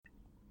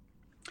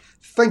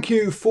Thank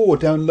you for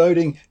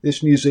downloading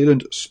this New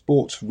Zealand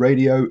Sports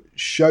Radio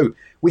show.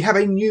 We have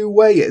a new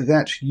way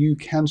that you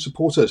can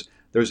support us.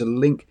 There is a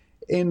link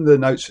in the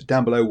notes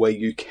down below where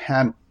you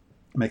can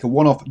make a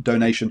one-off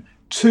donation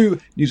to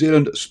New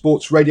Zealand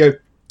Sports Radio.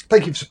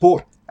 Thank you for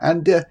support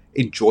and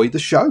enjoy the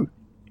show.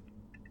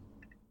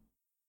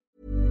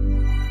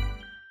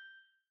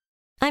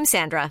 I'm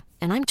Sandra,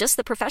 and I'm just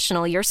the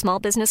professional your small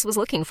business was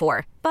looking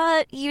for.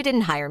 But you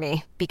didn't hire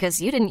me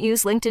because you didn't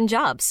use LinkedIn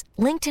Jobs.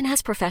 LinkedIn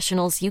has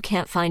professionals you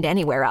can't find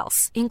anywhere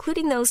else,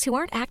 including those who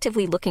aren't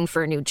actively looking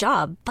for a new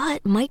job,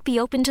 but might be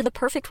open to the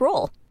perfect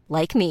role,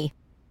 like me.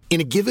 In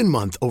a given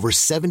month, over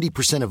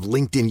 70% of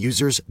LinkedIn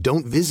users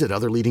don't visit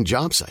other leading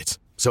job sites.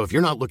 So if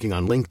you're not looking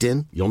on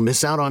LinkedIn, you'll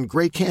miss out on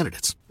great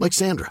candidates like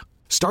Sandra.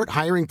 Start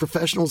hiring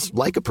professionals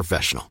like a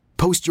professional.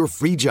 Post your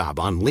free job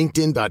on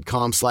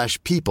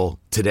linkedin.com/people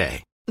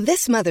today.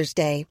 This Mother's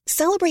Day,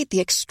 celebrate the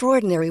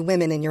extraordinary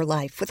women in your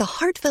life with a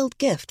heartfelt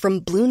gift from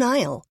Blue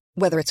Nile.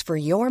 Whether it's for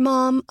your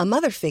mom, a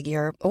mother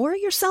figure, or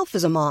yourself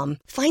as a mom,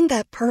 find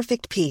that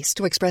perfect piece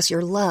to express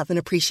your love and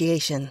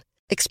appreciation.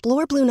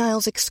 Explore Blue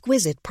Nile's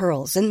exquisite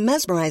pearls and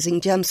mesmerizing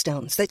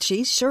gemstones that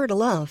she's sure to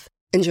love.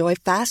 Enjoy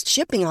fast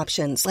shipping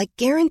options like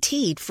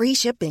guaranteed free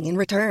shipping and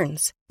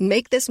returns.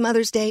 Make this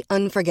Mother's Day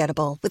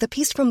unforgettable with a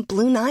piece from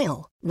Blue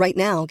Nile. Right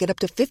now, get up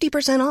to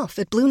 50% off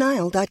at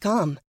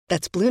BlueNile.com.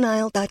 That's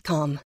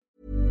BlueNile.com.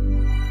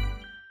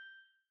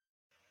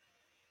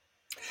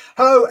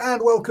 Hello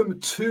and welcome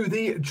to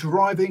the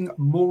Driving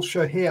Maul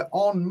Show here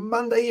on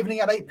Monday evening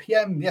at 8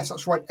 p.m. Yes,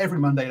 that's right, every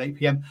Monday at 8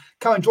 p.m.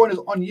 Come and join us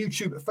on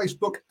YouTube,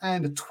 Facebook,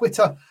 and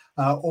Twitter,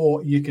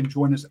 or you can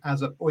join us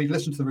or you can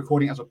listen to the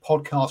recording as a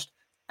podcast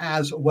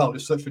as well.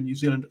 Just search for New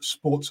Zealand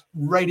Sports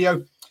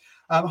Radio.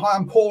 Hi,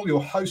 I'm Paul,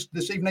 your host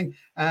this evening,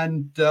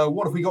 and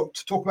what have we got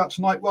to talk about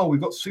tonight? Well, we've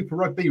got Super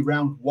Rugby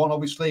round 1,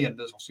 obviously, and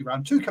there's obviously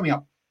round 2 coming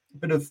up. A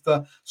bit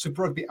of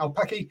Super Rugby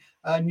Aupiki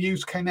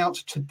news came out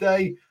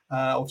today.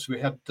 Obviously,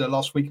 we had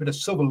last week a bit of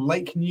Silver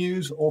Lake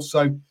news,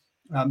 also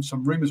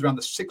some rumours around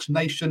the Six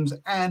Nations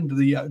and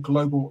the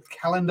global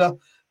calendar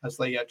as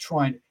they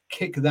try and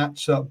kick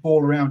that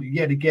ball around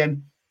yet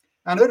again.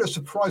 And a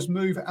surprise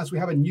move as we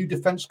have a new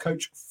defence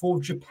coach for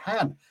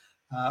Japan.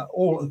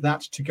 All of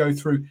that to go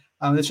through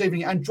this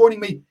evening. And joining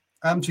me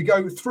to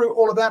go through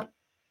all of that,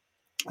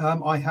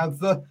 I have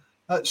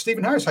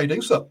Stephen Harris. How are you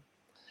doing, sir?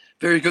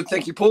 Very good.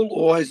 Thank you, Paul.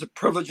 Always a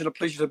privilege and a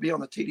pleasure to be on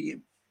the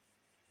TDM.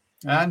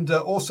 And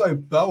also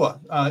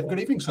Boa. Good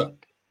evening, sir.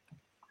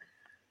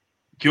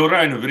 Kia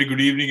ora and a very good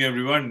evening,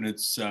 everyone.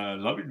 It's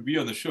lovely to be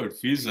on the show. It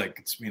feels like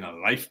it's been a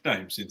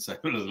lifetime since I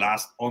was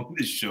last on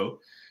this show.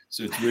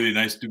 So it's really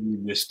nice to be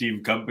in the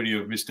esteemed company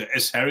of Mr.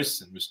 S. Harris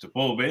and Mr.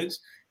 Paul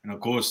Baines. And, of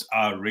course,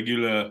 our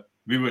regular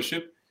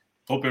viewership.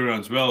 Hope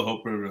everyone's well.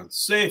 Hope everyone's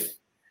safe.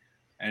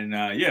 And,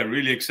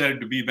 really excited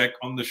to be back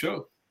on the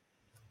show.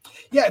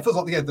 Yeah, it feels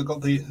like they've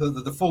got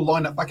the full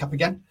lineup back up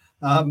again,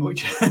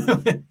 which,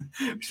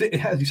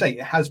 as you say,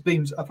 it has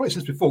been probably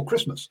since before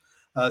Christmas,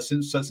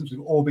 since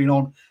we've all been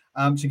on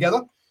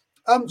together.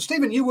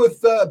 Stephen, you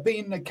have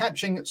been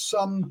catching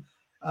some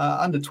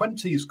under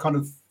 20s kind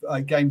of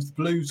games,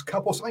 Blues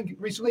Cup or something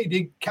recently. Did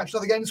you catch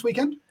another game this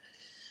weekend?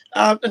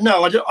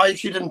 No, I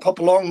actually didn't pop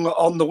along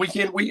on the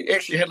weekend. We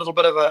actually had a little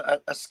bit of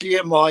a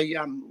scare.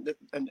 In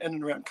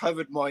and around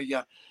COVID,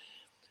 my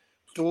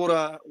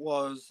daughter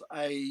was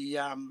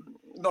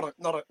not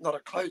a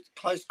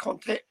close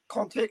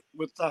contact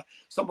with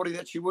somebody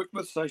that she worked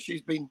with, so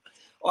she's been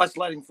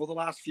isolating for the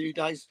last few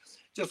days,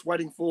 just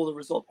waiting for the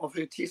result of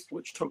her test,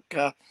 which took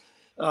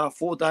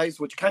 4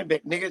 days, which came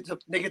back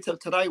negative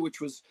today,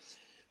 which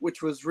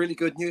was really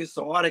good news.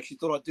 So I actually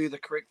thought I'd do the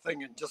correct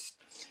thing and just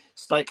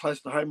stay close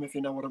to home, if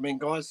you know what I mean,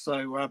 guys.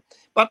 So,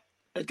 but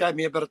it gave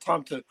me a bit of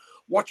time to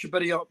watch a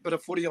bit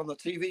of footy on the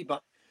TV.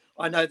 But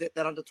I know that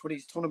under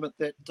 20s tournament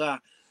that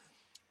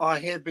I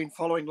have been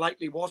following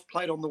lately was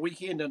played on the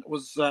weekend, and it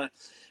was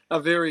a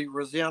very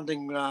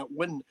resounding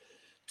win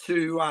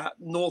to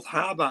North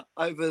Harbour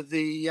over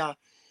the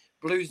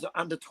Blues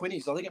under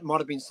 20s. I think it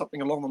might have been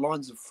something along the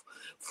lines of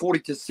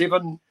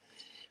 40-7.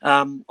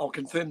 I'll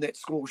confirm that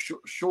score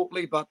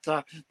shortly, but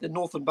the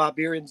Northern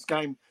Barbarians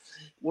game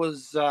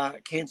was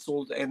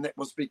cancelled, and that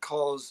was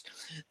because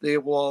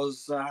there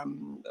was a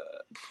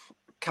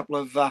couple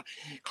of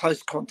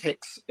close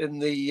contacts in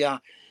the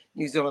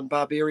New Zealand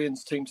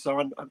Barbarians team. So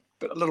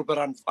a little bit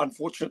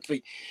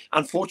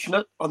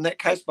unfortunate on that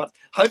case, but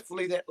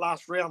hopefully that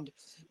last round,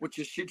 which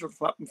is scheduled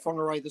for up in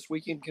Whangarei this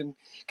weekend,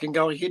 can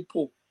go ahead,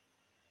 Paul.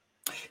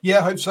 Yeah,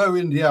 I hope so.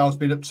 And yeah, I've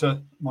been up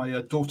to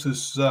my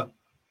daughter's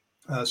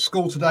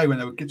school today when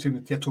they were talking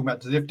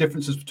about the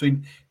differences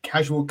between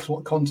casual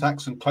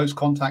contacts and close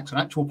contacts and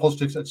actual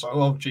positives. It's like,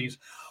 oh, geez,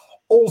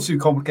 all too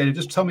complicated.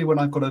 Just tell me when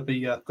I've got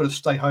to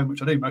stay home,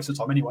 which I do most of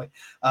the time anyway,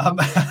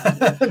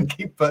 and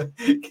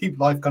keep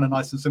life kind of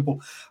nice and simple.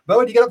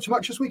 Boa, do you get up to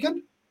much this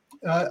weekend?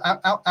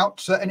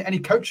 Any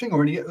coaching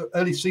or any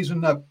early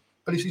season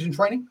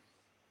training?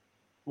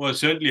 Well, I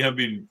certainly have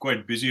been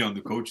quite busy on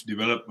the coach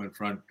development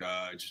front,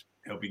 just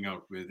helping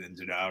out with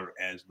NZR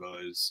as well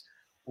as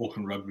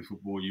Auckland Rugby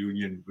Football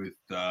Union with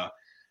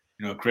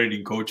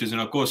creating coaches.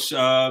 And of course,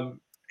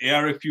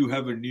 ARFU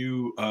have a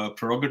new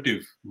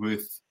prerogative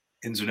with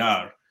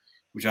NZR,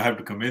 which I have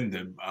to commend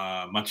them,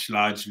 much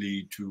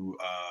largely to,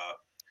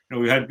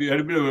 we had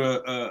a bit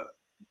of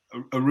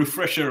a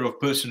refresher of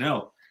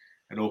personnel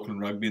at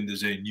Auckland Rugby, and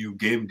there's a new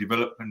game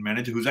development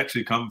manager who's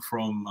actually come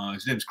from,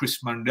 his name's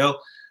Chris Mundell,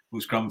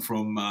 who's come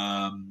from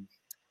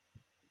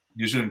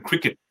New Zealand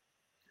cricket.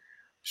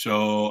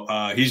 So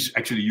he's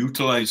actually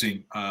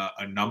utilizing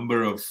a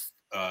number of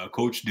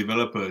coach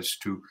developers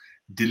to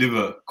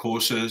deliver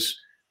courses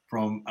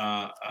from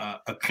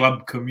a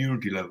club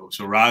community level.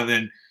 So rather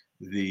than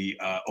the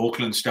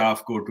Auckland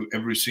staff go to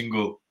every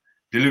single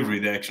delivery,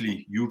 they're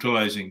actually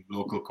utilizing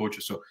local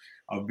coaches. So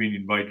I've been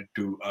invited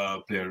to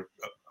play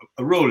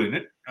a role in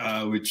it,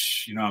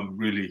 which I'm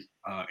really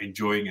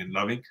enjoying and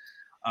loving.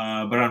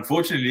 But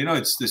unfortunately,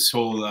 it's this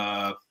whole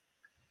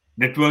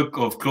network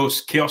of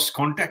close chaos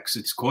contacts.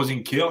 It's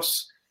causing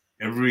chaos.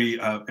 Every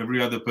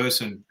other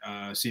person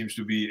seems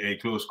to be a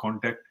close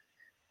contact.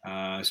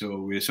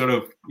 So we're sort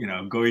of,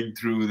 going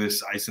through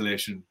this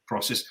isolation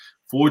process.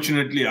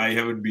 Fortunately, I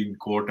haven't been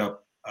caught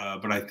up,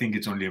 but I think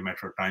it's only a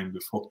matter of time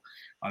before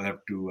I'll have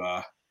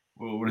to,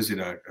 what is it?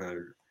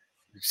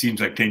 It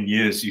seems like 10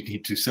 years you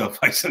need to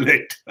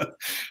self-isolate.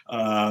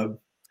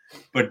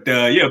 But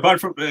apart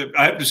from,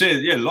 I have to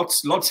say,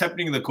 lots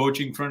happening in the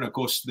coaching front. Of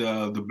course,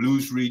 the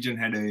Blues region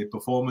had a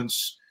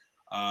performance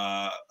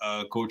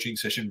coaching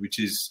session, which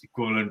is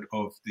equivalent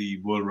of the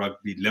World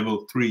Rugby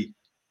Level 3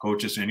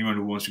 coaches. Anyone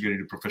who wants to get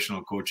into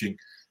professional coaching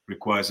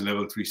requires a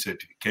Level 3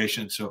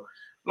 certification. So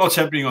lots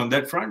happening on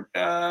that front.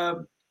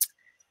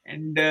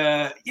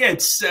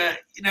 It's,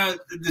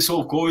 this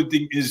whole COVID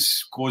thing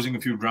is causing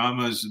a few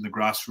dramas in the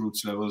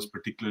grassroots levels,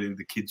 particularly with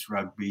the kids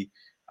rugby,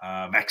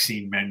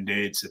 vaccine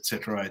mandates,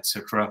 etc.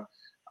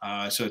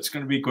 So it's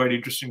going to be quite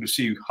interesting to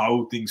see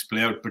how things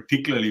play out,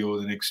 particularly over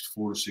the next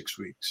 4 to 6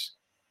 weeks.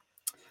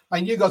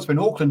 And you guys in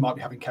Auckland might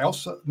be having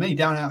chaos. Me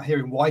down out here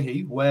in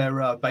Waihi,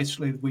 where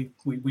basically we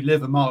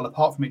live a mile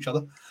apart from each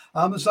other.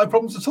 There's no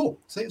problems at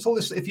all. See, it's all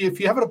this. If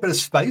you have a bit of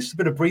space, a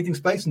bit of breathing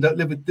space, and don't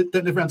live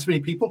around too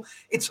many people,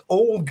 it's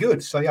all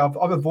good. So yeah,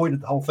 I've avoided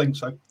the whole thing.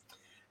 So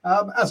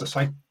as I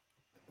say,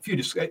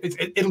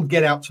 it'll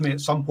get out to me at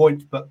some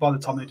point. But by the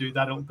time they do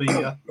that, it'll be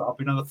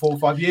another 4 or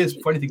 5 years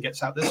before anything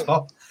gets out this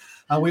far.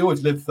 And we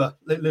always live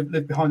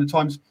behind the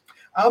times.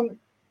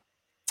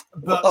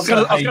 But I was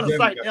going to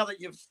say, now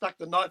that you've stuck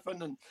the knife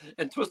in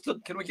and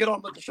twisted, can we get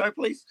on with the show,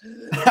 please?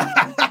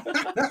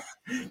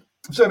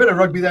 So a bit of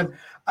rugby then.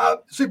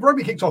 Super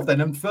Rugby kicked off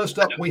then, and first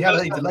up we had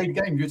a delayed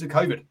game due to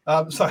COVID.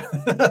 So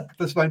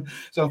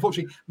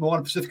unfortunately,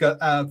 Moana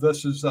Pacifica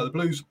versus the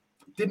Blues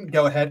didn't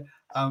go ahead,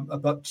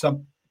 but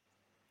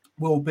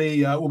we'll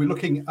be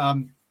looking at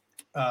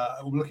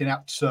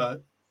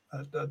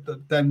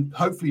them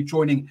hopefully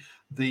joining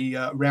the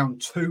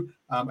round 2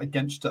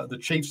 against the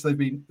Chiefs. They've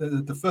been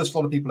the first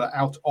lot of people are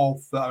out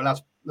of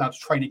allowed to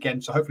train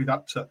again, so hopefully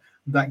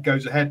that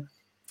goes ahead.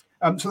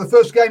 So the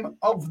first game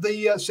of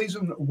the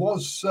season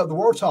was the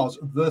Waratahs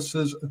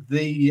versus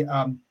the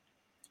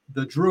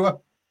Drua.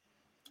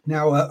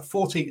 Now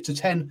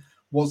 40-10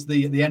 was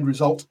the end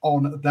result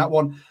on that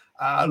one.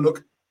 I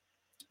think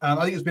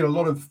there's been a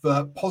lot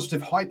of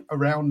positive hype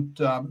around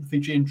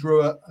Fijian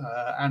Drua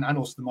and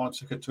also the Moana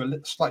to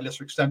a slightly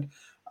lesser extent.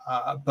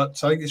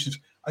 But I think this is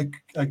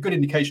a good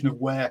indication of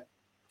where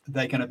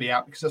they're going to be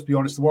at, because let's be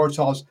honest, the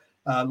Waratahs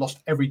lost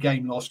every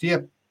game last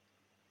year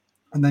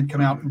and then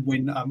come out and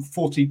win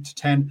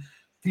 40-10.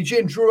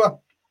 Fijian Drua,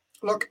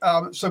 look,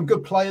 some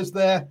good players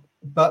there,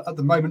 but at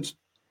the moment,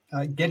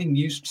 getting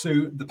used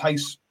to the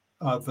pace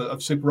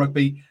of Super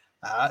Rugby,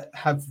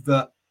 have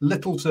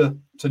little to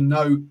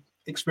no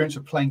experience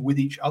of playing with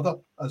each other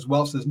as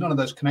well. So there's none of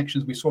those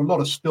connections. We saw a lot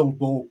of spilled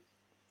ball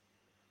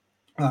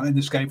in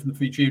this game from the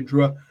Fijian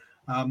Drua.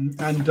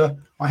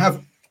 I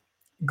have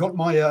got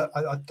my.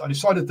 I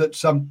decided that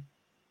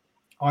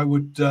I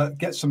would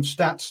get some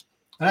stats,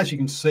 and as you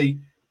can see,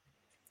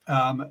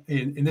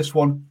 in this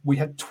one we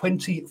had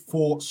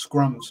 24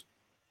 scrums,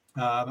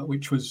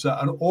 which was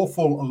an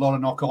awful lot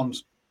of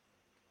knock-ons.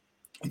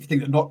 If you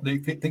think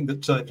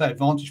that play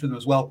advantage for them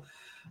as well,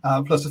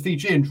 plus the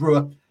Fijian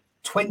Drua,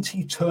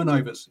 20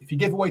 turnovers. If you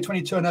give away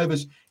 20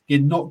 turnovers, you're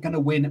not going to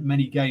win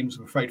many games,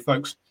 I'm afraid,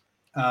 folks.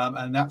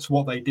 And that's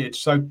what they did.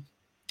 So.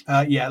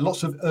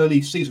 Lots of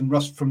early season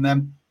rust from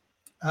them.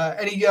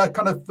 Any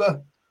kind of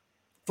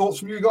thoughts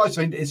from you guys?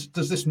 I mean,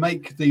 does this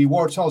make the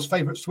Waratahs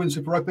favourites to win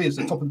Super Rugby as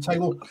the top of the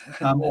table,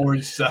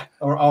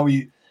 or are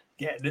we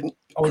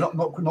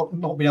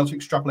not being able to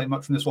extrapolate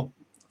much from this one?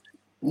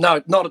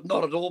 No, not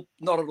at all.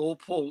 Not at all,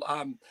 Paul.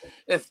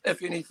 If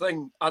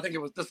anything, I think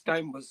this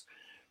game was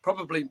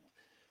probably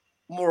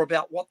more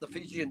about what the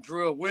Fijian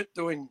Drua weren't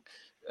doing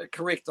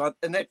correct.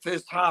 In that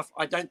first half,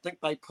 I don't think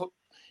they put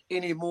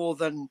any more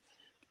than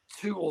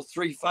 2 or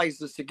 3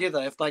 phases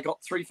together. If they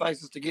got 3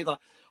 phases together,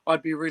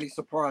 I'd be really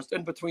surprised.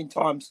 In between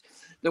times,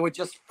 there were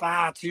just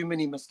far too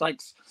many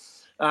mistakes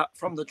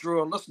from the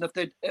Drua. Listen,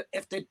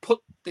 if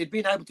they'd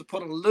been able to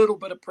put a little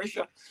bit of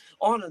pressure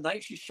on, and they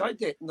actually showed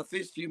that in the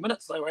first few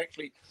minutes, they were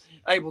actually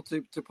able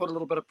to put a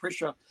little bit of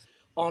pressure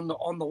on the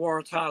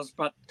Waratahs.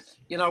 But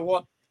you know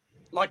what?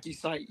 Like you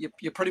say,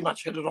 you pretty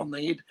much hit it on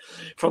the head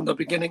from the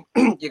beginning.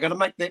 You're going to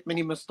make that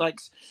many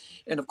mistakes,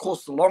 and of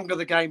course, the longer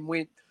the game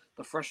went,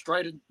 the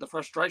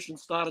frustration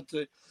started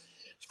to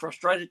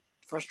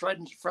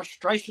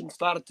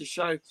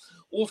show.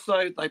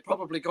 Also, they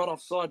probably got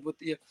offside with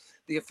the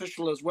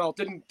official as well.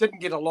 Didn't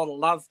get a lot of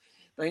love.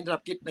 They ended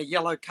up getting a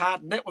yellow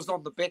card, and that was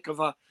on the back of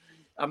a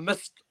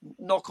missed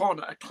knock-on,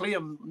 a clear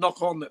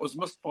knock-on that was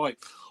missed by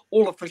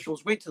all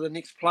officials. Went to the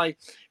next play.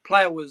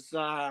 Player was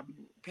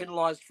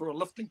penalised for a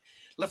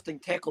lifting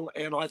tackle,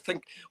 and I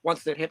think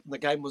once that happened, the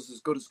game was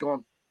as good as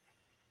gone.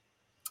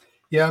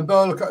 Yeah,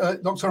 but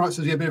look, Dr. Wright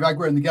says a bit of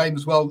aggro in the game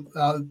as well.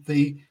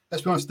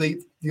 Let's be honest,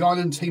 the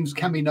island teams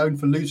can be known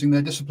for losing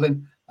their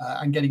discipline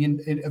and getting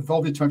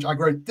involved in too much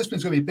aggro.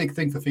 Discipline's going to be a big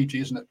thing for Fiji,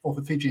 isn't it? Or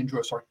for Fiji and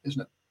Drua, sorry,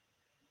 isn't it?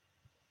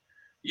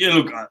 Yeah,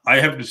 look, I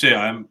have to say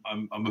I'm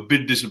a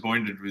bit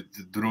disappointed with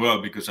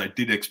Drua because I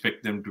did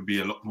expect them to be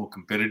a lot more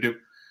competitive.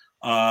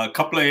 A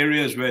couple of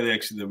areas where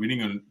the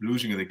winning and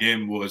losing of the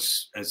game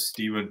was, as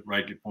Stephen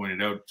rightly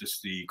pointed out,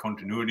 just the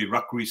continuity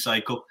ruck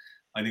recycle.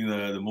 I think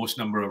the most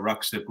number of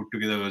rucks they put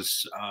together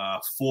was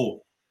 4.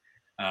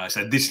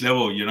 So at this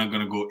level, you're not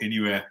going to go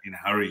anywhere in a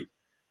hurry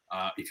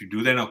if you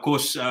do that. And of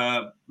course,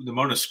 the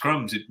amount of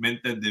scrums, it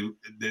meant that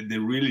they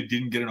really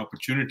didn't get an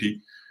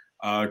opportunity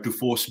to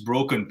force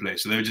broken play.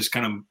 So they were just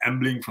kind of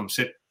ambling from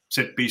set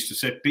piece to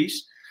set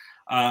piece.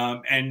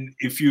 And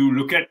if you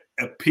look at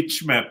a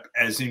pitch map,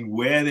 as in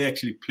where they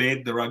actually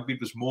played the rugby, it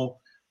was more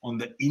on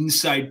the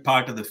inside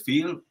part of the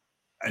field.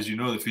 As you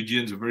know, the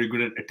Fijians are very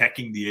good at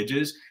attacking the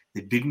edges.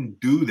 They didn't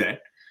do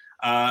that.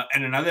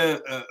 And another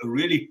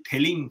really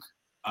telling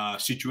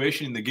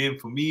situation in the game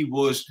for me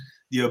was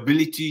the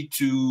ability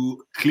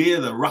to clear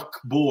the ruck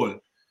ball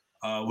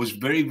was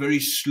very, very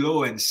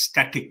slow and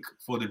static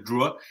for the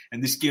Drua.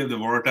 And this gave the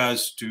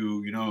Waratahs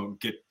to,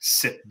 get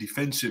set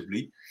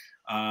defensively.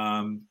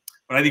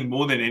 But I think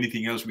more than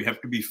anything else, we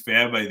have to be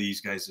fair by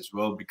these guys as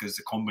well because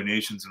the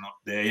combinations are not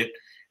there yet.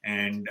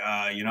 And,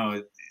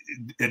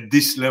 at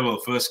this level,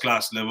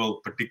 first-class level,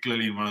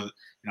 particularly in one of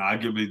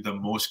arguably the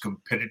most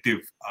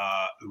competitive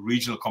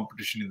regional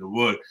competition in the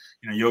world,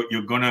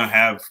 you're going to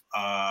have,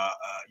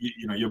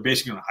 you're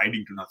basically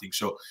hiding to nothing.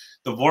 So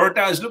the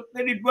Waratahs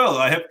they did well.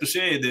 I have to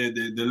say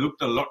they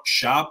looked a lot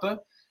sharper.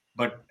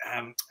 But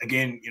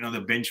again,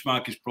 the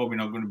benchmark is probably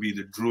not going to be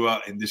the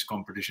Drua in this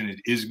competition. They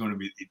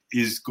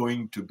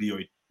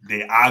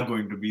are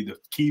going to be the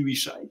Kiwi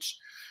sides.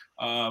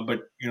 But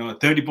a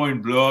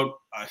 30-point blowout,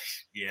 I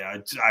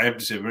have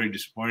to say very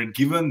disappointed,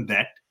 given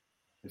that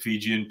the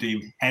Fijian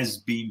team has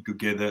been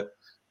together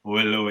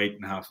well over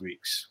 8.5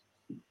 weeks.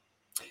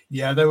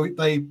 Yeah,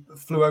 they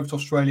flew over to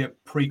Australia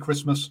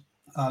pre-Christmas,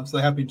 so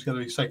they have been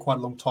together, quite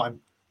a long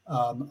time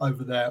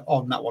over there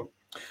on that one.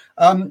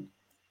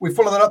 We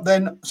follow that up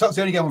then. So that's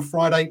the only game on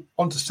Friday.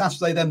 On to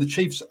Saturday then. The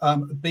Chiefs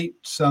beat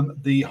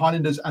the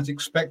Highlanders as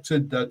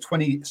expected,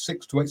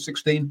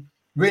 26-16.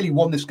 Really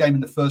won this game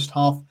in the first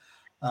half.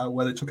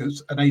 Where they took an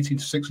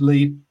 18-6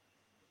 lead.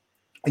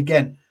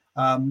 Again,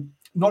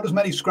 not as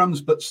many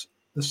scrums, but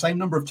the same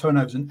number of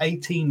turnovers, and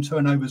 18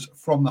 turnovers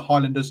from the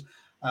Highlanders.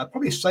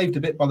 Probably saved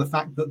a bit by the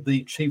fact that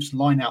the Chiefs'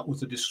 line-out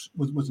was a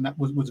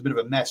bit of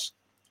a mess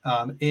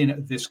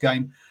in this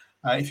game.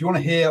 If you want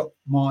to hear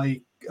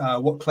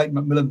what Clayton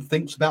McMillan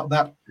thinks about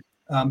that,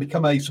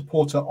 become a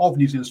supporter of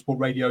New Zealand Sport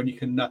Radio, and you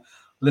can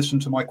listen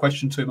to my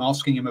question to him,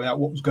 asking him about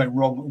what was going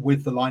wrong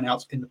with the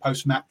line-outs in the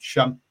post-match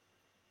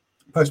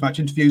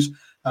interviews.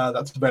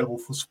 That's available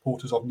for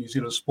supporters of New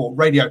Zealand Sport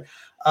Radio.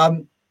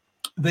 I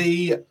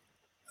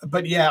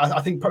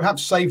think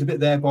perhaps saved a bit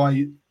there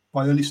by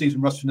early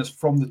season rustiness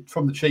from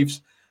the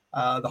Chiefs.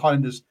 The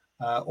Highlanders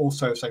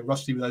also say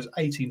rusty with those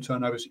 18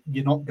 turnovers.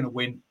 You're not going to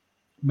win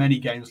many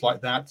games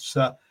like that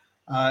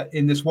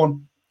in this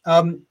one.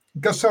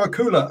 Gus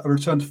Sowakula, a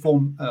return to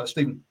form,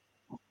 Stephen.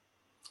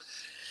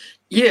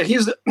 Yeah,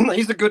 he's a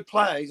good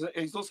player.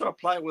 He's also a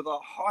player with a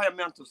high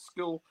amount of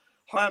skill,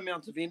 high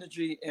amount of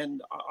energy,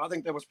 and I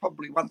think that was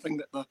probably one thing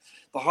that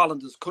the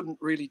Highlanders couldn't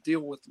really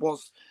deal with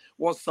was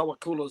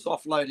Sowakula's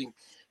offloading.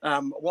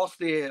 Whilst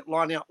their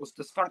line-out was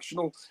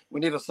dysfunctional,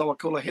 whenever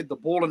Sowakula had the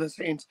ball in his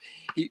hands,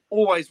 he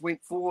always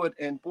went forward,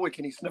 and boy,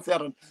 can he sniff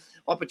out an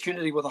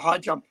opportunity with a high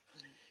jump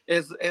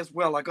as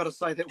well. I got to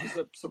say that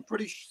was some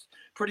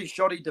pretty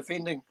shoddy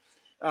defending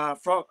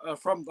from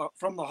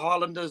the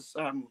Highlanders.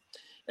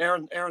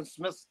 Aaron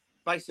Smith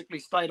basically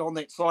stayed on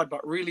that side,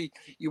 but really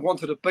you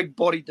wanted a big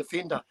body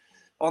defender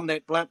on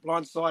that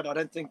blind side. I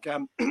don't think,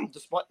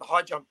 despite the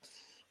high jump,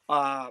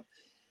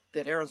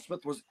 that Aaron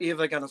Smith was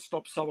ever going to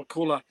stop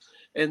Sowakula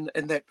in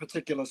that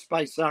particular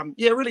space.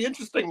 Really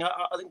interesting.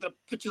 I think the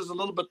pitch is a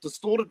little bit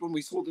distorted when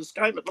we saw this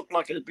game. It looked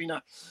like it had been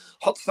a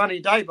hot, sunny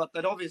day, but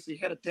they'd obviously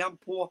had a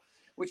downpour,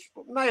 which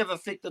may have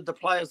affected the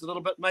players a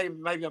little bit.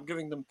 Maybe I'm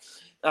giving them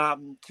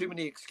too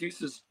many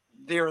excuses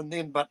there and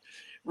then, but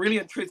really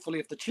and truthfully,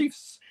 if the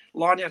Chiefs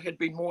line-out had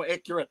been more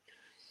accurate,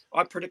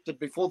 I predicted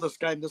before this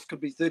game this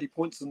could be 30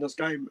 points in this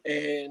game,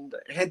 and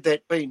had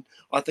that been,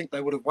 I think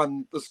they would have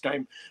won this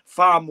game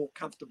far more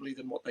comfortably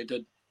than what they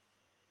did.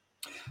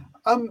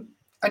 And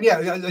yeah,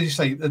 as you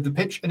say, the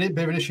pitch and a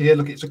bit of an issue here.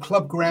 Look, it's a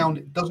club ground;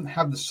 it doesn't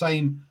have the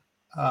same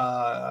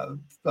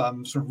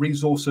sort of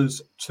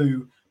resources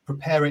to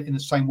prepare it in the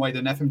same way that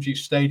an FMG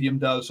Stadium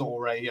does,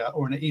 or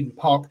an Eden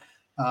Park.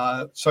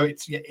 So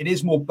it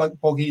is more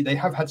boggy. They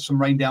have had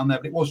some rain down there,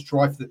 but it was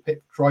dry for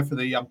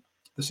the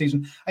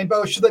season. And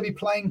Bo, should they be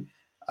playing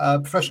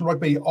professional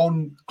rugby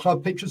on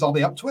club pitches? Are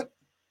they up to it?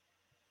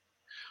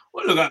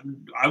 Well, look,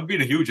 I've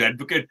been a huge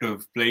advocate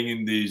of playing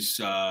in these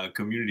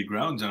community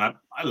grounds, and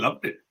I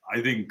loved it.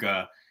 I think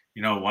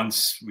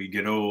once we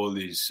get all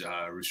these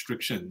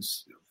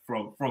restrictions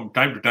from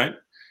time to time,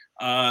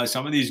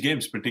 some of these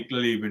games,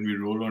 particularly when we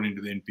roll on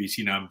into the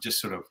NPC, now I'm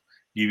just sort of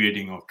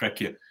deviating off track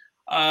here.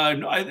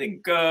 No, I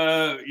think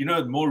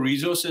more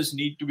resources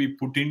need to be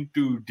put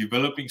into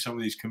developing some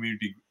of these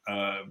community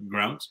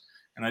grounds,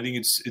 and I think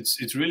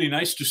it's really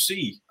nice to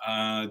see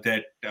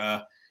that,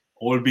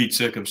 albeit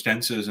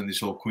circumstances and this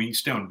whole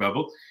Queenstown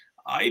bubble,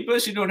 I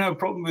personally don't have a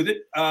problem with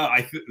it.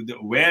 I think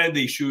where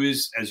the issue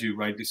is, as you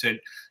rightly said,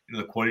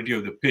 the quality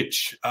of the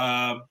pitch.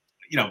 But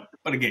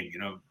again,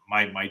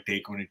 my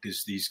take on it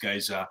is these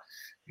guys are,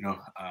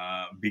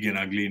 big and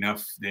ugly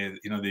enough. They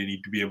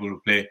need to be able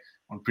to play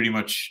on pretty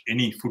much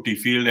any footy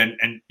field,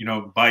 and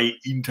by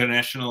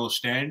international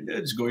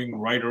standards, going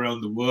right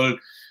around the world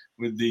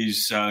with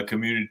these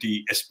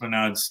community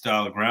Esplanade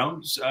style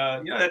grounds.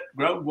 That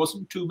ground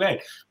wasn't too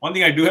bad. One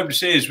thing I do have to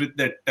say is with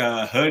that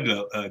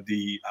hurdle,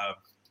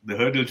 the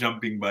hurdle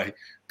jumping by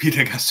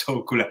Peter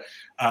Gasso-Kula,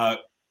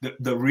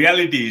 the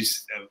reality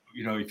is,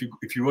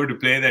 if you were to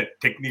play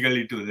that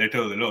technically to the letter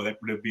of the law, that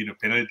would have been a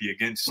penalty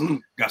against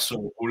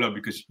Gasso-Kula,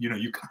 because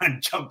you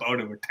can't jump out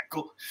of a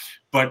tackle.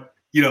 But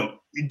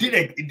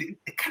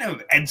it kind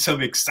of adds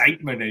some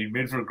excitement, and it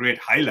made for a great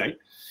highlight.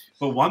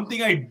 But one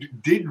thing I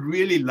did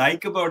really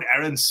like about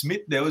Aaron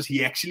Smith there was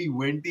he actually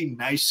went in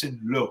nice and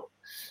low.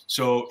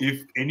 So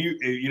if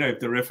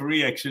the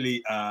referee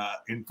actually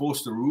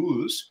enforced the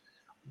rules,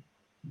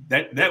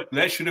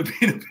 that should have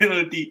been a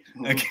penalty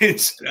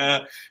against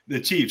the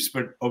Chiefs.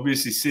 But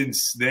obviously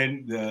since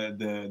then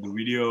the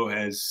video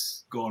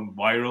has gone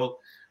viral.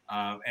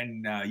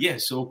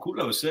 So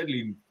Kula was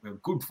certainly in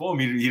good form.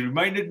 He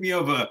reminded me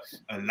of a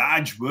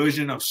large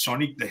version of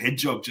Sonic the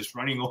Hedgehog, just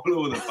running all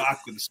over the park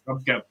with a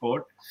scrub cap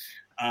board.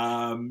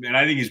 And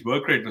I think his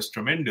work rate was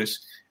tremendous.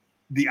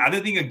 The other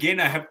thing, again,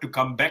 I have to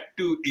come back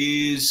to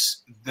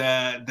is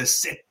the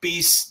set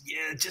piece.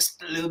 Yeah,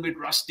 just a little bit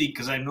rusty,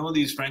 because I know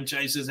these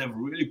franchises have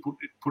really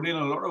put in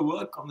a lot of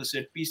work on the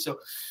set piece. So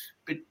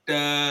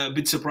a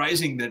bit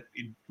surprising that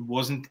it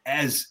wasn't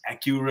as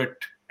accurate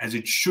as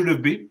it should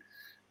have been.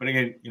 But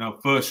again,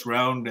 first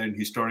round, and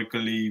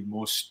historically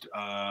most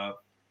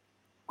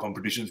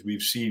competitions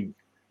we've seen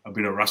a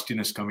bit of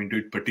rustiness come into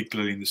it,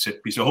 particularly in the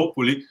set piece. So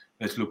hopefully,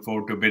 let's look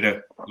forward to a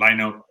better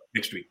line-out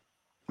next week.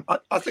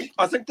 I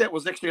think that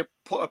was actually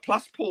a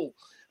plus, Paul,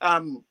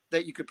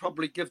 that you could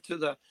probably give to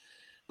the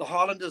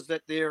Highlanders,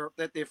 that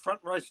their front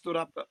row stood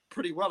up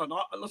pretty well. And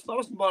I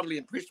was mildly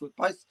impressed with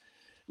both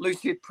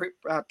loose head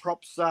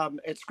props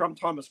at scrum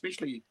time,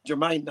 especially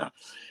Jermaine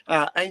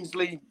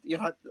Ainsley.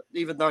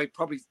 Even though he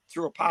probably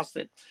threw a pass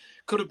that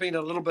could have been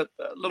a little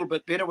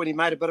bit better when he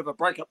made a bit of a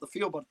break up the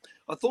field, but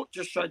I thought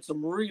just showed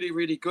some really,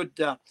 really good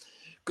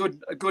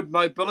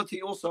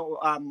mobility. Also,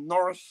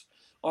 Norris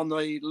on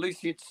the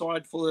loose head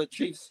side for the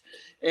Chiefs,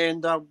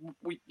 and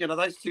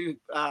those two,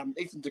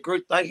 Ethan de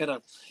Groot, they had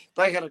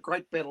a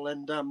great battle,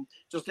 and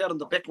just out in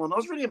the back line, I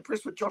was really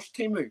impressed with Josh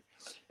Temu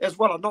as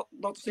well. I've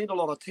not seen a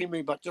lot of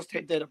Temu, but just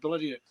had that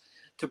ability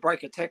to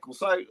break a tackle.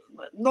 So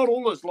not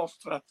all is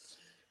lost for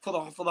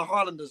the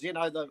Highlanders.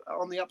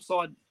 On the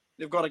upside,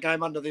 they've got a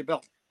game under their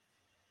belt.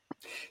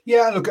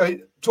 Yeah, look,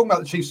 talking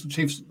about the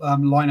Chiefs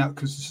line-out,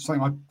 because this is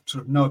something I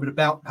sort of know a bit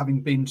about,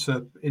 having been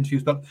to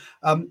interviews, but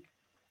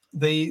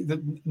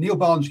the Neil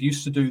Barnes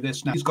used to do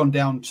this. Now he's gone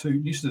down to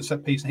used to the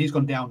set piece, and he's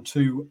gone down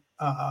to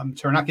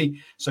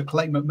Taranaki. So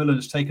Clayton McMillan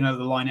has taken over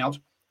the line-out.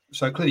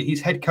 So clearly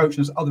he's head coach and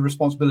has other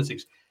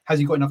responsibilities. Has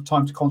he got enough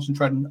time to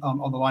concentrate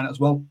on the line-out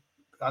as well?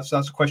 That's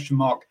a question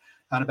mark,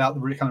 and about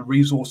the kind of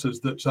resources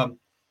that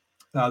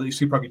the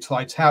Super Rugby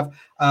sides have.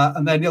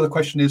 And then the other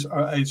question is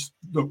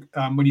look,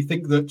 when you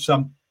think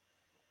that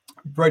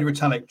Brody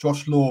Retallick,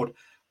 Josh Lord,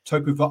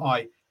 Topu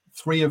Va'ai,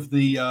 three of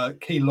the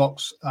key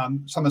locks,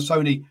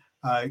 Samasoni,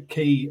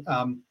 key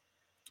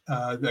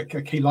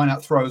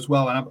line-out throw as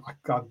well, and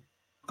I've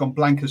gone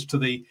blank as to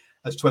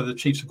whether the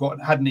Chiefs have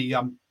had any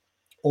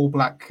All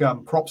Black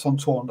props on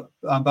tour,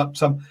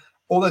 but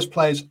all those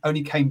players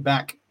only came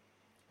back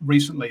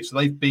recently, so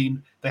they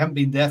haven't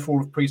been there for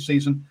all of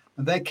pre-season,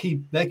 and they're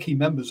key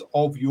members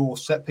of your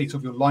set piece,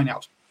 of your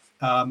line-out.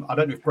 I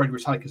don't know if Brady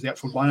Retallick is the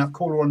actual line-out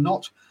caller or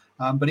not,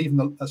 but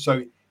even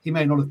so, he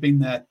may not have been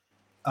there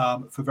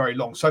for very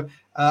long. So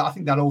I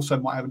think that also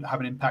might have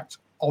an impact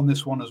on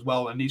this one as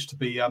well, and needs to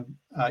be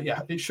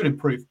it should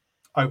improve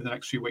over the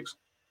next few weeks.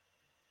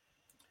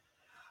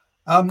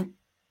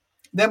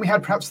 Then we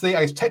had perhaps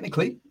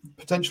technically,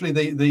 potentially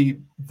the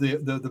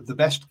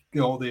best,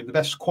 or the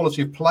best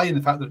quality of play in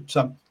the fact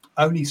that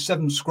only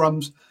 7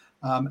 scrums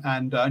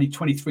and only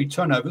 23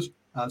 turnovers,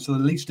 so the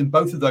least in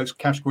both of those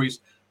categories.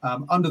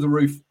 Under the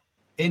roof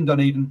in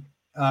Dunedin,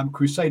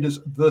 Crusaders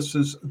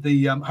versus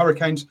the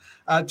Hurricanes.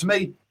 To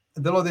me,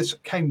 a lot of this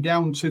came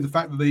down to the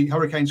fact that the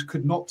Hurricanes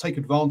could not take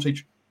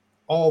advantage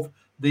of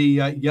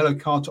the yellow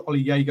card to Ollie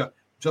Jaeger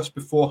just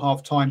before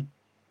half time.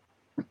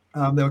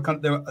 They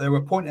were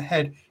a point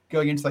ahead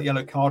going into that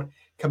yellow card.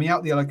 Coming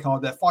out the yellow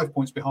card, they're 5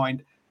 points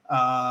behind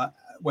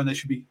when they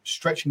should be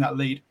stretching that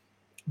lead.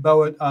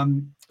 Boa,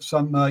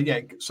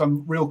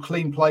 some real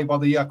clean play by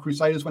the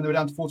Crusaders when they were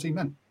down to 14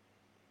 men.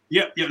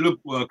 Yeah. Look,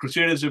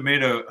 Crusaders have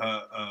made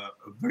a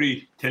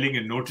very telling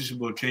and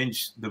noticeable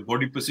change: the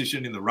body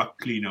position in the ruck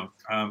cleanout.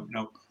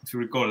 Now, if you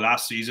recall,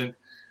 last season,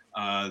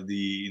 in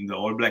the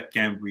All Black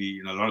camp,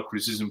 a lot of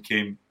criticism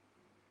came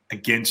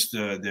against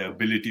the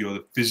ability, or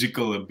the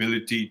physical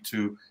ability,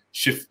 to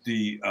shift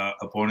the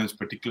opponents,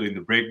 particularly in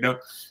the breakdown.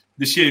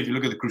 This year, if you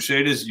look at the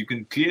Crusaders, you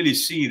can clearly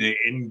see they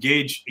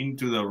engage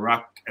into the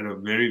ruck at a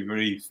very,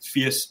 very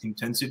fierce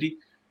intensity,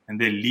 and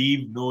they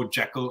leave no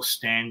jackal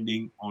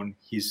standing on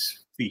his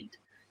feet.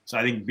 So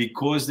I think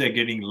because they're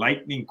getting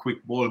lightning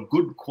quick ball,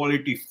 good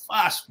quality,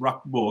 fast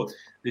ruck ball,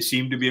 they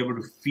seem to be able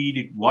to feed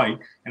it wide.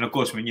 And of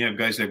course, when you have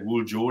guys like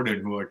Will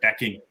Jordan who are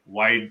attacking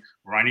wide,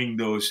 running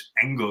those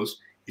angles,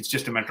 it's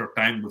just a matter of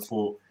time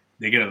before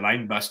they get a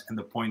line bust and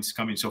the points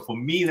come in. So for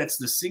me, that's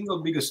the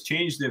single biggest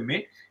change they've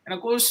made. And of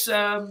course,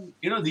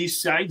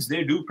 these sides,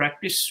 they do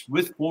practice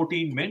with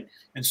 14 men.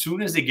 And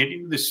soon as they get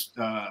into this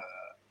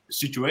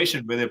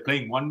situation where they're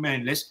playing one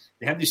man less,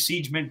 they have this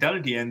siege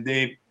mentality, and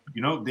they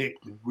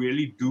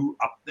really do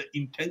up the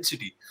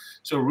intensity.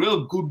 So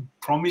real good,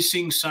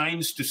 promising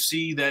signs to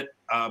see that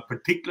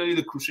particularly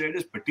the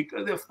Crusaders,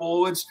 particularly their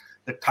forwards,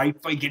 the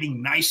tight fight,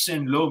 getting nice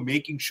and low,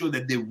 making sure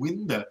that they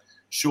win the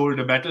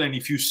shoulder battle. And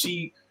if you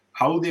see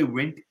how they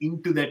went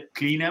into that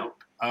clean out,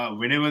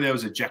 whenever there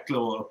was a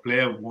jackal or a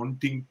player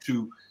wanting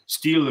to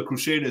steal the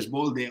Crusaders'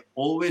 ball, they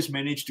always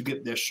managed to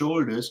get their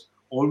shoulders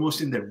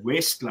almost in the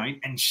waistline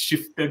and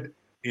shifted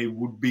a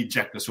would-be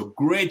jackal. So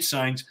great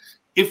signs.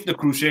 If the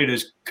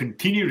Crusaders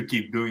continue to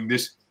keep doing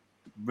this,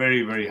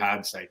 very, very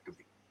hard side to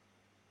be.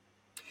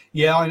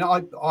 Yeah,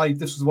 I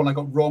this was the one I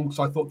got wrong, because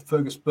I thought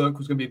Fergus Burke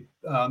was going to be,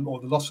 or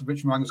the loss of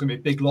Richard Mo'unga was going to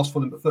be a big loss for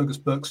them, but Fergus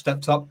Burke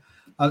stepped up.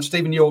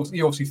 Stephen, you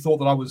obviously thought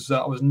that I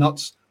was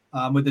nuts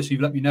with this.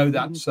 You've let me know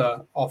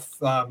that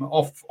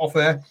off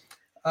air.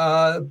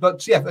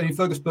 But yeah, I mean,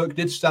 Fergus Burke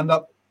did stand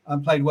up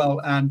and played well,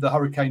 and the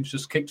Hurricanes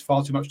just kicked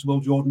far too much to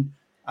Will Jordan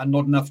and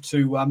not enough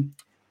to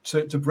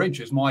bridge.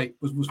 Was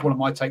one of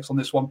my takes on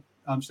this one,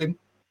 Stephen.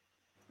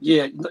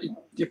 Yeah,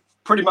 you're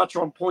pretty much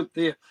on point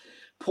there,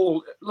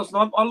 Paul.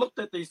 Listen, I looked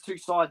at these two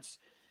sides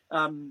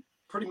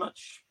pretty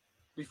much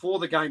before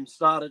the game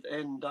started,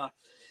 and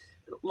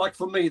like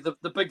for me,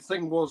 the big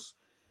thing was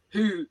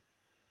who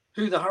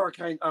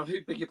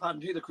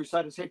the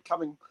Crusaders had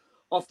coming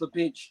off the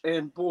bench,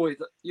 and boy,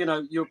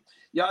 you're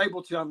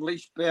able to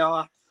unleash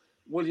Bauer,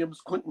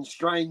 Williams, Quinton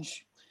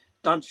Strange,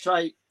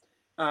 Dunshea.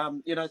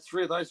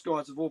 Three of those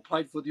guys have all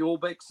played for the All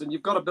Blacks, and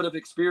you've got a bit of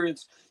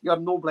experience. You got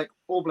an All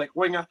Black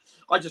winger.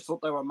 I just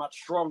thought they were much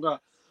stronger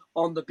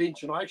on the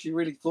bench, and I actually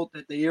really thought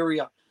that the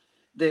area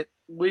that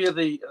where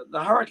the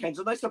Hurricanes,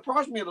 and they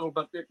surprised me a little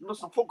bit.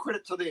 Listen, full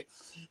credit to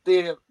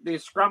their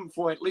scrum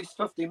for at least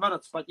 50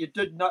 minutes, but you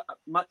did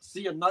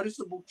see a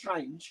noticeable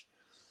change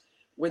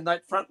when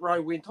that front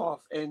row went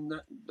off, and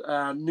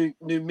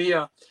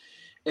Numia,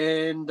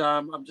 and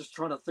I'm just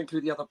trying to think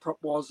who the other prop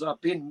was.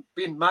 Ben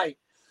May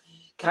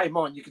came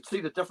on. You could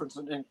see the difference,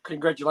 and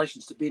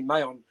congratulations to Ben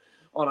May on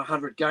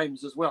 100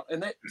 games as well.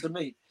 And that, to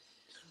me,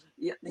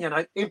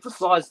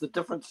 emphasised the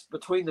difference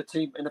between the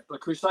team. And if the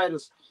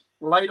Crusaders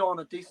laid on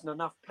a decent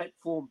enough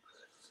platform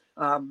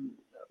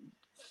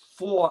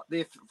for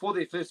their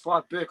first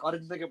five, Burke, I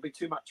didn't think it'd be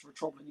too much of a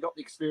trouble. And you got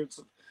the experience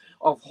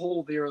of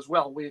Hall there as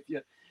well, where if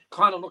you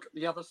kind of look at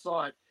the other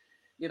side,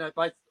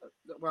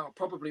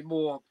 probably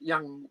more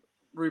young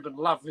Ruben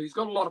Love, who's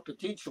got a lot of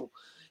potential,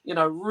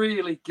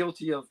 really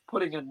guilty of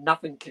putting in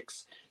nothing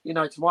kicks.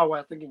 To my way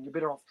of thinking, you're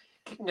better off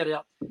kicking it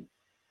out,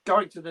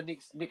 going to the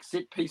next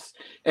set piece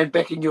and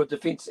backing your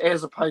defence,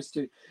 as opposed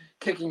to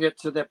kicking it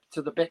to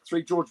the back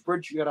three. George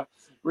Bridge, you had a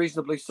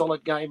reasonably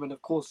solid game, and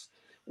of course,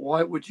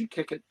 why would you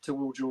kick it to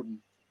Will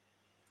Jordan?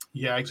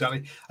 Yeah,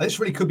 exactly. This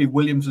really could be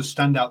Williams'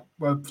 standout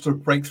sort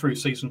of breakthrough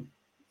season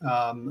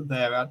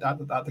there at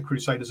the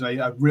Crusaders.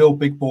 A real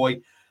big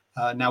boy.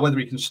 Now, whether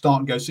he can start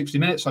and go 60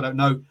 minutes, I don't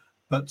know,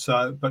 but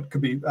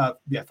could be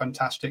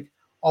fantastic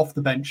off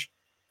the bench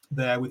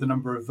there with a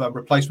number of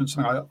replacements.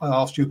 I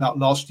asked you about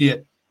last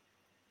year.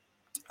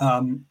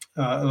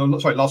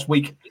 Last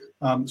week,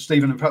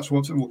 Stephen, and perhaps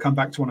we'll come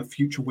back to on a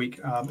future week,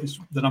 is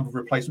the number of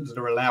replacements that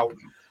are allowed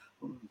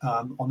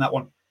on that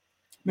one.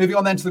 Moving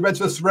on then to the Reds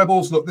versus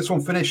Rebels. Look, this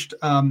one finished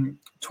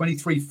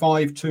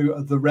 23-5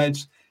 to the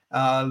Reds.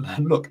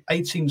 Look,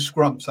 18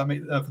 scrums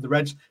for the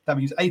Reds. That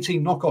means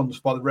 18 knock-ons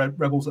by the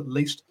Rebels at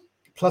least.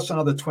 plus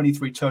another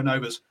 23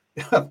 turnovers.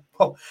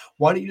 Well,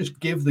 why don't you just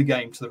give the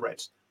game to the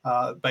Reds,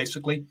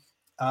 basically,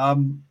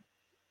 on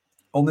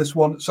this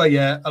one? So,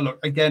 yeah, look,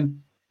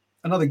 again,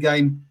 another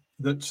game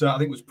that I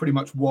think was pretty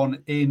much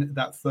won in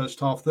that first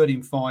half,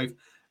 13-5.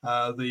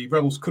 The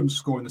Rebels couldn't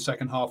score in the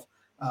second half.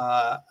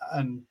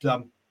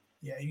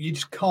 You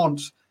just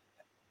can't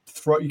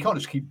you can't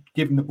just keep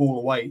giving the ball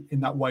away in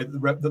that way that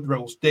the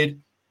Rebels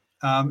did.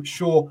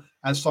 Sure,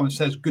 as Simon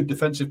says, good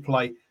defensive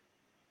play,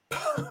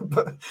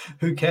 but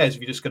who cares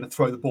if you're just going to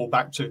throw the ball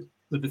back to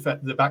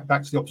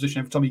back to the opposition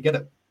every time you get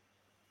it?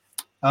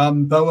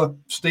 Boa,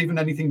 Stephen,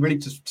 anything really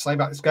to say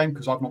about this game?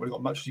 Because I've not really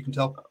got much, as you can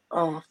tell.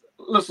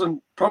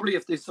 Listen, probably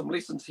if there's some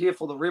lessons here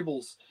for the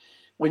Rebels,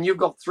 when you've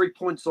got 3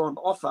 points on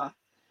offer,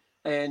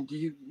 and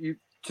you've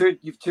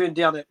turned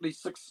down at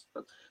least six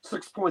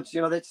points.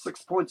 That's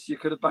 6 points you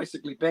could have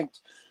basically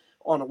banked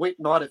on a wet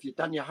night if you'd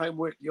done your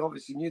homework. You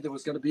obviously knew there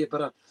was going to be a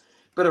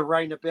bit of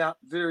rain about,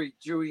 very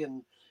dewy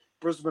in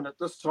Brisbane at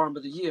this time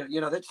of the year.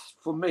 That's,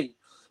 for me,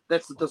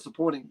 that's the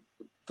disappointing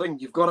thing.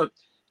 You've got to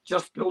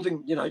just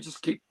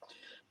just keep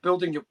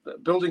building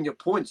your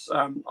points.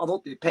 I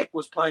thought their pack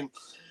was playing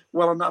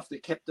well enough. Their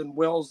captain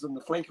Wells and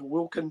the flanker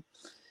Wilkin,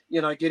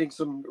 getting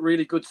some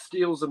really good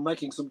steals and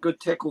making some good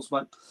tackles.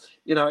 But,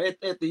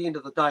 at the end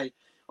of the day,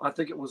 I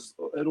think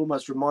it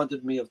almost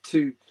reminded me of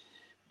two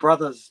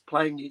brothers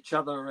playing each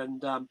other,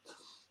 and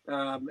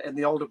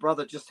the older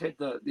brother just had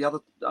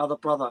the other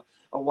brother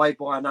away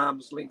by an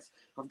arm's length.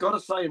 I've got to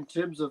say, in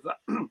terms of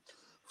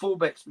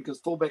fullbacks, because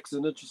fullback's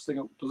an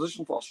interesting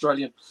position for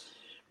Australian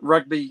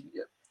rugby,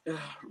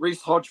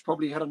 Reece Hodge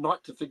probably had a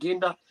night to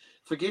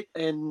forget,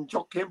 and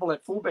Jock Campbell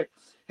at fullback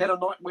had a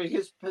night where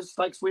his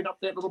stakes went up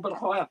that little bit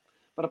higher.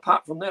 But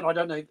apart from that, I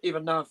don't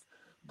even know if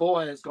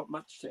Boy has got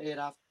much to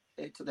add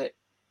to that.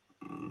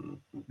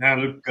 Now,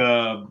 look,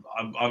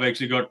 I've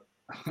actually got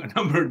a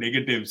number of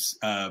negatives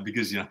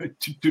because,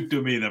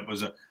 to me, that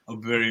was a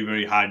very,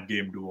 very hard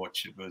game to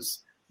watch. It was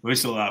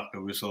whistle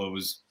after whistle. It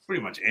was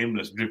pretty much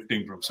aimless,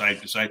 drifting from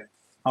side to side.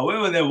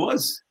 However, there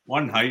was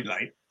one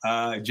highlight.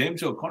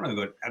 James O'Connor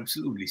got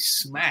absolutely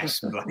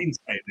smashed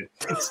blindsided.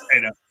 It's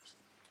a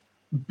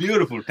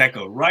beautiful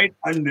tackle right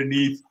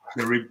underneath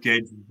the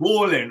ribcage,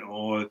 ball and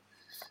all.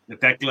 The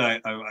tackler,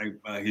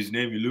 his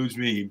name eludes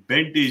me. He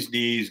bent his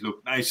knees,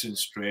 looked nice and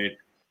straight,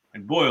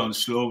 and boy, on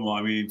slow-mo.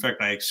 I mean, in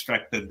fact, I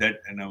extracted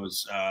that, and I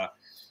was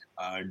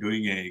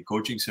doing a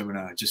coaching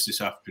seminar just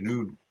this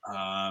afternoon,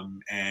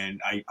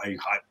 and I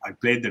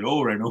played that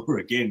over and over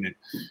again. And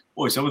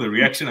boy, some of the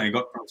reaction I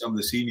got from some of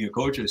the senior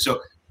coaches.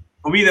 So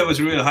for me, that was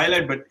a real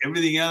highlight. But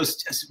everything else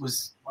just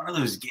was one of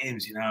those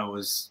games. It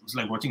was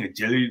like watching a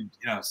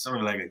sort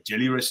of like a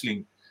jelly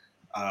wrestling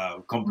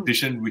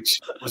competition, which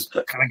was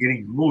kind of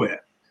getting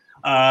nowhere.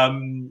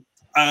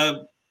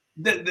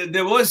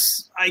 There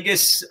was, I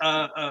guess,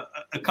 a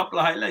couple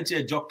of highlights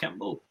here. Jock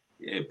Campbell,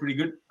 yeah, pretty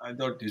good. I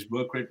thought his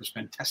work rate was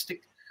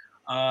fantastic.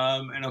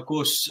 And of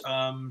course,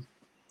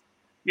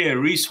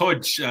 Reece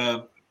Hodge,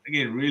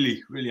 again,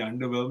 really, really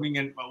underwhelming.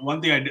 And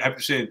one thing I have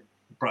to say,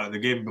 the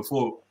game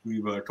before we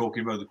were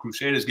talking about the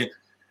Crusaders game,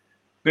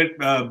 but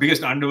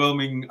biggest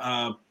underwhelming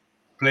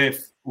play,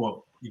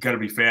 well, you got to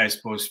be fair, I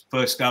suppose.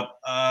 First up,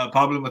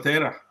 Pablo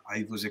Matera.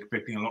 I was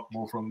expecting a lot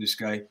more from this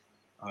guy.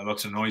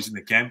 Lots of noise in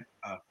the camp.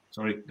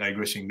 Sorry,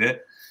 digressing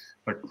there.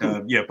 But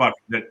apart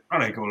from that,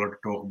 not a heck of a lot to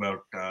talk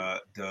about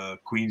the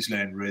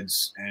Queensland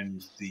Reds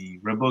and the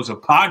Rebels.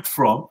 Apart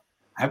from,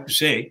 I have to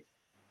say,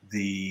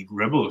 the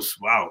Rebels.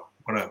 Wow,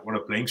 what a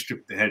playing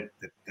strip they had.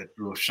 That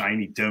little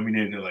shiny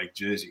Terminator-like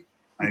jersey.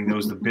 I think that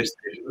was the best.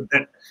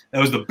 That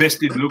was the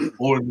best it looked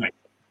all night.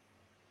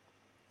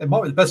 It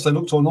might be the best they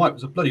looked all night. It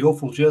was a bloody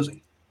awful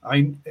jersey. I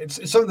mean,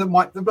 it's something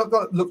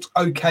that looked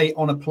okay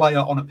on a player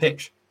on a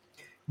pitch.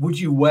 Would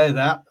you wear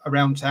that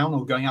around town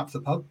or going out to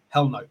the pub?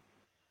 Hell no.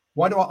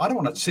 I don't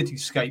want a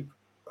cityscape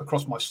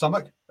across my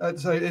stomach.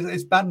 So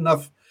it's bad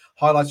enough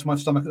highlights my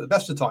stomach at the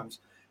best of times.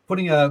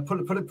 Putting a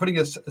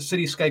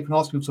cityscape and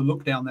asking people to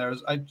look down there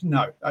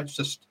it's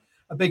just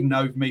a big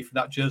no for me for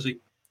that jersey.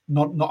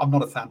 I'm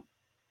not a fan.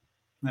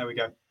 There we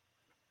go.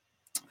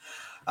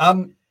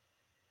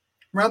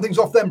 Round things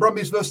off then,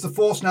 Brumbies versus the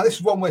Force. Now, this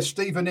is one where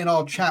Stephen in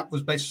our chat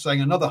was basically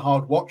saying another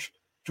hard watch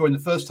during the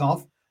first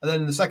half, and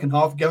then in the second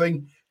half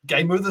going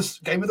game of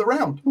the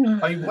round.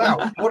 I mean,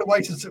 wow, what a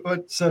way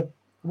to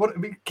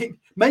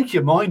make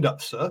your mind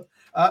up, sir.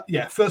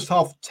 First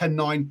half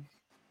 10-9.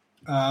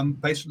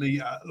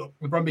 Look,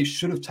 the Brumbies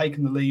should have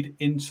taken the lead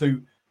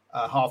into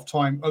half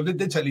time. Oh, they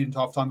did take the lead into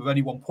half time of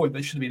only 1 point.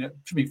 They should have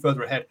been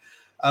further ahead.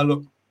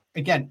 Look,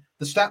 again,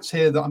 the stats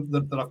here that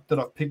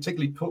I've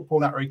particularly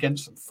pulled out are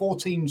against them.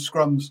 14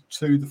 scrums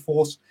to the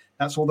Force.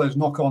 That's all those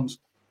knock-ons,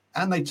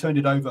 and they turned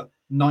it over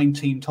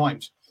 19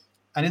 times.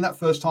 And in that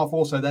first half,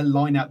 also their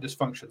line-out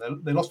dysfunction.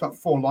 They lost about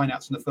 4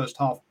 line-outs in the first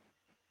half.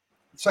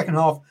 Second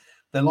half,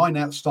 their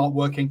line-outs start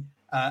working,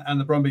 and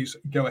the Brumbies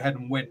go ahead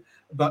and win.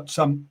 But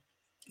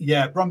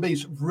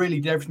Brumbies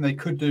really did everything they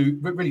could do.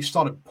 Really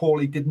started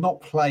poorly. Did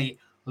not play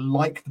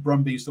like the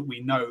Brumbies that we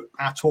know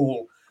at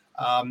all.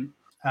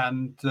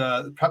 And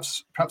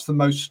perhaps the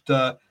most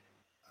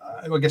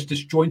I guess,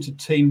 disjointed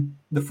team.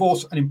 The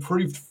Force, an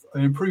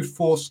improved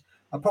Force,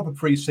 a proper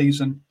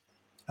pre-season,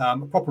 a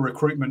proper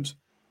recruitment.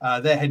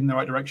 They're heading in the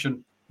right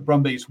direction. The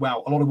Brumbies,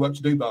 wow, a lot of work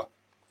to do, Bar.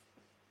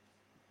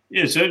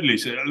 Yeah, certainly.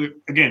 So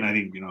again, I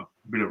think, a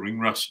bit of ring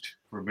rust,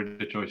 for a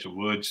better choice of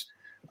words.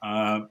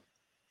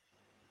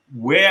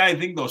 Where I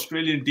think the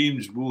Australian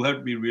teams will have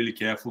to be really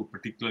careful,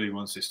 particularly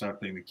once they start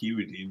playing the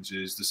Kiwi teams,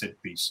 is the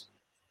set piece.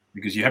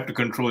 Because you have to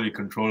control your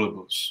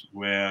controllables,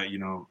 where,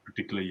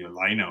 particularly your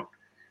line out.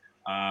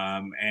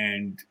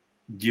 And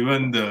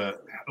given it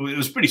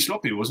was pretty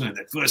sloppy, wasn't it?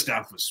 That first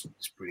half was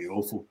pretty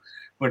awful.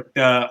 But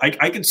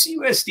I can see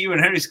where Stephen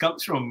Harris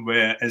comes from,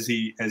 where, as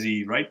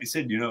he rightly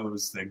said, it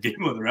was the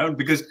game of the round.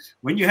 Because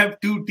when you have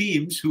two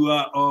teams who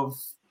are of,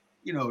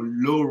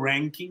 low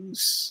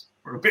rankings,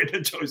 for a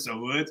better choice of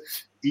words,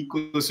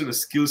 equal sort of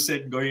skill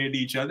set going at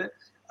each other,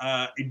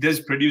 it does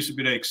produce a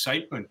bit of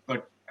excitement.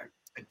 But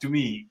to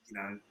me,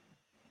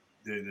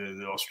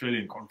 the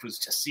Australian conference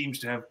just seems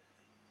to have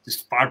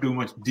just far too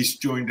much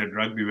disjointed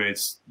rugby, where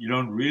you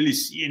don't really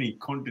see any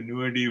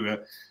continuity,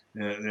 where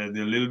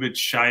they're a little bit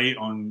shy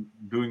on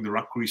doing the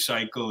ruck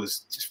recycle.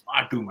 Is just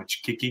far too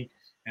much kicking,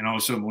 and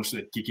also most of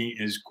the kicking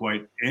is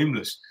quite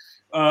aimless.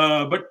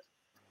 But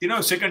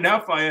second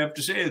half, I have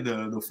to say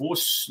the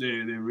Force, they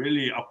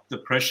really upped the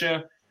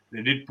pressure.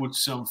 They did put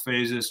some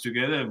phases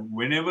together.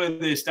 Whenever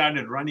they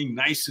started running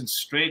nice and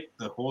straight,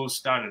 the holes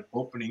started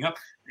opening up.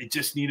 They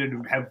just needed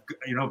to have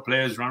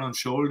players run on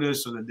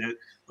shoulders so that the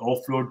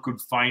offload could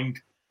find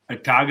a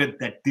target.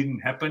 That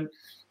didn't happen.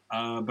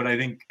 But I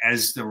think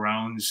as the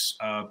rounds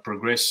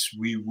progress,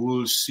 we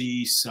will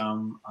see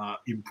some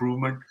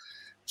improvement.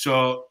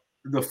 So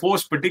the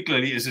Force,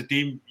 particularly, is a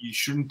team you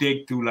shouldn't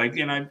take too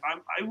lightly. And I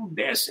would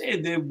dare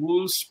say they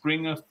will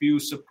spring a few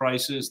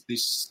surprises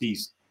this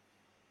season.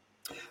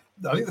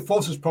 I think the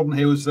Force's problem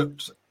here was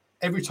that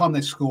every time they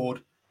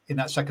scored in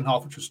that second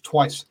half, which was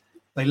twice,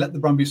 they let the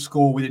Brumbies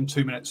score within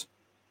 2 minutes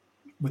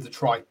with the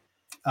try.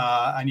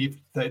 And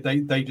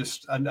they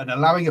just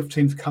allowing a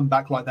team to come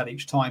back like that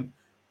each time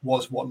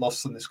was what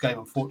lost them this game,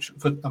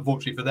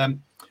 unfortunately for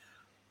them.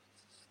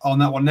 On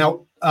that one,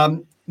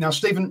 now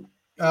Stephen,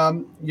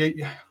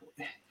 we've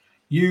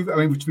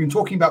been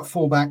talking about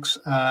fullbacks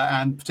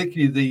and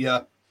particularly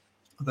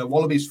the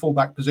Wallabies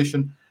fullback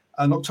position.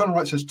 Nocturnal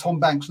Right says Tom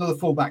Banks, another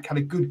fullback, had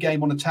a good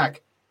game on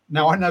attack.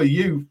 Now I know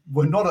you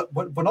were not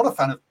a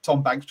fan of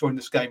Tom Banks during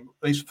this game,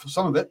 at least for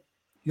some of it.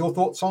 Your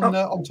thoughts on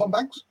Tom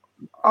Banks?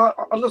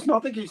 Listen, I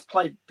think he's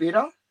played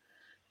better.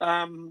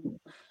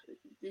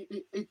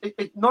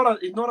 It's not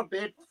a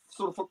bad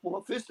sort of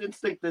footballer. First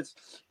instinct is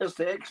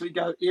to actually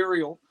go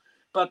aerial,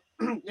 but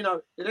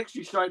it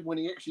actually showed when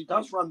he actually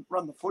does run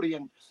the footy.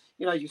 And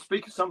you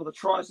speak of some of the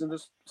tries in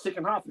this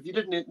second half. If you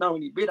didn't know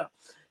any better,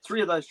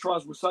 3 of those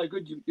tries were so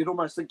good you'd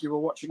almost think you were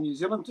watching New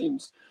Zealand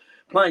teams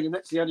playing, and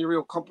that's the only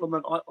real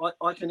compliment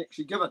I can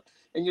actually give it.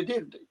 And you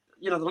did,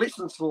 the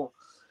lessons for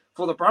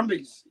the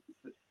Brumbies.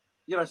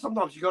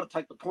 Sometimes you got to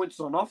take the points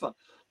on offer.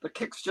 The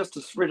kicks just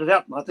to spread it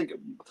out, and I think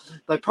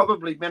they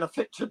probably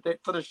manufactured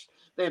that finish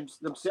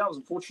themselves,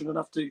 and fortunate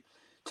enough to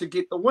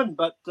get the win.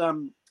 But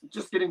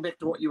just getting back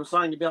to what you were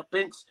saying about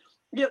Banks,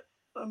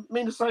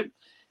 to say,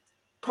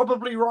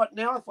 probably right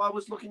now, if I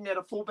was looking at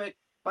a fullback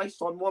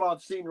based on what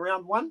I've seen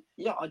round one,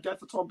 I'd go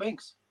for Tom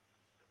Banks.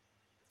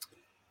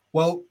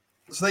 Well,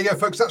 so there you go,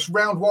 folks. That's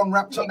round one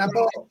wrapped up now.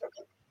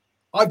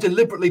 I've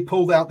deliberately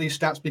pulled out these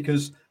stats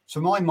because,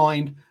 to my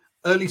mind,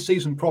 early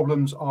season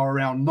problems are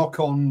around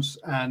knock-ons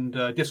and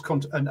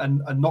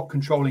and not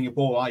controlling your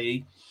ball,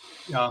 i.e.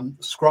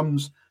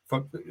 scrums.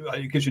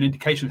 It gives you an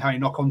indication of how your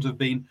knock-ons have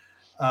been.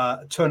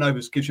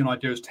 Turnovers gives you an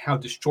idea as to how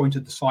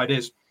disjointed the side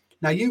is.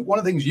 Now, one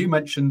of the things you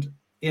mentioned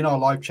in our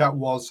live chat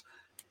was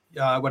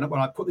when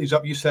I put these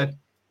up, you said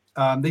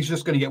these are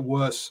just going to get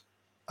worse.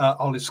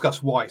 I'll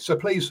discuss why. So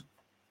please,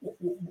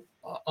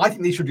 I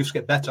think these should just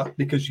get better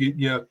because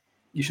you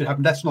should have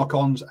less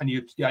knock-ons and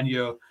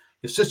your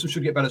system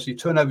should get better, so your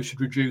turnover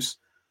should reduce.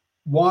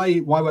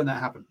 Why won't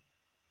that happen?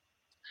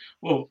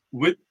 Well,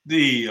 with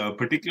the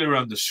particular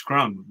around the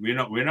scrum,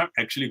 we're not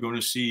actually going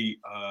to see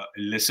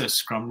lesser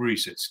scrum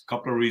resets. A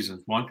couple of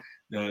reasons. One,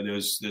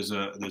 there's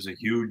a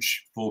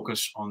huge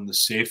focus on the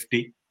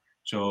safety.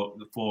 So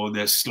for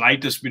the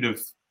slightest bit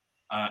of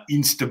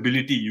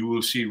instability, you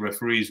will see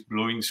referees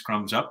blowing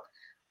scrums up,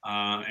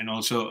 and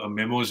also a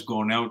memo has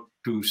gone out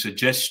to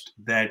suggest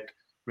that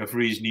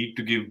referees need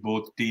to give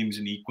both teams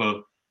an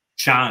equal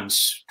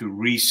chance to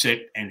reset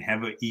and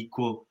have an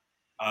equal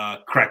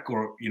crack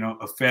or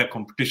a fair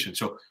competition.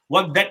 So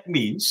what that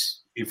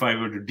means, if I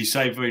were to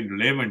decipher into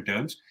layman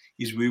terms,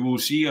 is we will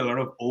see a lot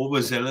of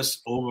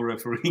overzealous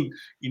over-refereeing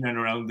in and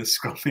around the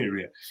scrum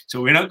area.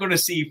 So we're not going to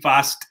see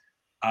fast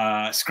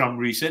scrum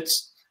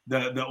resets.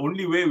 The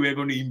only way we're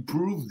going to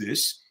improve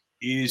this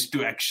is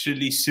to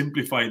actually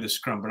simplify the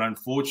scrum. But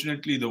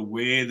unfortunately, the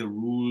way the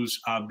rules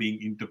are being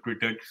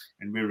interpreted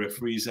and where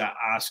referees are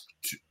asked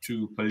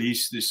to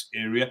police this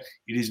area,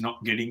 it is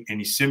not getting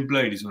any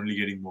simpler. It is only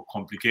getting more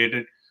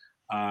complicated.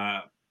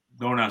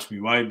 Don't ask me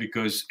why,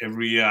 because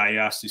every year I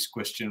ask this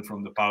question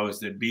from the powers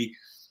that be.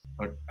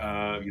 but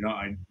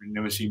I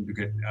never seem to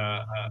get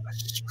a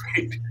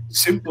straight,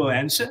 simple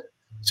answer.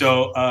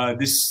 So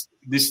this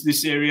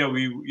area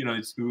we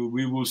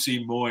will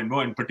see more and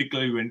more, and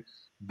particularly when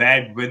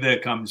bad weather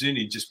comes in,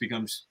 it just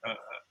becomes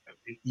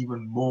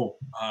even more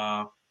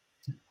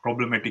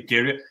problematic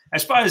area.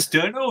 As far as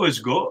turnovers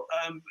go,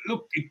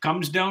 look, it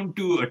comes down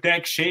to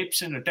attack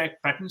shapes and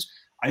attack patterns.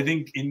 I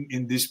think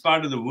in this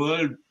part of the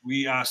world,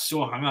 we are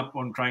so hung up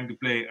on trying to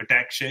play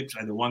attack shapes,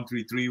 either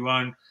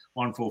 1-3-3-1,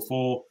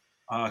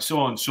 1-4-4, so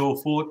on and so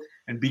forth.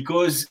 And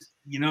because,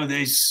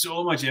 there's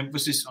so much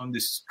emphasis on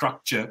this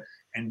structure,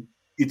 and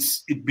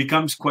it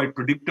becomes quite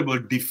predictable,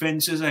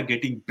 defenses are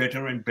getting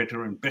better and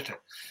better and better.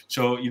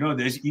 So,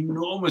 there's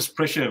enormous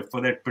pressure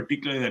for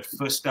particularly that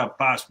first step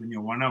pass when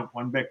you're one out,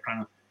 one back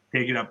trying to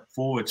take it up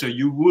forward. So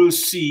you will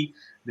see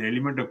the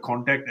element of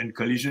contact and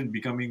collision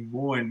becoming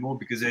more and more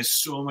because there's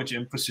so much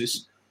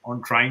emphasis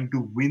on trying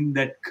to win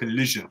that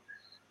collision.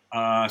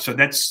 So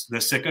that's the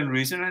second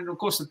reason. And of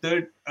course, the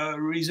third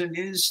reason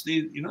is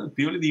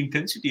purely the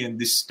intensity. And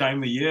this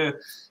time of year,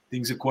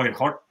 things are quite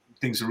hot.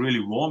 Things are really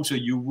warm. So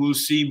you will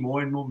see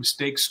more and more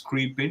mistakes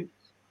creep in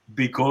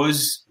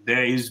because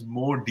there is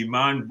more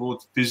demand,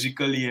 both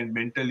physically and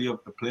mentally, of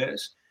the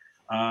players.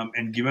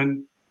 And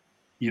given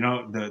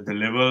the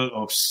level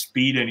of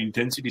speed and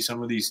intensity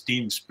some of these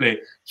teams play,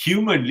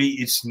 humanly,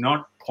 it's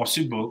not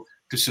possible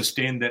to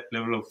sustain that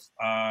level of,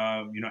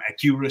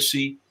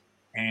 accuracy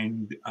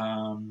and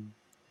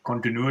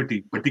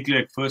continuity,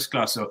 particularly at first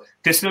class. So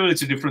test level,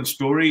 it's a different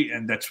story,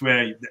 and that's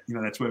where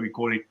we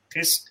call it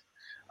test.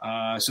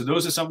 So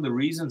those are some of the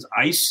reasons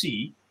I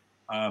see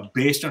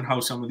based on how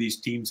some of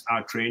these teams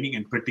are training,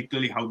 and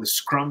particularly how the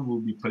scrum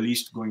will be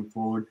policed going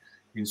forward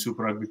in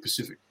Super Rugby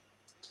Pacific.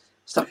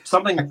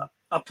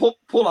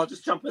 Paul, I'll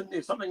just jump in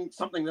there. Something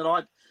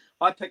that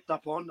I picked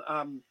up on,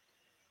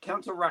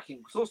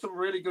 counter-rucking. Saw some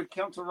really good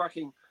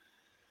counter-rucking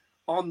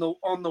on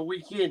the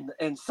weekend,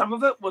 and some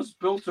of it was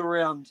built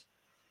around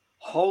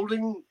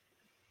holding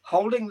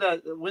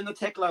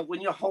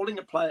when you're holding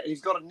a player,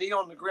 he's got a knee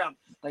on the ground.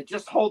 They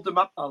just hold them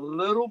up a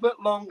little bit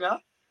longer,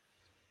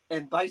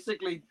 and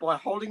basically by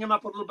holding him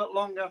up a little bit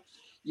longer,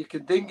 you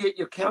can then get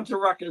your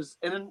counter-ruckers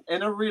in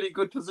a really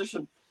good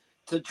position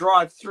to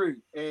drive through.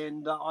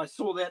 And I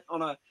saw that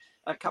on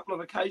a couple of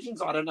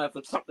occasions. I don't know if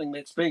it's something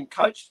that's being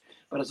coached,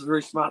 but it's a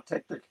very smart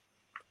tactic.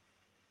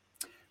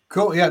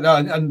 Cool. Yeah, no,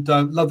 and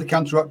love the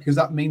counter ruck because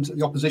that means that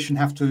the opposition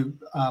have to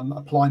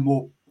apply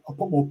more,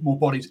 put more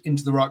bodies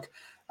into the ruck,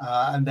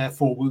 and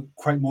therefore will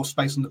create more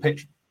space on the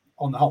pitch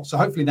on the whole. So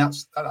hopefully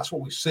that's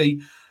what we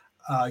see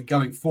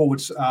going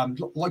forwards.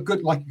 Like a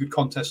good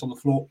contest on the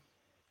floor.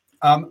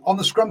 On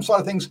the scrum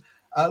side of things,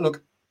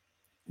 look,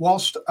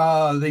 whilst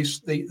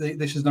this is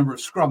the number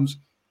of scrums,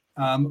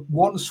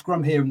 one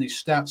scrum here in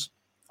these stats,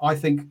 I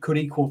think, could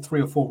equal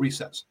 3 or 4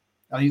 resets.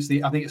 I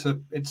think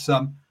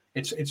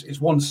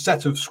it's one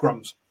set of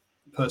scrums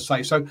per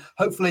se. So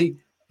hopefully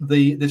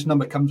this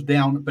number comes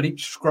down, but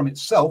each scrum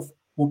itself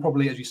will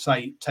probably, as you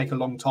say, take a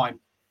long time.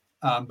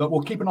 But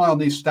we'll keep an eye on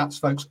these stats,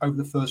 folks, over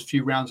the first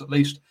few rounds at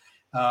least.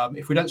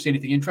 If we don't see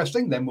anything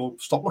interesting, then we'll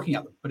stop looking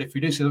at them. But if we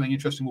do see something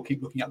interesting, we'll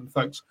keep looking at them,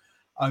 folks,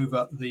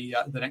 over the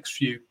next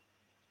few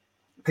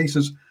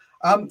pieces.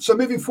 So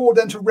moving forward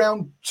then to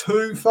round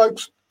 2,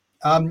 folks,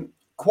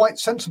 quite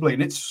sensibly,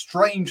 and it's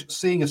strange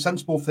seeing a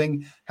sensible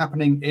thing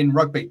happening in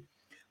rugby,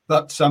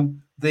 but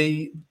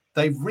they've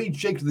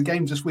rejigged the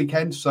games this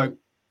weekend. So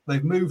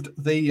they've moved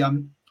the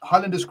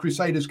Highlanders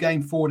Crusaders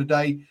game forward a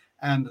day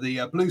and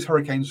the Blues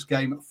Hurricanes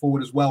game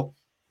forward as well,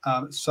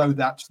 so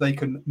that they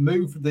can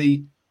move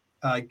the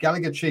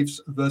Gallagher Chiefs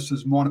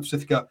versus Moana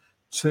Pacifica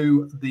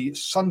to the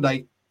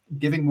Sunday,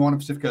 giving Moana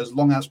Pacifica as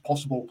long as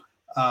possible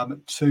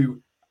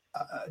to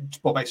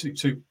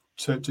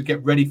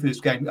get ready for this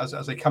game as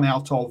they come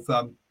out of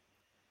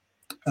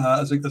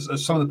as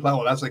some of the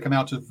players, as they come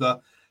out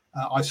of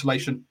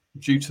isolation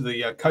due to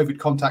the COVID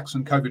contacts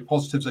and COVID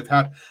positives they've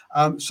had.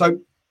 So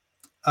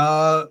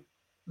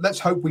let's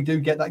hope we do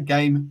get that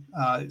game.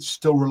 It's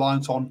still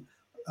reliant on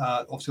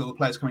obviously all the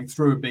players coming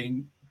through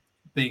and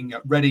being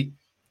ready.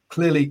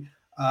 Clearly,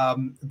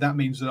 that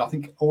means that I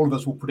think all of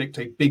us will predict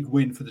a big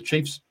win for the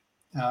Chiefs,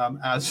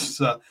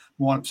 as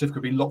Moana Pacifica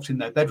have been locked in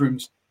their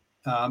bedrooms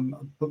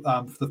for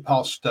the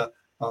past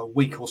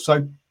week or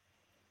so.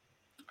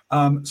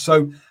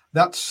 So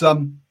that's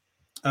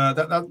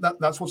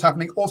what's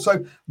happening.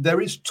 Also,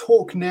 there is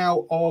talk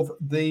now of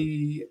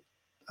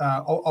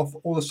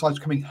all the sides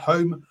coming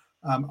home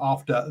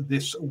after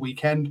this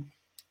weekend.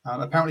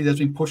 Apparently, there's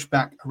been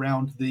pushback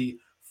around the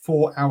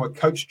 4-hour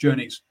coach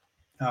journeys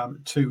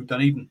to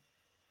Dunedin,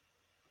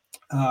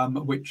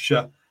 which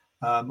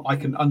I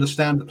can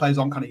understand. The players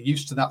aren't kind of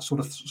used to that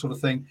sort of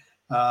thing.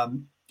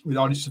 With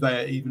Arnie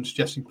Surveyor even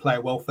suggesting player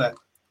welfare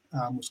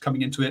was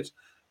coming into it.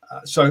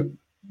 So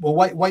we'll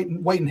wait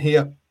and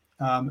hear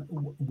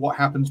what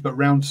happens. But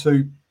round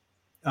 2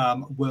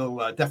 will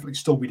definitely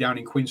still be down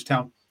in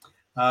Queenstown.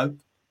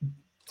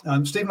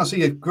 Stephen, I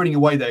see you grinning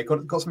away there.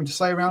 Got something to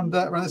say around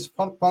this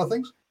part of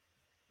things?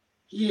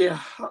 Yeah,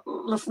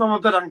 listen, I'm a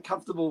bit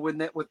uncomfortable with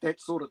that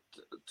sort of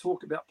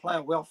talk about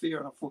player welfare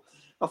and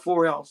a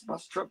 4 hours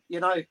bus trip.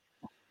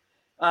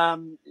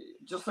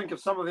 Just think of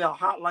some of our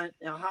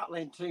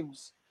heartland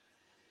teams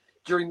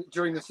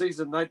during the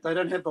season. They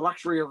don't have the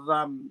luxury of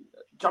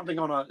jumping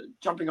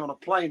on a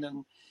plane.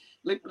 And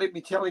let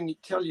me tell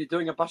you,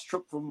 doing a bus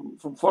trip from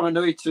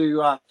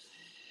Whanganui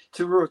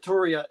to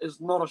Ruatoria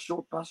is not a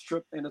short bus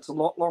trip, and it's a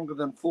lot longer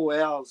than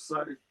 4 hours.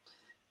 So,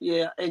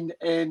 yeah, and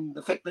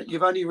the fact that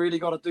you've only really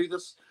got to do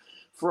this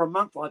for a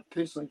month, I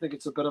personally think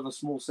it's a bit of a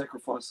small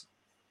sacrifice.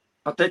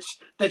 But that's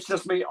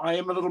just me. I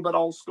am a little bit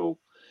old school,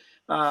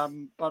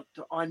 but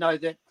I know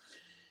that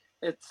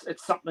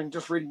it's something,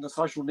 just reading the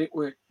social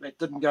network, that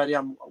didn't go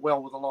down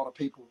well with a lot of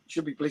people. You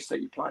should be blessed that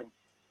you're playing.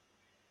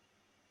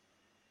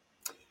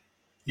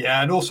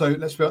 Yeah, and also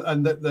as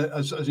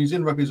New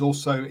Zealand Rugby has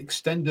also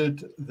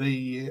extended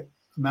the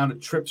amount of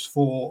trips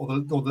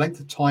or the length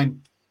of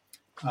time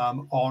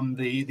on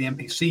the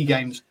NPC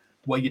games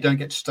where you don't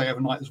get to stay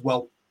overnight as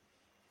well.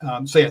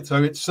 So it's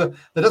there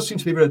does seem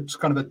to be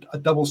kind of a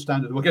double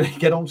standard. We're going to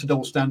get on to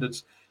double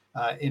standards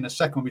in a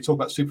second when we talk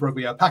about Super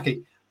Rugby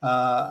Aupiki,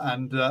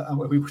 and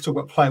we talk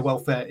about player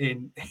welfare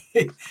in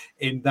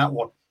that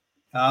one.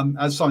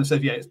 As Simon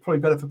said, yeah, it's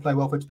probably better for player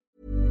welfare.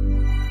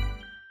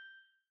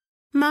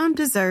 Mom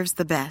deserves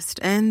the best,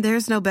 and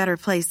there's no better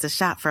place to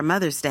shop for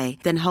Mother's Day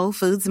than Whole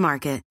Foods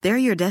Market. They're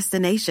your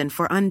destination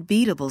for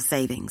unbeatable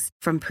savings,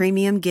 from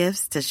premium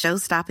gifts to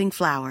show-stopping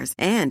flowers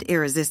and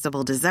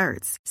irresistible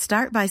desserts.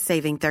 Start by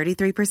saving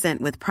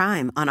 33% with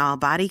Prime on all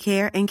body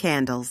care and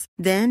candles.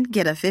 Then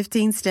get a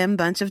 15-stem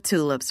bunch of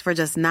tulips for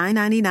just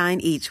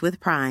 $9.99 each with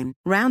Prime.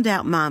 Round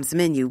out Mom's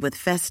menu with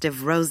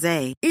festive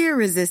rosé,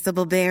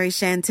 irresistible berry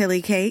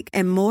chantilly cake,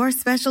 and more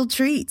special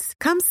treats.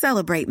 Come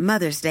celebrate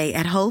Mother's Day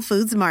at Whole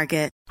Foods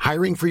Market.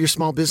 Hiring for your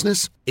small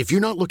business? If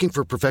you're not looking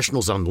for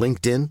professionals on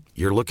LinkedIn,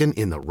 you're looking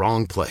in the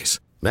wrong place.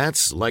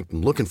 That's like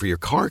looking for your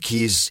car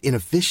keys in a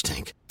fish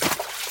tank.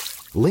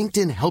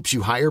 LinkedIn helps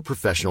you hire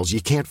professionals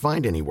you can't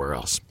find anywhere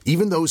else,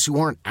 even those who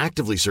aren't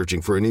actively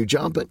searching for a new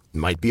job but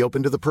might be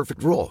open to the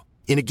perfect role.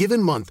 In a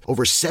given month,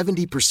 over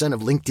 70%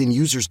 of LinkedIn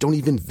users don't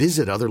even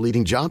visit other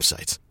leading job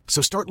sites.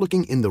 So start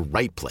looking in the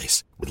right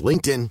place. With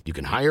LinkedIn, you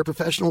can hire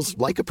professionals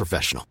like a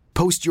professional.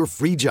 Post your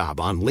free job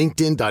on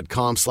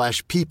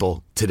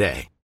linkedin.com/people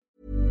today.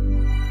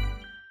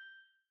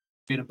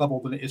 In a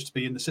bubble than it is to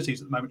be in the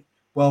cities at the moment.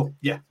 Well,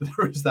 yeah,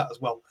 there is that as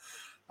well.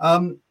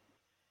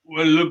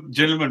 Well, look,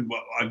 gentlemen,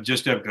 I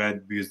just have to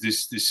add, because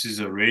this is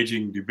a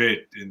raging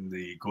debate in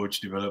the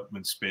coach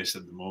development space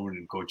at the moment,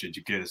 in coach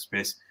educator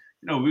space.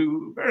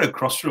 We're at a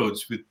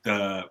crossroads with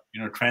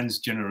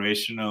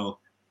transgenerational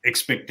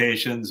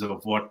expectations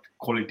of what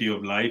quality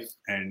of life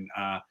and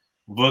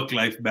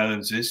work-life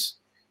balance is.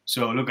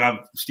 So, look,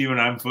 Stephen,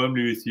 I'm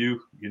firmly with you.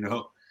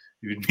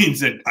 If it means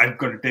that I've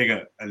got to take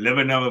a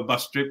 11-hour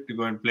bus trip to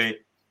go and play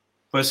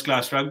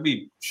first-class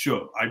rugby,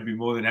 sure, I'd be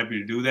more than happy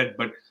to do that.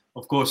 But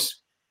of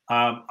course,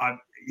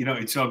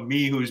 it's not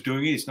me who's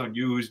doing it. It's not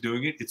you who's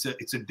doing it. It's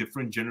a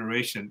different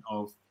generation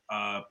of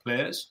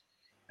players,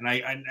 and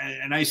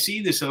I see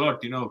this a lot.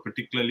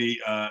 Particularly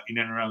in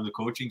and around the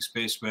coaching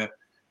space, where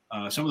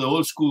some of the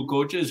old school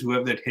coaches who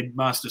have that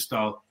headmaster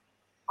style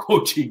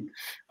coaching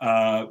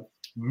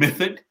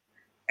method.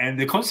 And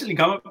they constantly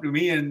come up to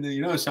me, and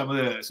some of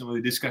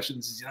the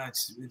discussions,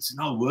 it's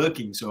not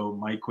working. So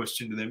my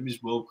question to them is,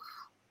 well,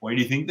 why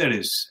do you think that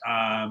is?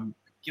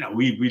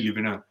 We live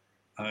in a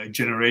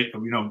generation.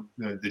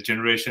 The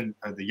generation,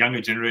 the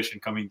younger generation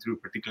coming through,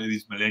 particularly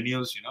these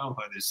millennials.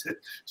 There's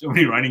so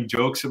many running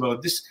jokes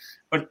about this.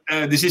 But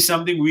this is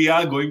something we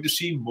are going to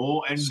see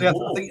more and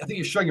more. I think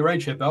you're showing your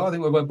age here, Bill. I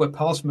think we're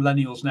past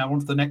millennials now. On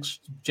to the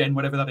next gen,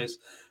 whatever that is.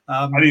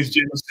 I think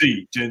it's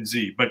Gen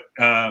Z. But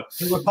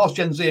we're past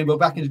Gen Z and we're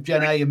back into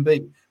Gen A and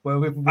B, where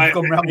we've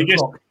gone round the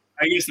clock.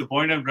 I guess the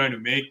point I'm trying to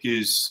make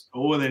is,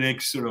 over the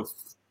next sort of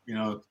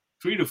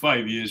 3 to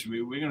 5 years,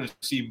 we're going to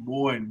see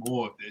more and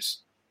more of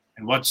this.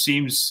 And what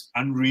seems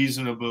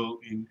unreasonable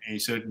in a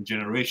certain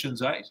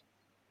generation's eyes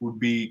would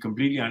be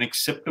completely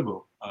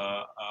unacceptable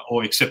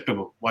or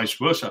acceptable, vice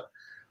versa.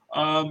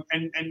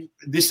 And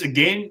this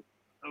again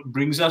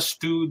brings us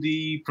to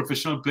the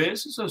Professional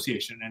Players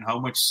Association and how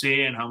much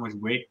say and how much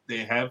weight they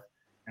have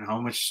and how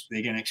much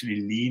they can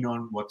actually lean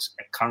on what's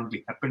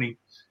currently happening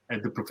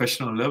at the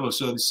professional level.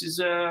 So this is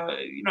a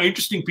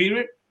interesting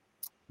period,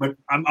 but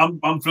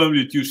I'm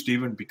firmly with you,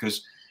 Stephen,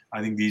 because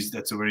I think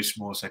that's a very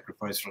small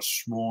sacrifice for a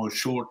small,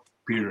 short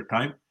period of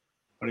time.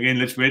 But again,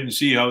 let's wait and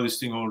see how this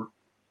thing all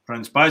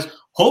transpires.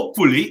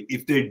 Hopefully,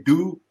 if they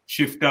do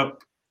shift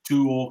up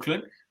to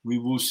Auckland, we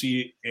will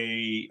see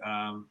a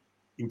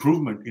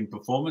improvement in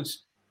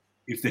performance.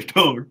 If they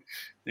don't,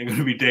 they're going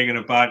to be taken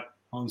apart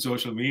on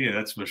social media,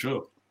 that's for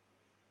sure.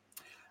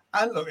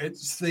 And look,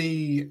 it's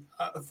the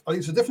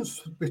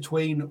difference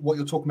between what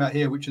you're talking about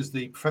here, which is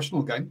the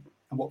professional game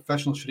and what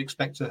professionals should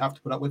expect to have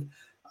to put up with,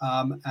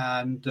 and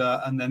then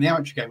the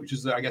amateur game, which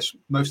is, I guess,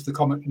 most of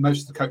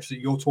the coaches that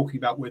you're talking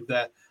about with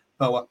their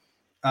BOA.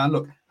 And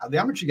look, at the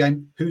amateur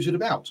game, who's it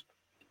about?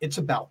 It's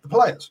about the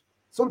players.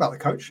 It's not about the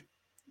coach.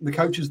 The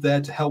coach is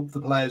there to help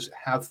the players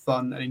have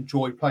fun and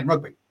enjoy playing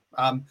rugby.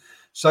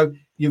 So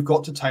you've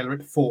got to tailor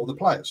it for the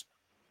players.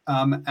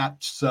 At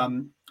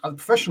the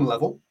professional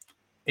level,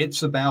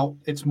 it's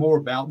more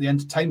about the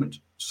entertainment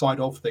side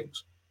of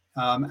things.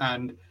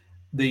 And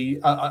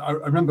I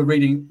remember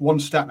reading one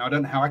stat. Now I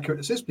don't know how accurate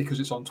this is because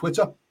it's on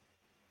Twitter,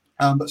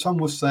 but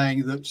someone was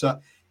saying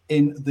that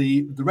in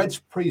the Reds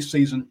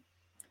pre-season,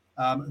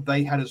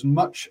 they had as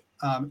much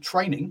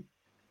training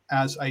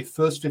as a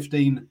first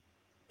 15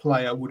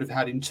 player would have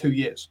had in 2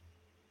 years,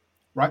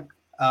 right?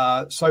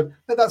 So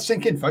let that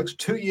sink in, folks.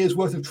 2 years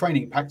worth of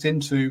training packed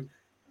into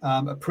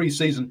a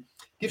pre-season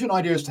gives you an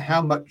idea as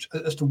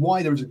to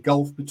why there is a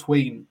gulf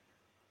between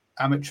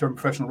amateur and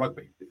professional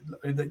rugby.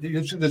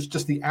 There's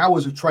just the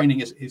hours of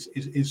training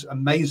is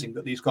amazing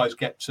that these guys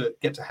get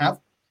to have,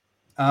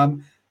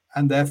 and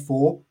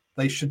therefore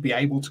they should be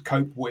able to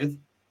cope with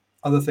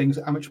other things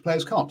that amateur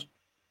players can't.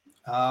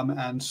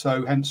 And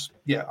so, hence,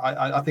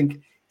 I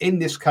think in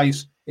this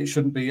case it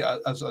shouldn't be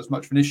as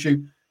much of an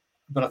issue.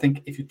 But I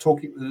think if you're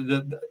talking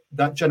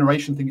that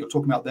generation thing you're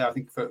talking about there, I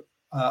think for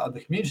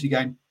the community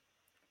game,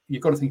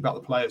 you've got to think about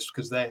the players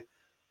because they're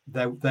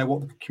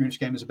what the community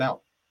game is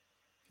about.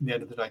 In the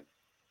end of the day.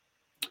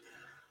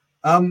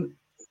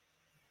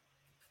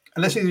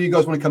 Unless either of you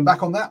guys want to come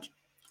back on that,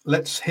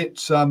 let's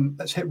hit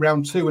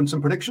round 2 and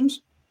some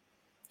predictions.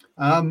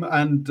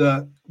 And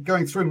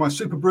going through my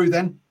Super Brew,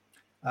 then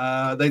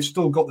they've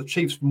still got the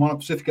Chiefs from Moana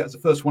Pacifica as the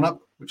first one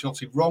up, which is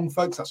obviously wrong,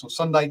 folks. That's on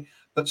Sunday,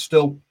 but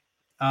still,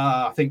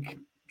 I think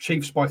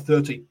Chiefs by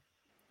 30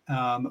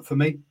 for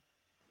me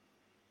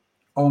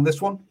on this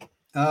one,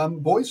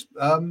 boys.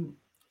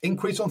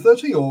 Increase on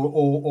 30,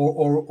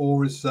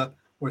 or is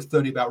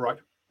 30 about right?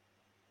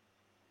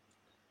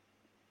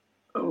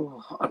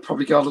 Oh, I'd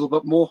probably go a little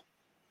bit more.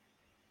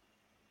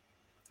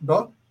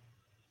 Bob?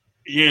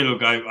 Yeah,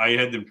 look, I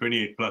had them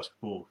 28 plus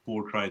for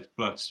 4 tries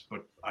plus,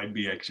 but I'd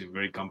be actually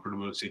very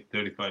comfortable to say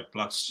 35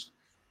 plus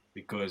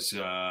because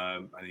I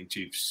think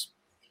Chiefs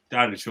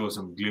started to show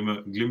some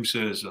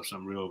glimpses of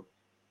some real,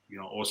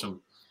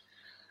 awesome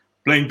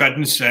playing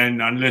patterns.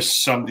 And unless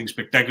something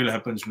spectacular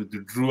happens with the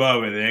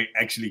Drua, where they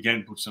actually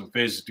can put some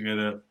phases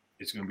together,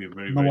 it's going to be a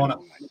very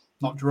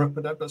not Drua,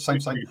 but same.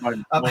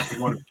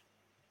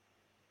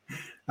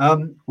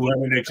 Who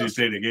haven't actually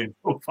played a game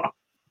so far.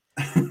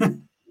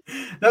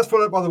 That's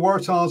followed by the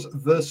Waratahs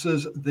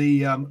versus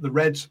the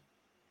Reds.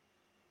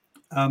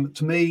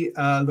 To me,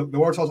 look, the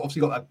Waratahs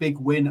obviously got that big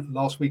win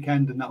last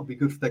weekend, and that will be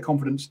good for their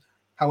confidence.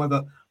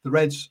 However, the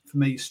Reds, for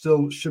me,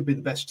 still should be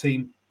the best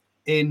team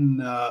in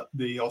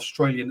the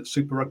Australian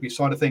Super Rugby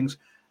side of things,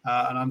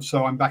 and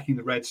I'm backing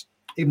the Reds,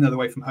 even though they're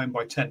away from home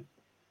by 10.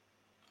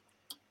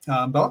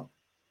 Bart?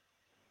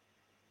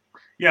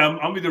 Yeah,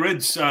 I'm with the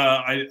Reds.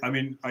 I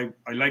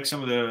like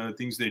some of the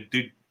things they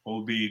did,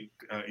 albeit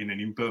in an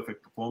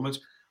imperfect performance.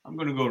 I'm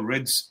going to go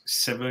Reds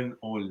 7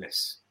 or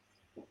less.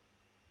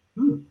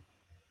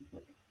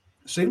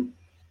 Sim?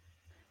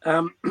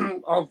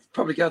 I'll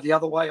probably go the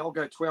other way. I'll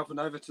go 12 and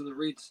over to the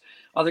Reds.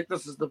 I think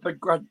this is the big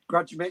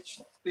grudge match.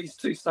 These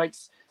two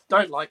states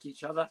don't like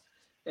each other.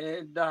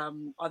 And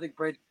I think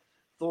Brad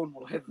Thorne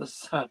will have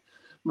this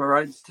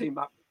Maroons team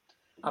up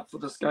for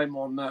this game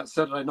on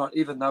Saturday night,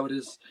 even though it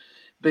is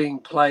being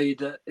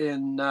played at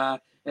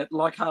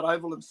Leichhardt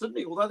Oval in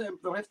Sydney. Although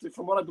they'll have to,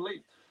 from what I believe,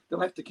 they'll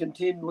have to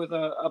contend with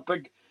a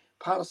big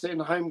partisan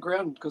home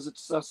ground because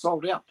it's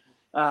sold out.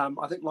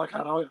 I think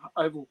Leichhardt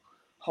Oval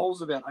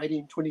holds about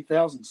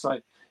 20,000, so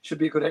should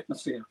be a good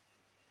atmosphere.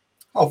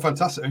 Oh,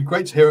 fantastic. And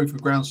great to hear if the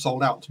ground's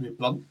sold out, to be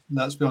blunt.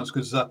 Let's be honest,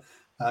 because some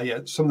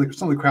of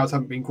the crowds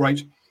haven't been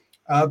great.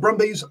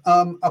 Brumbies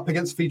up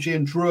against Fiji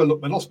and Drua.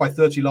 Look, they lost by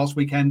 30 last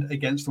weekend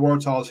against the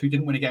Waratahs, who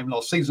didn't win a game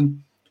last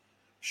season.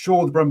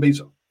 Sure, the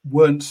Brumbies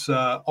weren't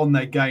on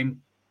their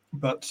game,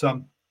 but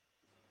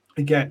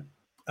again,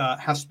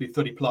 has to be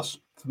 30 plus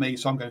for me.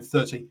 So I'm going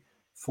 30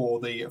 for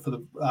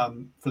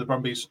the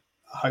Brumbies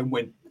home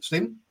win.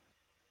 Stephen?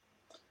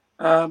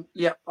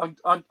 Yeah,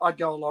 I'd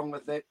go along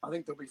with that. I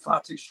think they'll be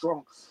far too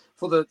strong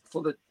for the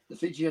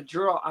Fiji and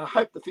Drua. I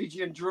hope the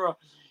Fiji and Drua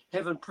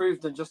have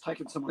improved and just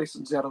taken some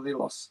lessons out of their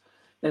loss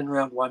in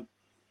round 1.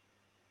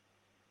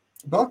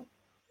 Bob?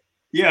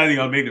 Yeah, I think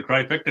I'll make the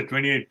trifecta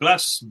 28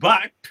 plus,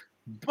 but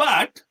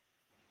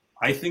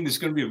I think it's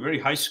going to be a very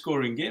high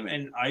scoring game,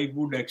 and I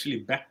would actually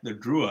back the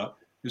Drua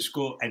to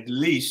score at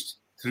least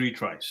 3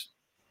 tries.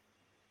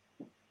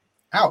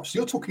 Ouch. So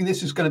you're talking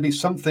this is going to be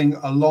something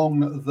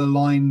along the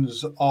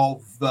lines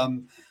of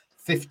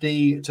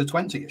 50 to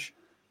 20-ish.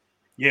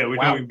 Yeah, we're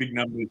talking big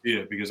numbers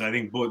here because I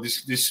think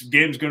this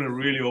game's going to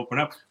really open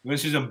up. We're going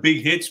to see some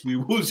big hits. We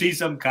will see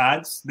some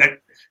cards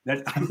that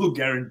I will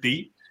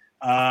guarantee.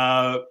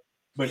 But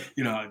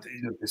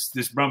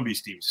this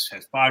Brumbies team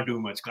has far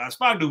too much class,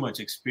 far too much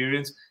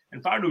experience,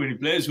 and far too many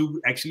players who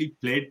actually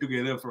played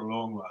together for a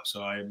long while.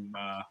 So I'm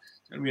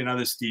going to be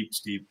another steep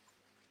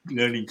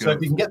learning curve. So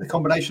if you can get the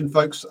combination,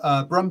 folks,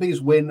 Brumbies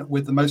win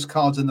with the most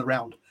cards in the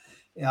round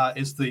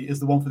is the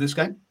one for this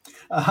game.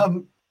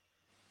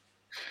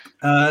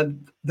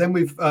 Then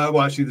we've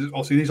obviously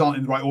these aren't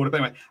in the right order,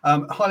 but anyway,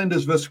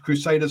 Highlanders versus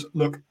Crusaders.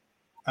 Look,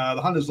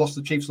 the Highlanders lost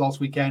the Chiefs last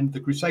weekend. The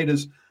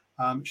Crusaders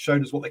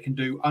showed us what they can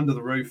do under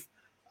the roof.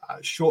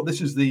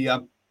 This is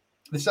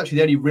actually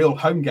the only real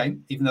home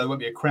game, even though there won't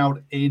be a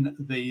crowd in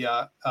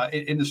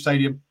the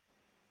stadium.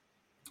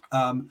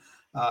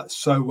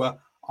 So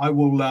I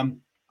will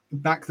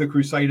back the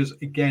Crusaders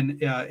again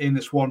in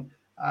this one.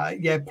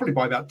 Probably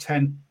by about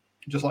 10,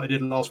 just like I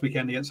did last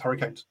weekend against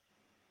Hurricanes.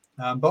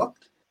 But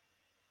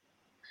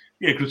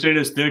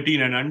Crusaders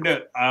 13 and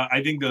under.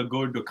 I think they'll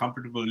go into a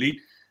comfortable lead.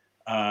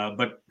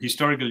 But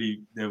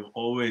historically, they've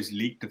always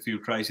leaked a few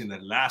tries in the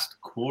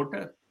last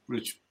quarter,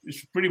 which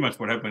is pretty much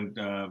what happened,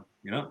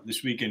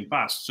 this weekend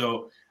past.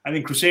 So I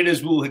think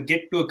Crusaders will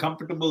get to a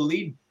comfortable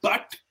lead,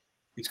 but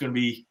it's going to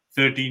be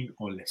 13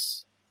 or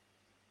less.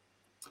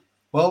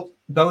 Well,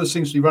 Bowers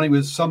seems to be running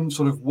with some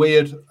sort of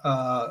weird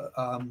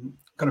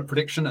kind of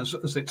prediction as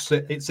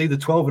it's either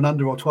 12 and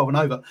under or 12 and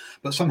over,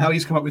 but somehow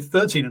he's come up with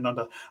 13 and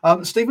under.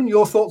 Stephen,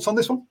 your thoughts on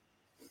this one?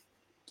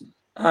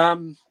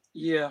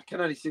 I can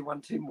only see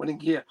one team winning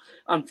here.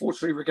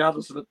 Unfortunately,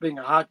 regardless of it being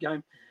a hard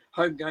game,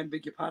 home game,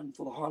 beg your pardon,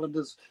 for the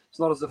Highlanders, it's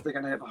not as if they're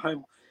going to have a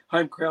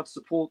home crowd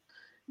support.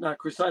 No,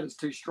 Crusaders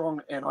too strong,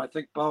 and I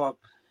think Boa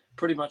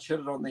pretty much hit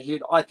it on the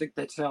head. I think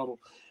that's how it'll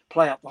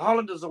play out. The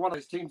Highlanders are one of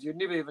those teams you're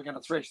never ever going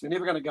to thrash. They're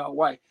never going to go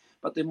away,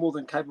 but they're more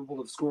than capable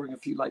of scoring a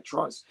few late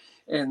tries,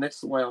 and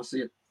that's the way I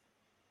see it.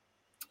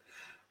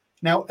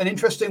 Now, an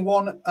interesting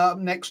one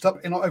next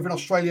up over in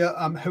Australia.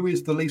 Who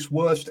is the least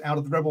worst out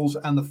of the Rebels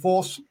and the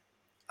Force?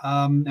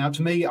 Now,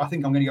 to me, I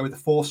think I'm going to go with the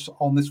Force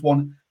on this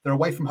one. They're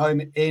away from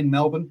home in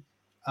Melbourne,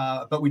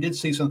 but we did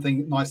see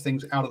nice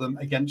things out of them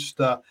against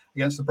the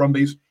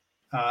Brumbies,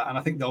 and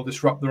I think they'll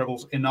disrupt the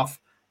Rebels enough.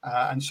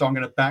 And so I'm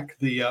going to back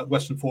the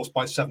Western Force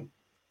by 7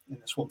 in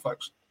this one,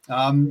 folks.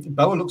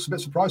 Boa looks a bit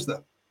surprised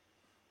there.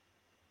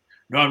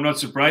 No, I'm not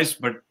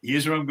surprised, but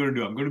here's what I'm going to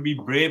do. I'm going to be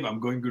brave. I'm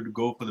going to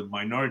go for the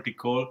minority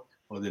call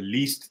or the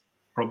least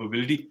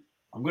probability.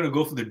 I'm going to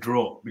go for the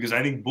draw because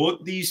I think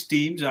both these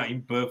teams are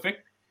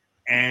imperfect.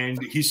 And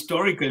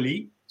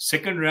historically,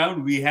 second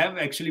round, we have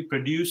actually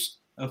produced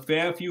a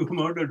fair few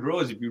amount of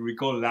draws. If you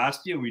recall,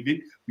 last year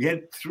we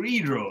had 3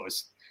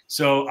 draws.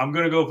 So I'm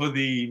going to go for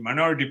the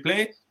minority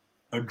play,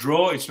 a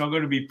draw. It's not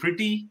going to be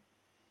pretty.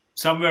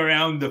 Somewhere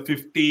around the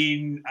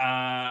 15,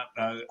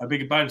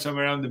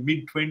 somewhere around the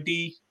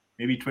mid-20,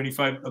 maybe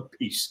 25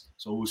 apiece.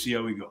 So we'll see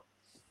how we go.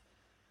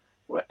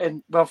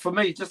 Well, for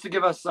me, just to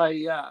give us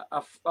a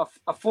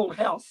full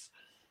house,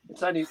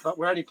 but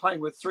we're only playing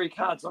with 3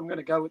 cards. I'm going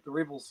to go with the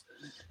Rebels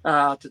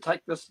to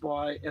take this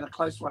in a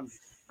close one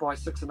by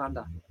 6 and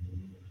under.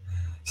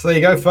 So there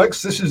you go,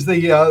 folks. This is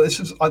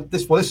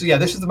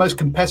the most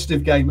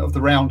competitive game of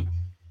the round.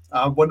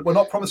 We're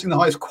not promising the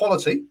highest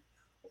quality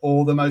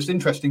or the most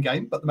interesting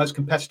game, but the most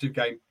competitive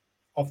game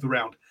of the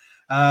round.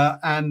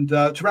 And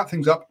to wrap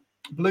things up,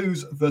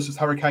 Blues versus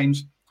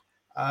Hurricanes.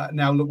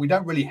 Now, look, we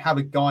don't really have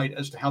a guide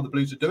as to how the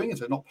Blues are doing, as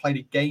they've not played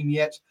a game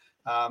yet,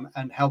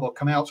 and how they'll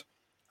come out.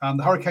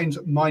 The Hurricanes,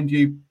 mind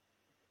you,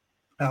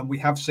 we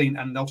have seen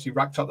and obviously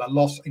racked up that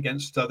loss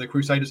against the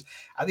Crusaders.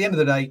 At the end of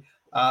the day,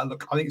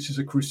 look, I think this is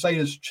a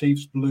Crusaders,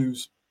 Chiefs,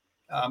 Blues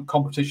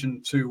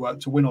competition to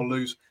win or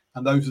lose,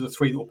 and those are the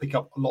 3 that will pick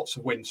up lots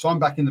of wins. So I'm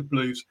backing the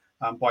Blues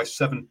by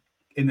 7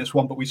 in this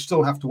one, but we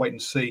still have to wait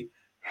and see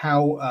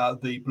how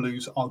the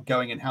Blues are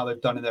going and how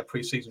they've done in their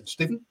preseason.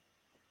 Stephen?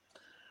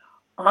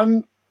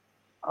 I'm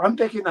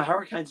backing the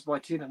Hurricanes by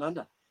 10 and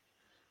under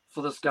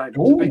for this game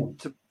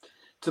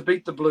to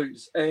beat the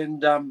Blues.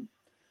 And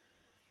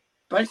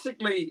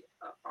basically,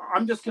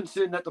 I'm just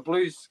concerned that the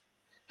Blues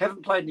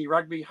haven't played any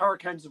rugby.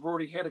 Hurricanes have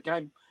already had a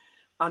game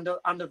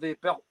under their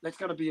belt. That's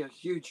going to be a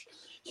huge,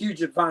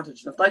 huge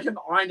advantage. If they can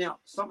iron out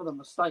some of the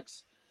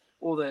mistakes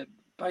or the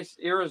base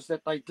errors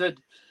that they did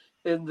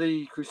in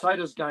the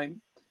Crusaders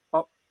game,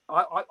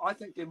 I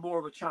think they're more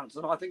of a chance.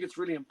 And I think it's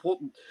really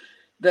important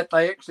that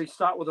they actually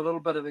start with a little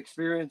bit of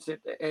experience at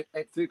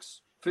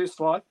first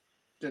 5,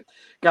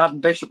 Garden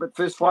Bishop at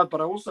first 5.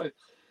 But I also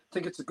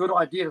think it's a good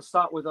idea to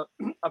start with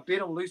a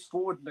better loose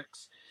forward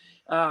mix.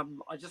 I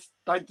just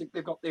don't think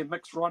they've got their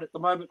mix right at the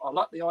moment. I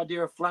like the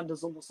idea of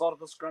Flanders on the side of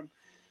the scrum,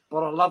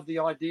 but I love the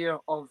idea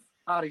of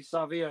Ardie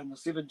Savea in the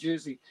 7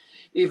 jersey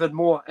even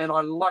more. And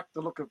I like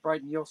the look of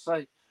Braden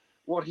Yosei,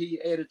 what he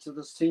added to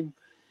this team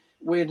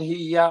when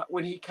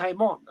he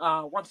came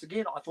on. Once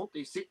again, I thought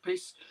their set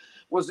piece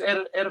was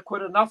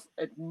adequate enough.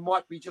 It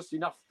might be just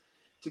enough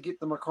to get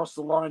them across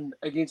the line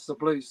against the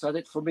Blues. So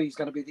that, for me, is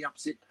going to be the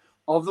upset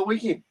of the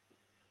weekend.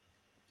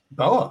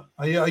 Boa,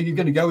 are you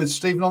going to go with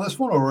Stephen on this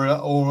one, or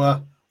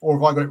have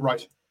I got it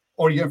right?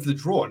 Or are you going for the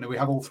draw, and we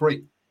have all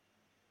 3?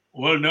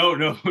 Well, no.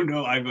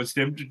 I was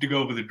tempted to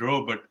go for the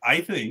draw, but I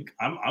think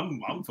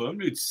I'm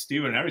firmly with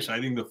Stephen Harris. I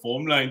think the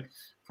form line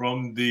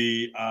from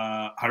the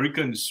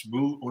Hurricanes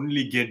will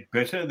only get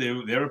better.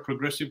 They're a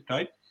progressive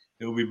type.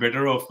 They will be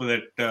better off for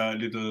that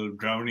little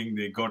drowning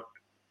they got.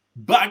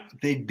 But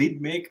they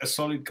did make a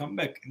solid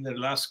comeback in the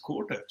last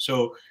quarter.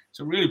 So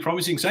some really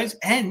promising signs.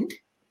 And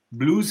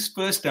Blues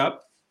first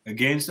up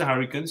against the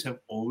Hurricanes have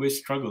always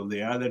struggled.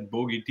 They are that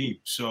bogey team.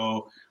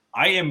 So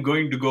I am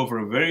going to go for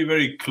a very,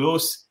 very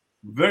close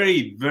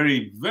very,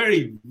 very,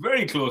 very,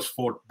 very close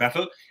fought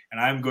battle,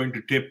 and I'm going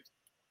to tip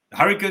the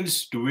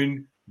Hurricanes to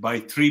win by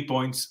 3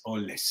 points or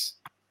less.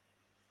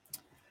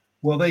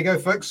 Well, there you go,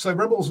 folks. So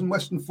Rebels and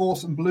Western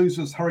Force and Blues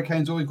as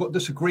Hurricanes, we've got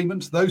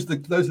disagreements. Those are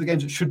the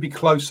games that should be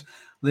close.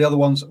 The other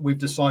ones, we've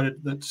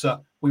decided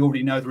that we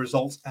already know the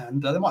results,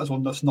 and they might as well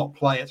just not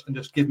play it and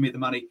just give me the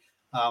money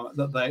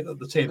that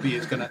the TAB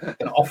is going to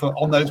offer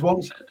on those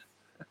ones.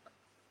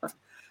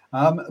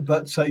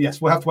 But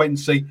yes, we'll have to wait and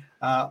see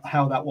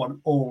how that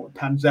one all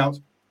pans out.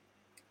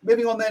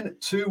 Moving on then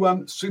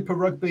to Super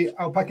Rugby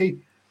Aupiki.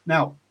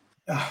 Now,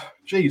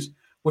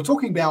 we're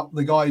talking about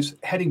the guys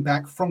heading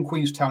back from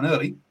Queenstown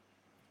early,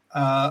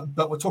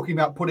 but we're talking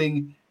about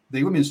putting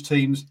the women's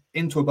teams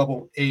into a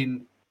bubble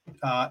in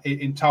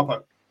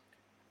Taupo,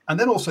 and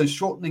then also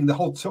shortening the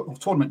whole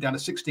tournament down to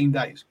 16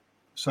 days.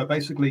 So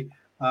basically,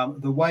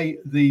 the way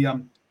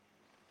the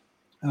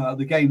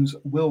games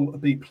will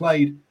be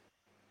played,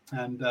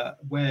 and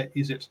where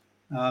is it?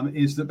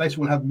 Is that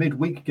basically we'll have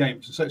midweek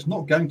games. So it's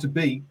not going to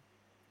be.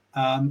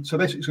 So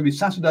basically, it's going to be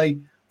Saturday,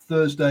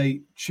 Thursday,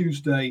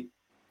 Tuesday,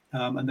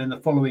 and then the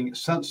following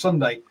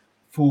Sunday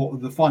for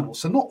the final.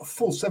 So not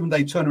full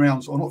 7-day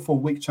turnarounds or not full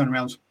week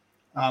turnarounds.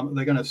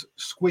 They're going to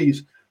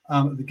squeeze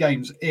the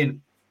games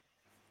in.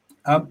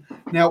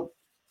 Now,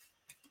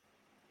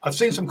 I've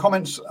seen some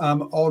comments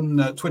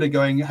on Twitter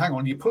going, hang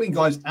on, you're pulling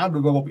guys out of the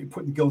bubble, but you're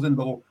putting the girls in the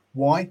bubble.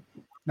 Why?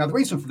 Now, the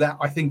reason for that,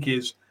 I think,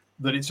 is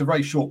that it's a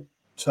very short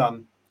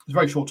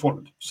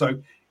tournament. So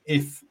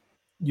if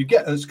you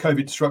get this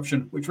COVID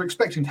disruption, which we're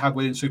expecting to have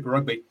within Super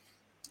Rugby,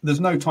 there's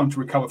no time to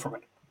recover from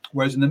it.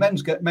 Whereas in the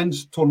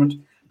men's tournament,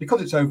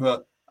 because it's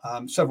over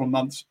several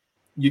months,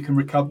 you can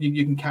recover.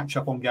 You can catch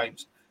up on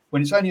games.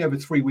 When it's only over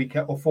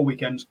 4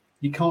 weekends,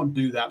 you can't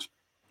do that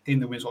in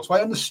the women's one. So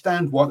I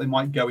understand why they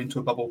might go into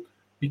a bubble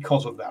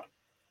because of that.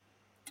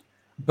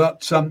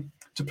 But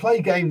to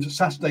play games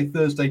Saturday,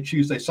 Thursday,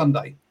 Tuesday,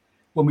 Sunday,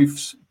 when we're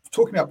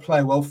talking about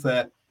player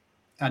welfare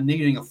and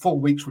needing a full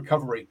week's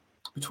recovery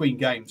between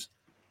games,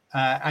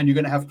 and you're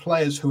going to have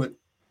players who are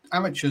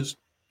amateurs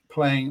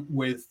playing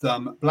with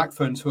Black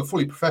Ferns who are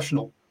fully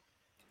professional,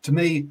 to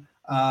me,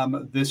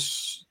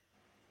 this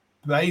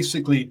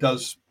basically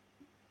does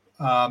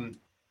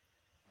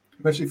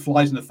basically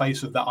flies in the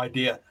face of that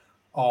idea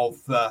of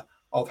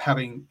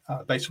having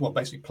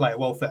basically player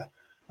welfare.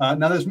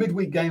 Now, those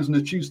midweek games on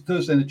the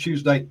Thursday and the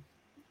Tuesday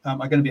are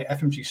going to be at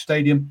FMG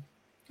Stadium.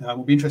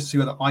 We'll be interested to see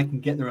whether I can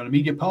get there on a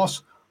media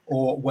pass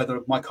or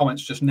whether my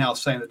comments just now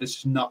saying that this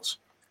is nuts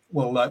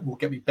will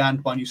get me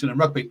banned by New Zealand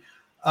Rugby.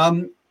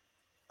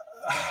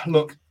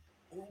 Look,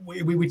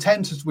 we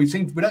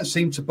don't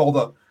seem to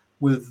bother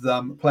with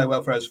player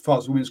welfare as far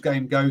as the women's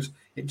game goes.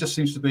 It just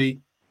seems to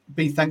be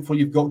thankful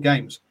you've got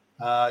games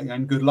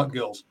and good luck,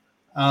 girls.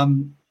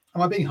 Am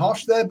I being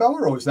harsh there,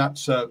 Bella, or is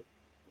that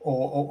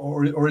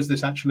or is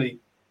this actually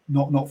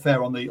not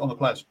fair on the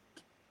players?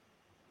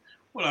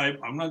 Well,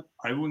 I'm not.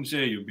 I wouldn't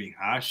say you're being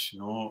harsh,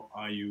 nor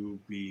are you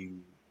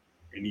being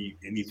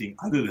anything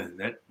other than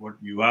that. What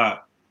you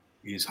are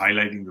is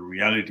highlighting the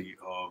reality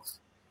of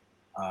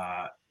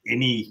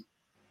any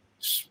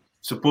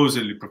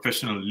supposedly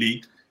professional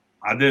league,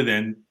 other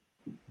than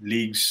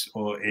leagues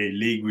or a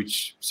league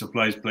which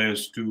supplies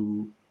players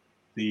to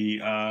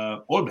the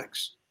All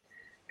Blacks.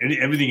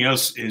 Everything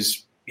else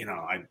is,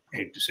 I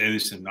hate to say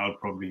this, and I'll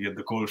probably get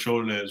the cold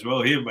shoulder as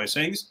well here by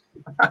saying this,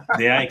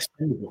 they are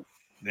expendable.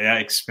 They are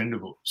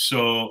expendable.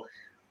 So,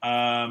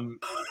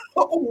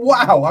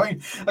 wow. I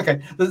mean,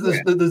 okay, there's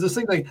this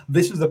thing like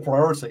this is the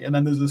priority, and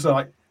then there's this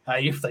like,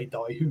 hey, if they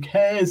die, who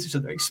cares? So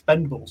they're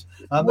expendables.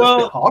 That's a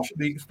bit harsh to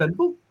be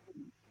expendable.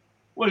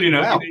 Well,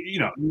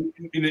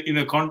 in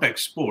a contact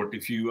sport,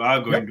 if you are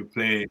going to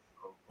play,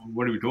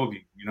 what are we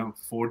talking?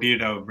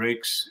 48-hour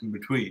breaks in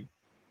between,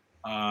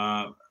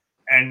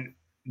 and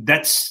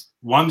that's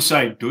one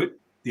side to it.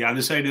 The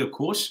other side, of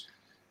course,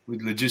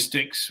 with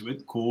logistics,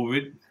 with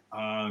COVID,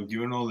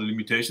 given all the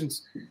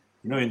limitations,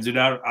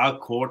 NZR are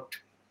caught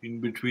in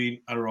between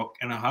a rock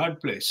and a hard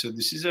place. So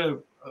this is a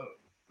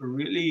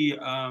really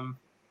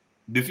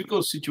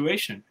difficult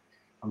situation.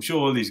 I'm sure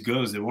all these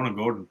girls, they want to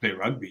go out and play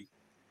rugby.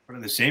 But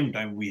at the same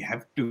time, we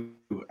have to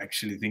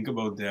actually think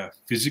about their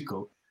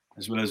physical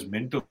as well as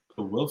mental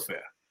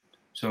welfare.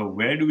 So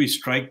where do we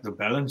strike the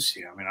balance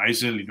here? I mean, I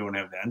certainly don't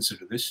have the answer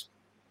to this.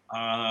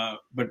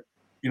 But,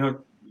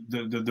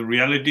 the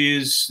reality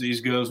is these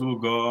girls will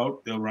go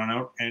out, they'll run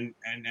out and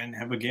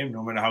have a game,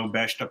 no matter how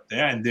bashed up they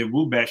are, and they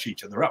will bash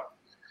each other up.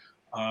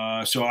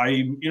 So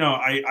I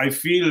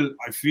feel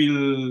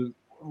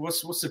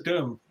what's the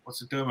term? What's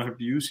the term I have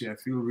to use here?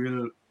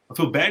 I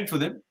feel bad for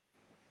them.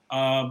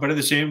 But at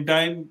the same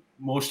time,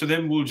 most of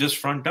them will just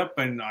front up,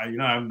 and I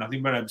have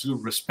nothing but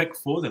absolute respect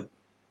for them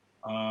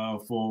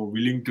for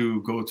willing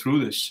to go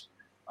through this.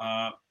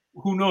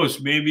 Who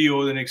knows? Maybe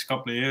over the next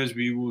couple of years,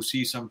 we will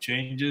see some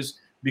changes,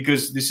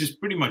 because this is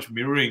pretty much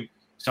mirroring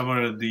some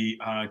of the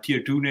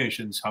tier 2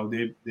 nations, how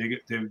they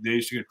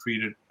used to get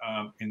treated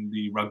in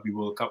the Rugby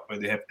World Cup, where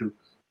they have to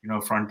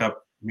front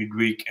up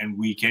midweek and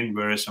weekend,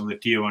 whereas some of the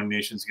tier 1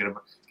 nations get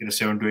a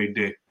 7 to 8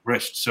 day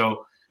rest.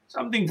 So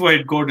something for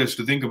headquarters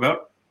to think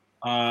about.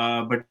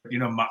 But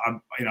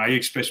I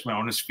express my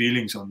honest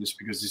feelings on this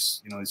because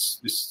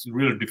it's a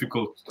real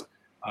difficult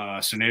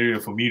scenario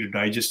for me to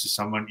digest as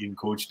someone in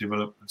coach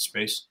development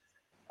space.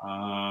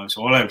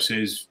 So all I would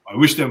say is I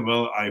wish them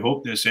well. I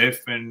hope they're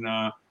safe, and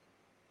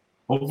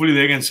hopefully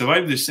they can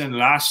survive this and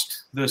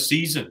last the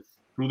season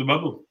through the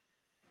bubble.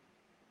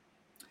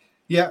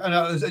 Yeah, and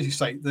as you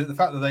say, the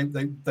fact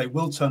that they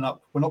will turn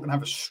up, we're not going to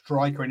have a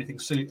strike or anything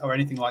silly or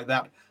anything like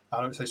that.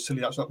 I don't say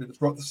silly. That's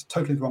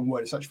totally the wrong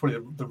word. It's actually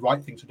probably the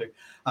right thing to do.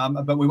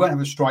 But we won't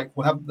have a strike.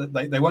 We'll have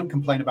they won't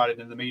complain about it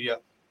in the media,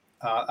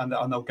 and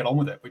they'll get on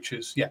with it. Which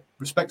is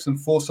respects them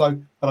for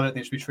so, but I don't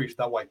think it should be treated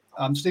that way.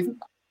 Stephen?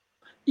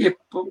 Yeah,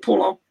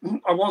 Paul.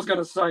 I was going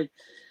to say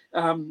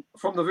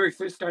from the very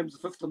first games,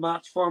 the 5th of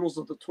March, finals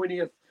of the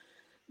 20th,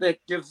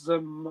 that gives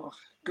them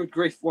good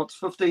grief.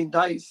 15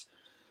 days,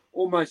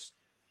 almost.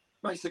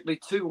 Basically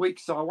 2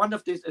 weeks. So I wonder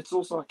if it's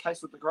also a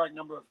case with the growing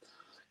number of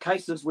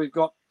cases we've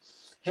got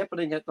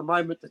happening at the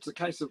moment. It's a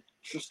case of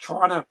just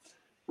trying to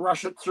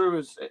rush it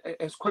through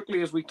as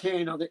quickly as we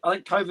can. I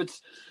think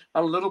COVID's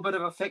a little bit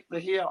of a factor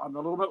here. I'm a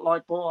little bit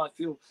like Paul. I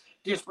feel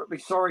desperately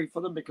sorry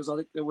for them because I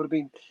think there would have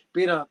been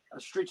better.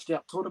 A stretched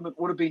out tournament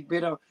would have been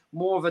better.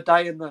 More of a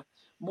day in the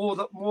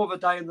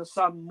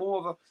sun.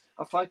 More of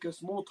a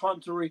focus. More time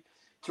to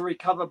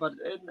recover. But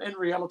in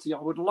reality, I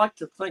would like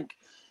to think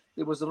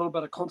there was a little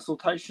bit of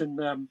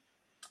consultation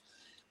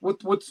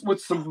with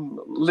some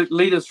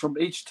leaders from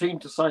each team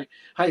to say,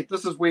 hey,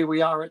 this is where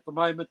we are at the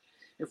moment.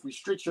 If we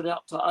stretch it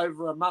out to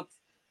over a month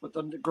with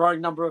the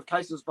growing number of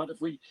cases, but if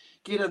we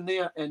get in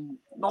there and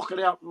knock it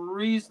out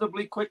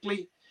reasonably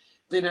quickly,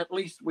 then at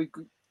least we've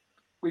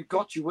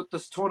got you with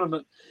this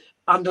tournament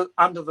under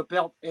the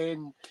belt.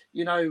 And,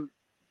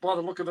 by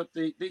the look of it,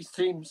 these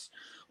teams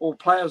or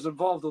players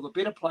involved or the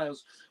better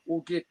players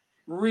will get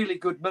really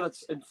good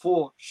minutes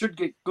should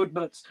get good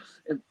minutes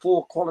in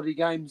 4 quality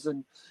games.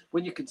 And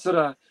when you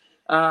consider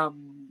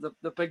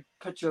the big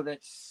picture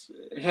that's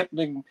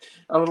happening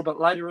a little bit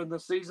later in the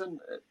season,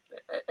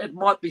 it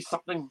might be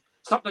something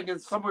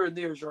somewhere in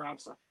there is your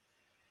answer.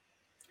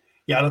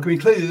 Yeah, look, I mean,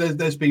 clearly there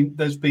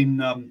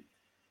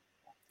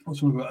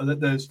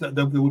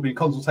will be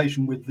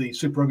consultation with the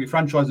Super Rugby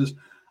franchises,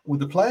 with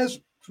the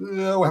players.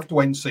 We'll have to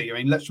wait and see. I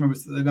mean, let's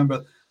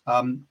remember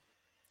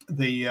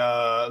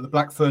the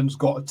Black Ferns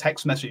got a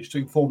text message to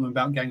inform them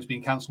about games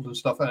being cancelled and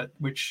stuff,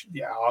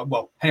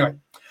 anyway,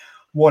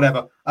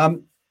 whatever.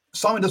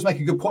 Simon does make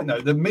a good point,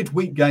 though. The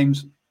midweek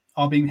games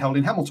are being held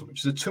in Hamilton,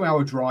 which is a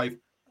 2-hour drive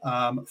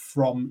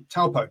from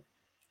Taupo.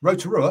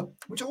 Rotorua,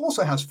 which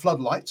also has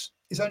floodlights,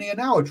 is only an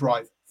hour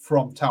drive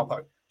from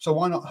Taupo. So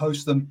why not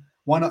host them?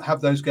 Why not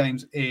have those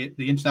games at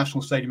the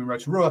International Stadium in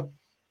Rotorua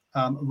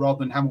rather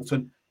than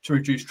Hamilton to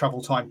reduce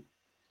travel time?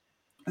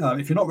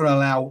 If you're not going to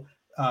allow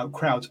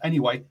crowds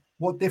anyway,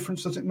 what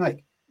difference does it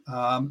make?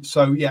 And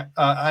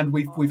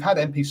we've had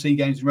NPC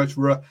games in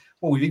Rotorua.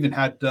 Well, we've even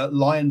had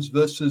Lions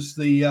versus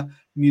the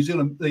New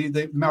Zealand,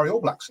 the Maori All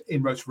Blacks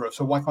in Rotorua.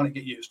 So why can't it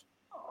get used?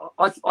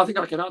 I think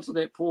I can answer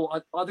that,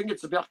 Paul. I think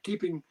it's about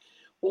keeping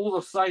all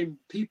the same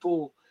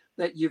people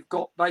that you've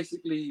got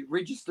basically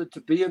registered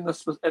to be in a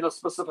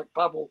specific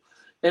bubble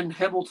in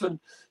Hamilton,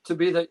 to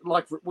be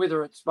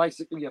whether it's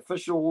basically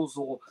officials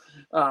or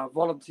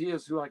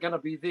volunteers who are going to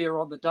be there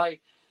on the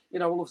day.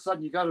 All of a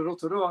sudden you go to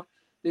Rotorua,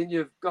 then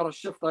you've got to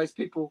shift those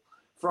people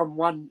from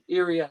one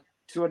area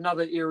to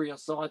another area.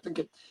 So I think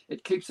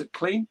it keeps it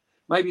clean.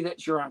 Maybe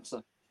that's your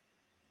answer.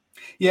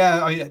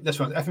 Yeah, that's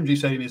right. FMG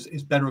Stadium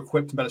is better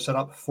equipped and better set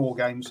up for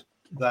games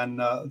than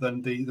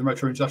the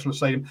Rotorua International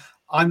Stadium.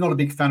 I'm not a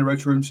big fan of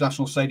Rotorua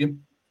International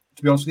Stadium,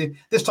 to be honest with you.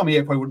 This time of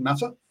year probably wouldn't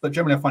matter, but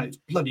generally I find it's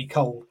bloody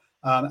cold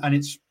and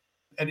it's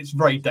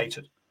very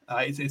dated.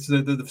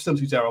 The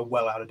facilities there are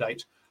well out of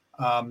date.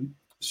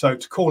 So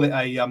to call it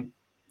an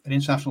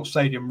international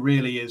stadium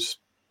really is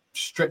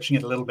stretching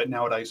it a little bit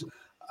nowadays.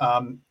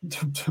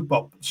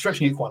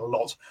 Stretching it quite a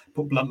lot,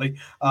 put bluntly.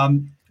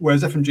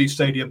 Whereas FMG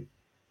Stadium,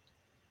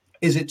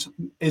 is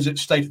it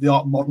state of the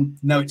art modern?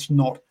 No, it's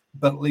not.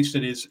 But at least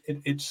it is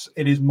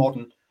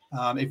modern,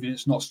 if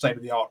it's not state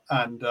of the art.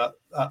 And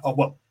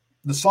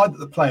the side that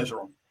the players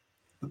are on,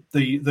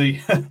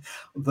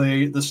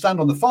 the stand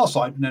on the far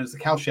side, known as the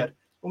cowshed,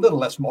 a little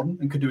less modern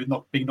and could do with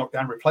not being knocked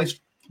down and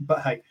replaced.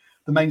 But hey,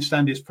 the main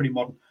stand is pretty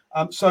modern.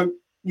 So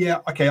yeah,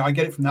 okay, I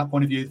get it from that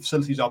point of view. The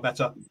facilities are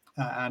better,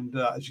 and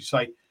as you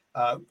say,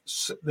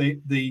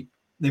 they've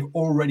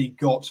already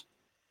got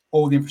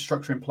all the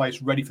infrastructure in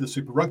place ready for the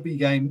Super Rugby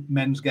game,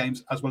 men's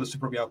games, as well as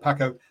Super Rugby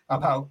Aupaki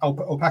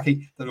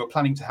that we're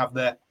planning to have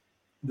there.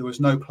 There was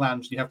no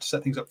plans. You have to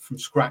set things up from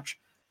scratch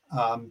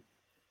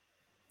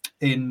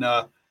in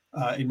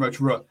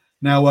Rotorua.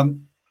 Now,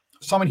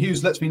 Simon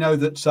Hughes lets me know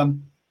that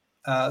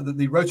that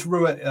the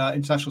Rotorua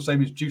International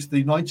Stadium is due to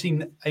the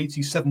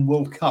 1987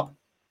 World Cup.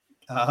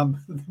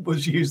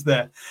 Was used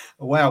there.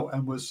 Wow,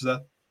 and was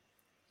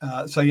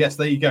so yes,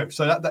 there you go.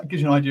 So that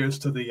gives you an idea as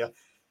to the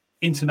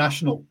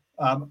international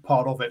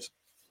part of it.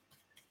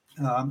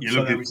 The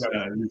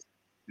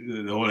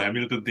whole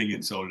Hamilton thing,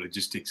 it's all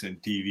logistics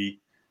and TV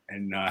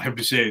And I have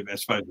to say,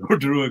 as far as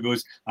Rotorua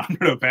goes, I'm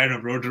not a fan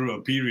of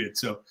Rotorua, period.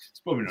 So it's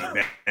probably not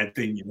a bad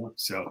thing,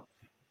 So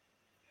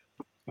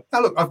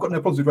now, look, I've got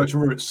no problems with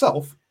Rotorua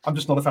itself. I'm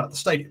just not a fan of the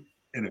stadium.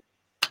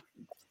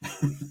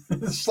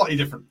 It's slightly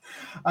different.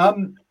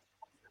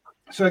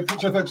 So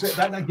folks,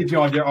 that gives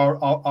you an idea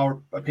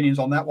our opinions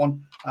on that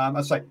one.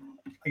 I say,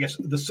 I guess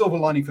the silver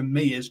lining for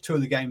me is two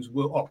of the games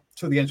will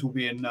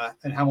be in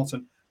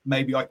Hamilton.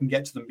 Maybe I can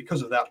get to them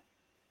because of that.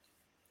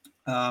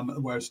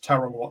 Whereas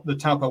the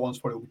Taupo one's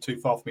probably will be too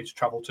far for me to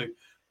travel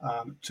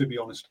to be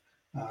honest,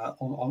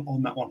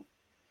 on that one.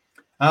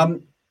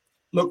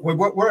 Look,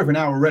 we're over an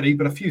hour already,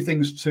 but a few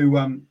things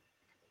to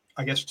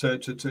I guess to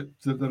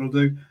that'll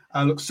do.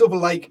 Look, Silver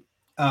Lake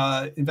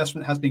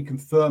investment has been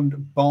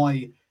confirmed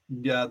by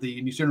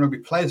the New Zealand Rugby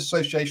Players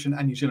Association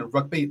and New Zealand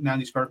Rugby. It now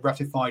needs to be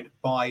ratified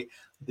by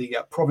the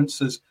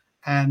provinces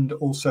and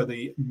also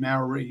the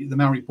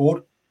Maori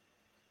board,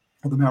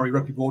 or the Maori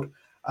Rugby Board.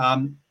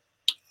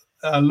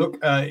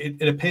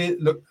 It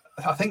appears. Look,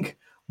 I think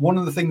one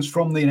of the things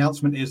from the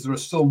announcement is there are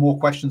still more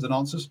questions than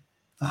answers,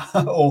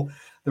 or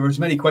there are as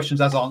many questions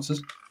as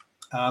answers,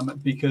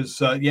 because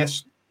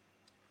yes,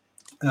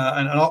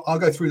 and I'll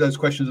go through those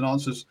questions and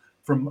answers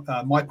from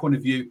my point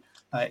of view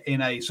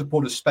in a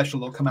supporters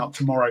special that'll come out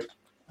tomorrow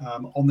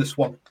on this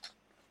one.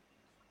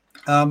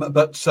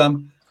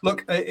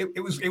 Look,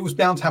 it was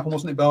bound to happen,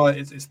 wasn't it, Boa?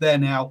 It's there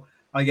now.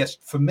 I guess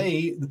for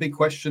me, the big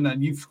question,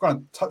 and you've kind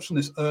of touched on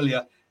this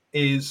earlier,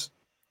 is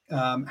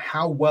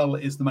how well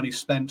is the money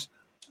spent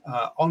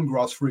on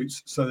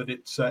grassroots so that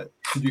it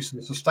produces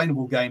a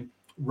sustainable game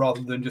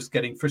rather than just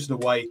getting frittered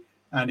away.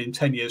 And in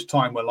 10 years'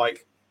 time, we're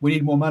like, we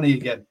need more money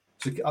again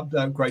to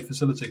upgrade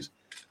facilities.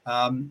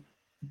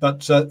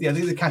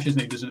 The cash is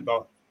needed, isn't it,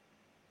 Boa?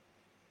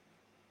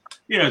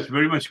 Yeah, it's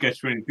very much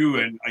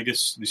catch-22, and I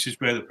guess this is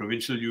where the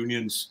provincial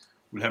unions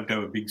will have to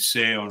have a big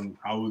say on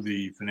how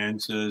the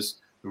finances,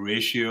 the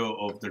ratio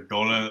of the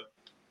dollar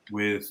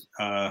with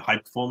high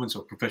performance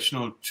or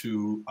professional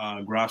to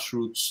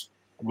grassroots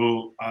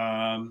will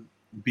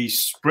be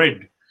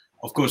spread.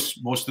 Of course,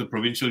 most of the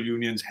provincial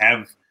unions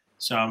have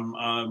some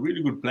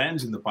really good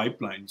plans in the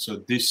pipeline.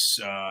 So this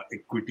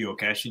equity or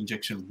cash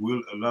injection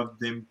will allow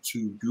them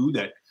to do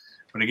that.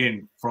 But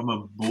again, from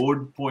a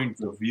board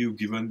point of view,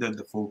 given that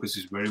the focus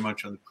is very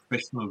much on the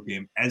professional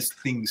game as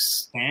things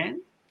stand,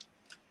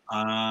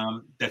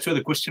 that's where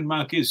the question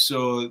mark is.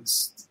 So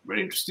it's a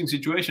very interesting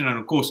situation. And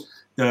of course,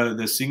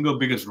 the single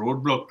biggest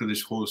roadblock to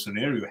this whole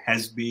scenario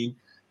has been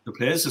the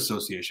Players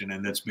Association.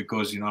 And that's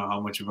because,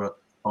 how much of a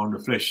pound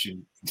of flesh,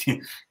 in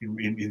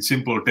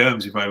simple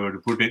terms, if I were to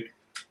put it,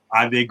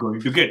 are they going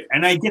to get?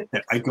 And I get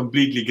that. I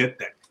completely get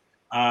that.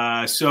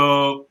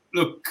 So,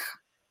 look,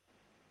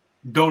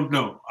 don't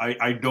know.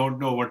 I don't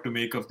know what to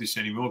make of this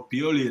anymore,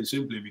 purely and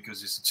simply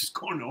because it's just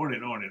going on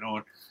and on and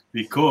on.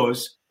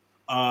 Because,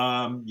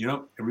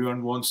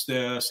 everyone wants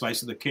their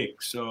slice of the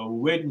cake. So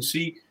wait and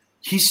see.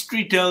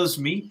 History tells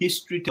me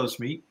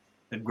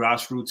that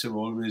grassroots have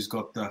always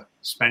got the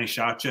Spanish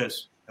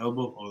archer's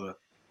elbow or the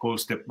cold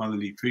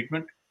stepmotherly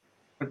treatment.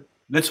 But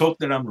let's hope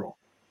that I'm wrong.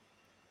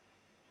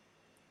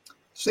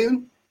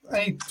 Stephen,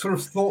 any sort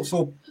of thoughts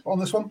on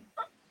this one?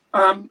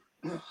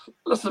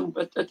 Listen,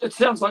 it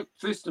sounds like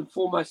first and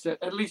foremost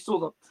that at least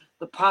all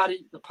the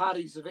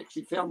parties have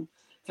actually found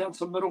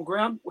some middle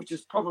ground, which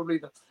is probably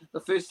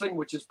the first thing,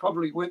 which is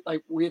probably where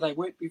they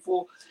weren't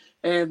before.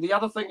 And the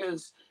other thing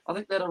is, I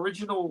think that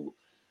original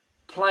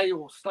play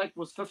or stake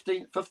was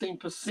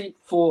 15%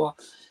 for,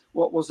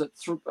 what was it,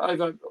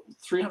 over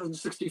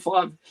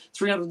 365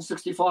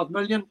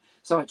 million.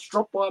 So it's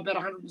dropped by about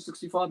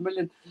 165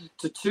 million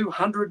to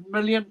 200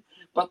 million.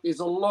 But there's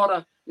a lot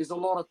of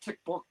tick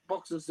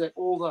boxes that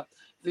all the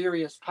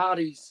various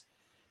parties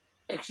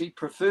actually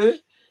prefer.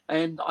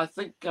 And I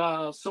think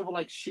Silver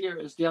Lake's share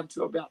is down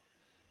to about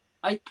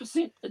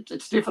 8%.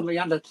 It's definitely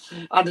under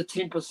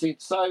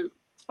 10%. So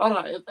I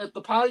don't know. If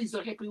the parties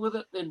are happy with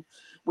it, then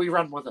we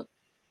run with it.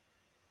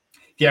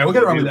 Yeah, we're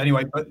going to run with it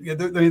anyway. But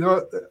there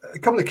are a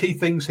couple of key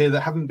things here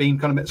that haven't been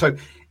kind of. So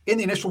in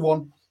the initial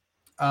one,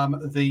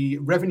 the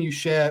revenue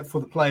share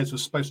for the players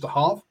was supposed to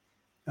halve.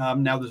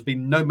 Now there's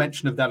been no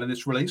mention of that in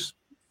this release.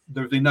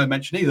 There's been no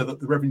mention either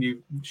that the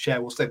revenue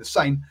share will stay the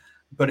same.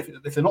 But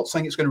if they're not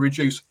saying it's going to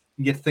reduce,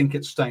 you'd think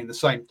it's staying the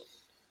same.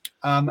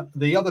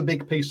 The other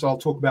big piece I'll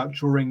talk about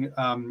during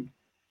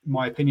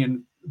my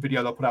opinion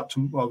video that I'll put out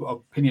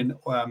opinion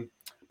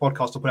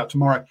podcast I'll put out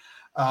tomorrow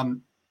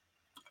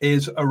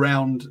is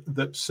around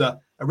that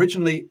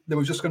originally there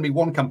was just going to be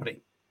one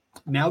company.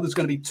 Now there's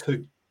going to be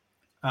two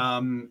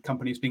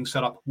companies being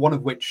set up, one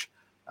of which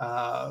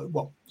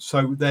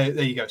so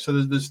there you go. So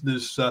there's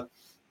looks like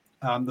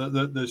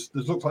there's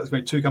going to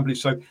be two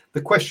companies. So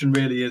the question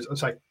really is, I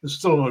say, there's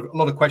still a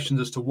lot of questions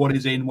as to what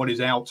is in, what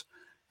is out,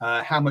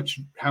 how much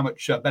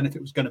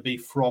benefit was going to be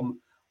from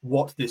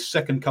what this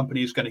second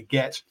company is going to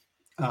get,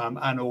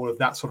 and all of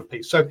that sort of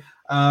piece. So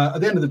at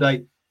the end of the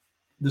day,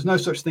 there's no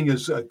such thing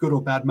as good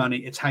or bad money.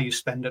 It's how you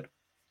spend it,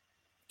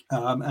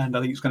 and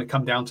I think it's going to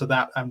come down to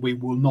that. And we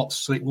will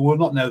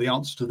not know the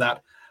answer to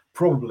that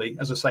probably,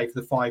 as I say,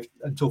 for the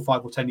until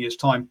 5 or 10 years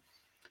time,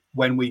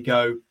 when we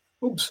go,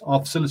 oops, our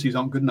facilities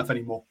aren't good enough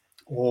anymore,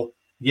 or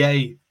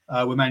yay,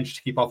 we managed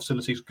to keep our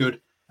facilities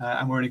good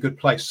and we're in a good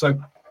place. So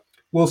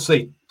we'll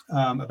see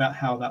about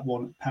how that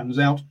one pans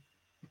out.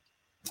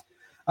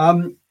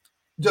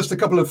 Just a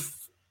couple of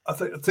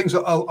things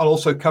that I'll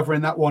also cover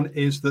in that one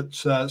is that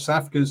South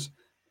Africa's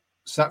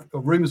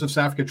rumours of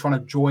South Africa trying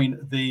to join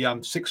the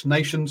Six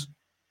Nations.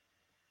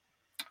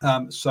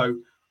 Look,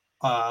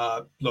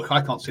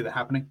 I can't see that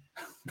happening,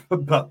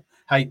 but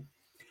hey.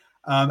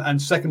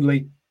 And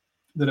secondly,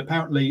 that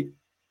apparently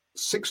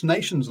Six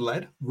Nations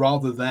led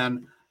rather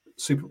than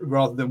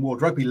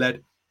World Rugby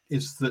led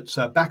is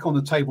that back on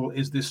the table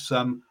is this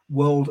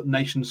World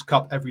Nations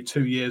Cup every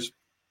 2 years,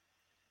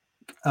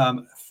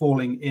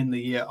 falling in the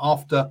year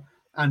after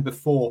and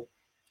before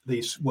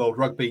these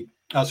Rugby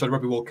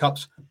World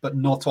Cups, but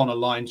not on a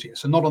Lions year.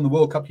 So not on the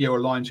World Cup year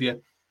or Lions year.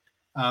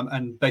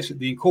 And basically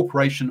the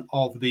incorporation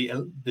of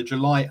the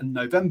July and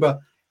November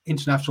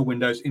international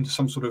windows into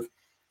some sort of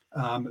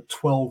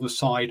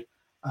 12-a-side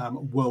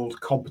world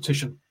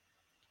competition.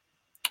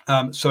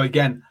 So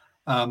again,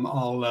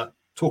 I'll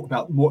talk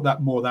about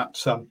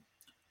that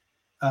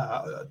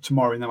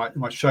tomorrow in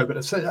my show. But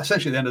essentially,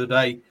 at the end of the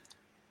day,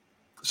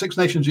 Six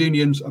Nations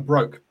unions are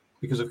broke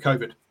because of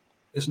COVID.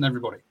 Isn't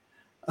everybody?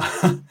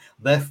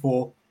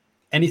 Therefore,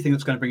 anything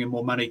that's going to bring in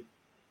more money,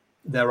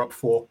 they're up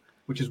for,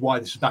 which is why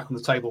this is back on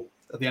the table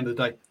at the end of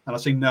the day. And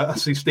I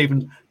see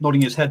Stephen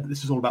nodding his head that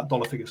this is all about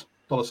dollar figures,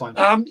 dollar signs.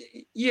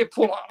 Yeah,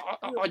 Paul,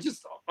 I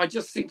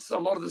just sense a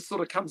lot of this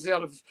sort of comes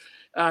out of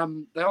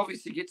they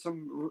obviously get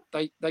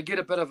they get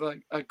a bit of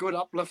a good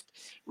uplift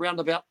round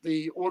about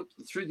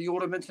through the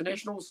autumn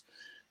internationals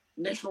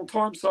national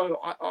time. So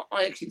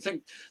I actually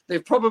think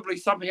they've probably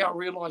somehow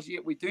realised,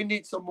 we do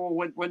need some more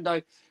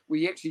window.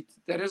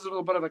 That is a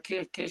little bit of a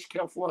cash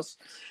cow for us,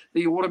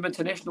 the autumn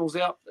internationals,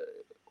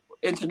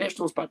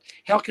 but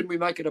how can we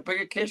make it a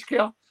bigger cash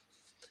cow?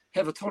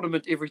 Have a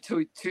tournament every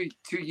two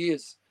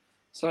years.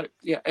 So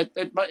yeah,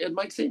 it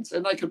makes sense,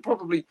 and they could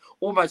probably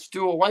almost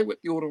do away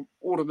with the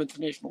autumn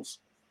internationals.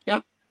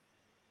 Yeah.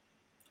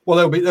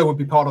 Well, they would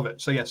be part of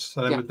it. So yes,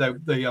 so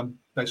they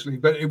basically,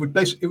 but it would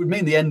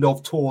mean the end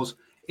of tours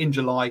in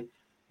July.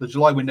 The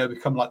July window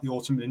become like the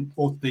autumn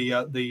or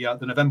the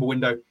November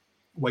window,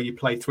 where you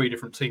play 3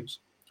 different teams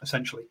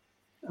essentially,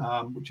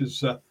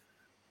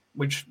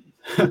 which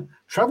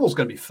travel's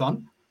going to be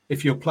fun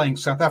if you're playing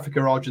South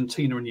Africa,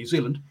 Argentina, and New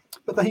Zealand.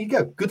 But there you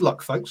go. Good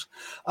luck, folks.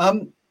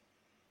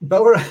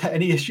 But were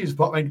any issues?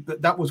 But I mean,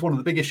 that was one of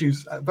the big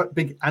issues, but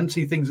big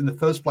anti things in the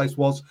first place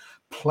was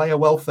player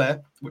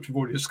welfare, which we've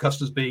already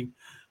discussed as being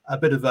a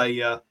bit of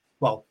a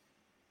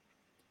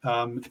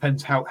it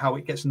depends how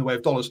it gets in the way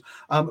of dollars.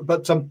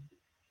 But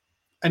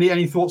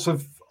any thoughts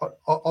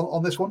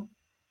on this one?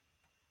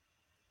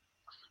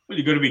 Well,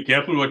 you got to be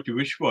careful what you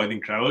wish for. I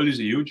think travel is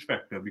a huge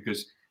factor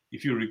because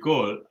if you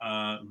recall,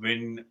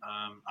 when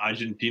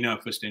Argentina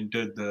first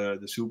entered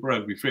the Super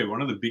Rugby fray,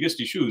 one of the biggest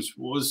issues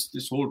was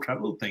this whole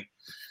travel thing.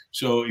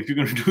 So if you're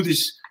going to do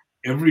this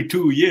every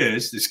 2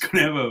 years, it's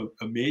going to have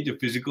a major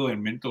physical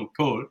and mental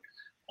toll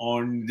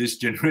on this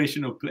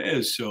generation of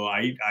players. So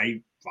I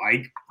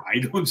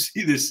don't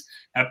see this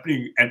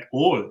happening at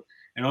all.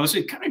 And also,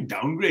 it kind of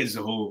downgrades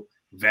the whole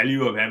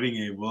value of having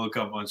a World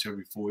Cup once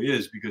every 4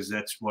 years, because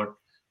that's what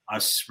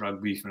us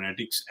rugby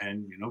fanatics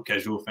and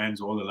casual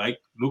fans all alike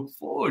look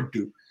forward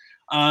to.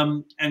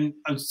 And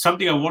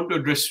something I want to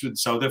address with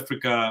South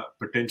Africa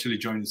potentially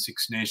joining the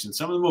Six Nations.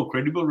 Some of the more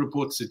credible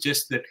reports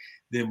suggest that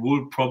they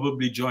will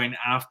probably join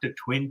after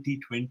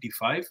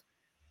 2025.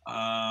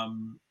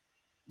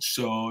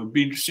 So it'd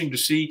be interesting to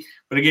see.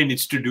 But again,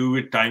 it's to do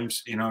with time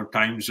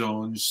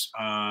zones,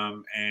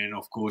 and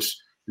of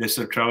course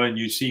lesser travel. And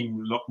you're seeing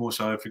a lot more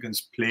South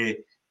Africans play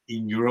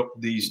in Europe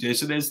these days.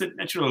 So there's that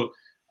natural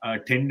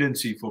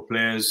tendency for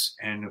players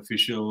and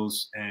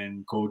officials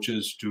and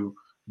coaches to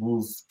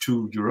move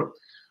to Europe.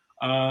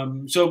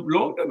 So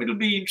long term, it'll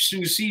be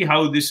interesting to see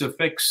how this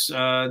affects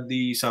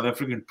the South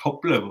African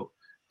top level,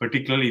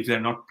 particularly if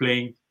they're not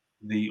playing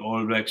the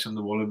All Blacks and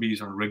the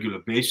Wallabies on a regular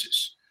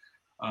basis.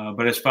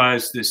 But as far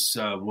as this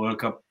World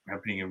Cup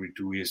happening every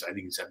 2 years, I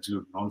think it's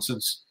absolute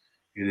nonsense.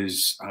 It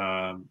is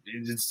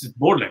it's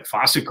borderline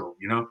farcical,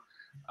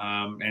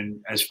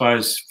 and as far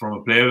as from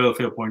a player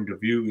welfare point of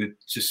view, it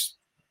just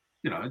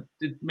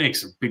it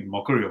makes a big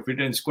mockery of it,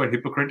 and it's quite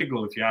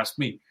hypocritical if you ask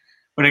me.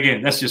 But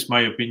again, that's just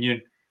my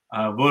opinion.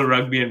 World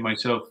Rugby and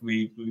myself,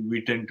 we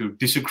tend to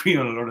disagree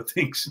on a lot of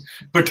things,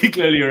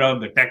 particularly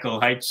around the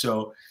tackle height.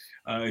 So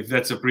if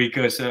that's a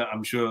precursor,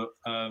 I'm sure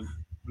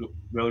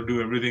they'll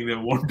do everything they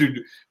want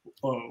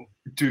to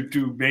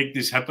to make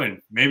this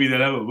happen. Maybe they'll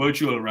have a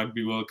virtual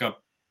Rugby World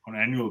Cup on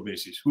an annual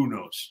basis. Who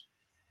knows?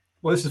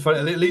 Well, this is funny.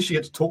 At least you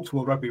get to talk to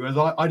World Rugby, whereas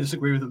I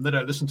disagree with them. They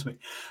don't listen to me.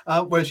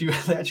 Whereas you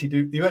actually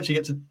do. You actually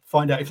get to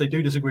find out if they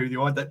do disagree with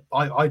you.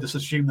 I just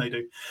assume they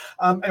do.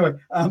 Anyway,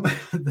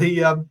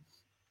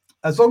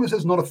 as long as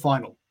there's not a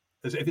final,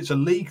 if it's a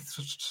league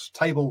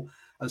table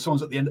and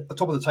someone's at the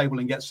top of the table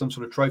and gets some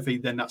sort of trophy,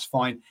 then that's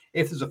fine.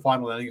 If there's a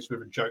final, then I think it's a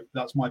bit of a joke.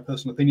 That's my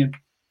personal opinion.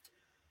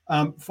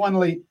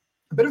 Finally,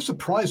 a bit of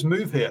surprise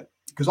move here,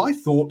 because I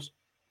thought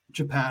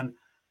Japan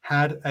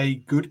had a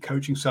good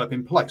coaching setup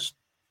in place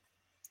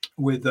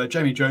with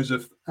Jamie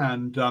Joseph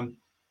and Tony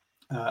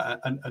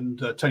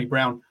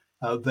Brown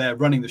there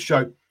running the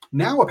show.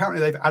 Now,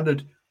 apparently, they've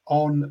added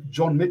on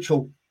John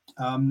Mitchell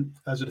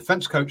as a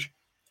defense coach,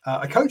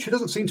 a coach who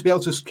doesn't seem to be able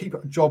to keep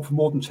a job for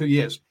more than 2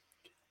 years.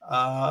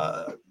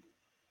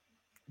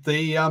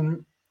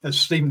 As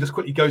Stephen just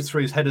quickly goes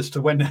through his head as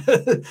to when,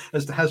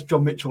 as to has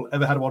John Mitchell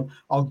ever had one,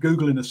 I'll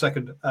Google in a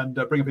second and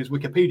bring up his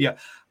Wikipedia.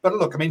 But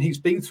look, I mean, he's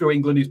been through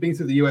England, he's been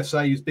through the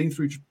USA, he's been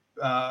through.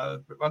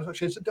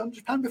 Actually, has it done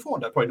Japan before?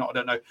 No, probably not. I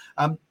don't know.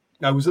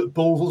 I was at the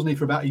Bulls, wasn't he,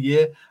 for about a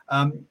year?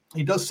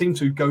 He does seem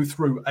to go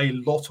through a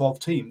lot of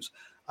teams.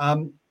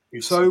 A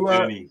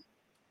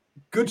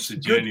good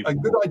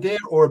idea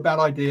or a bad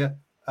idea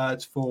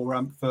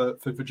for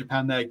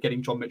Japan there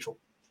getting John Mitchell.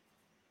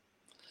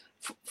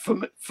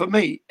 For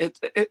me, it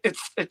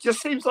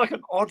just seems like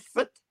an odd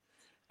fit.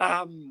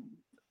 I'm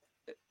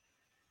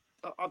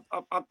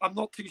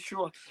not too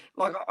sure.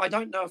 Like, I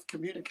don't know if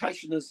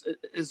communication is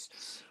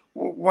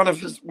one of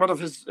his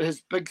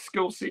big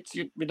skill sets.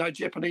 You know,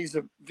 Japanese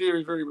are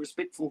very, very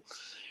respectful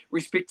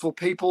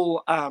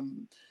people.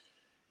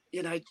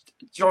 You know,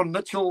 John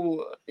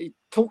Mitchell, he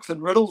talks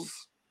in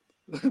riddles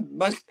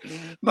most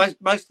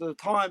of the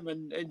time,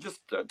 and just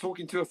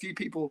talking to a few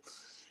people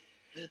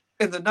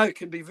in the know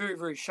can be very,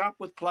 very sharp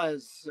with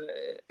players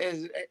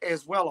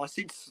as well. I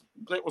sense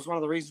that was one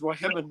of the reasons why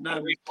him and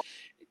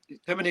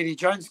Eddie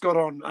Jones got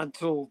on,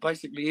 until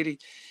basically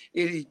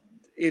Eddie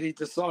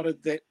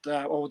decided that,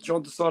 or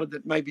John decided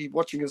that maybe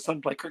watching his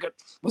son play cricket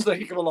was a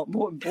heck of a lot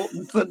more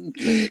important than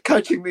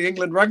coaching the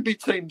England rugby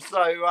team.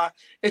 So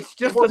it's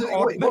just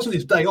it wasn't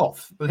his day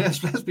off. But let's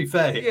be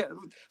fair here. Yeah,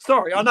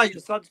 sorry, I know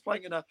your son's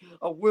playing in a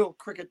World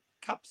Cricket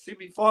Cup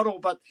semi-final,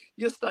 but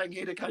you're staying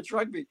here to coach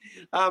rugby.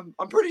 I'm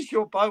pretty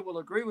sure Bo will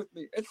agree with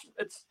me.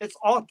 It's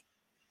odd.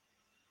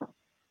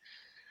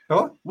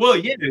 Oh? Well,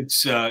 yeah,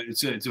 it's a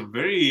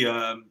very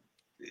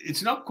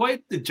it's not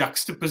quite the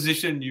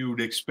juxtaposition you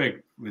would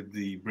expect with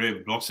the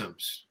Brave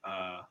Blossoms,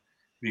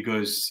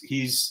 because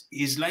he's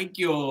like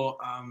your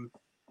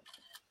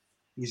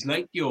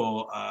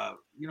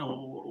you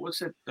know, what's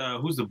that?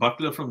 Who's the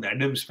butler from the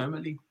Addams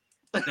Family?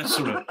 That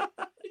sort of.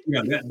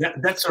 Yeah,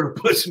 that sort of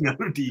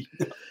personality,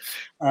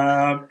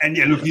 and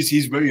yeah, look,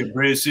 he's very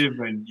abrasive,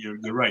 and you're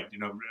right. You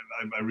know,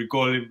 I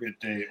recall him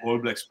at a All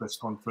Blacks press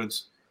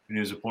conference when he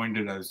was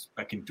appointed as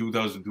back in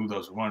 2000,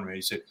 2001, where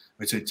he said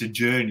it's a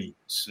journey.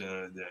 It's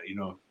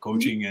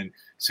coaching and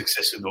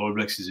success of the All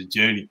Blacks is a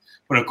journey.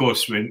 But of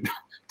course, when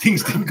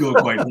things didn't go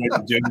quite right,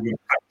 the journey got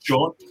cut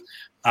short.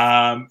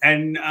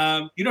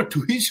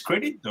 To his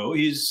credit, though,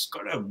 he's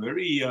got a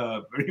very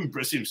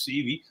impressive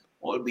CV,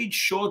 albeit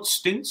short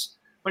stints.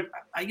 But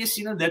I guess,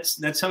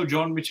 that's how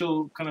John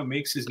Mitchell kind of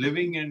makes his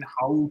living and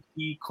how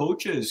he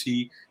coaches.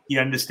 He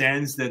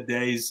understands that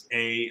there is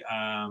a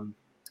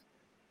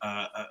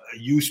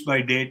use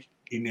by date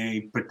in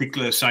a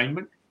particular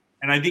assignment,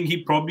 and I think he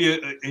probably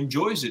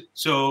enjoys it.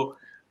 So,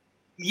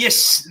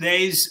 yes, there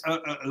is a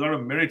lot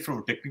of merit from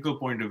a technical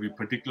point of view,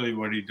 particularly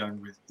what he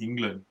done with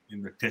England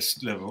in the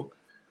test level,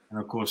 and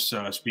of course,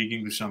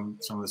 speaking to some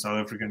of the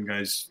South African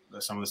guys,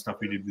 some of the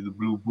stuff he did with the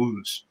Blue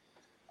Bulls.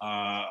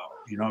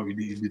 He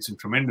did some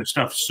tremendous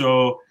stuff.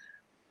 So,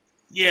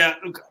 yeah,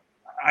 look,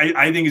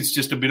 I think it's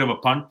just a bit of a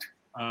punt.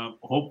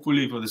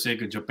 Hopefully, for the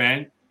sake of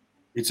Japan,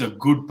 it's a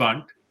good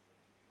punt.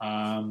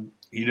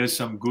 He does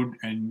some good,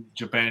 and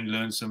Japan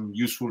learns some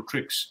useful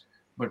tricks.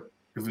 But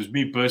if it was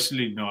me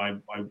personally, no,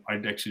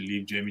 I'd actually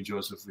leave Jamie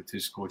Joseph with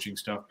his coaching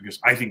stuff, because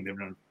I think they've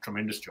done a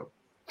tremendous job.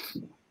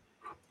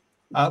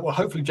 Well,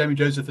 hopefully Jamie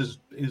Joseph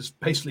is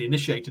basically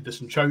initiated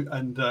this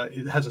and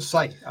it has a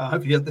say.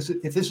 Hopefully, if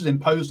this is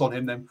imposed on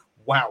him, then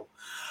wow,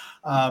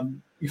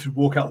 you should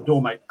walk out the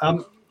door, mate.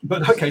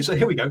 But okay, so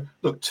here we go.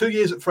 Look, 2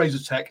 years at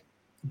Fraser Tech,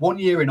 1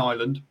 year in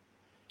Ireland.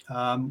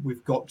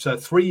 We've got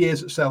 3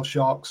 years at Sale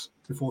Sharks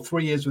before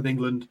 3 years with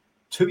England,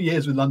 2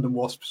 years with London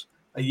Wasps,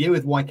 a year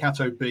with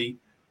Waikato B,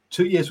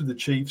 2 years with the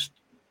Chiefs,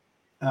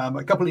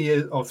 a couple of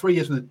years or 3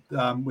 years with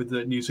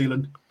the New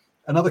Zealand,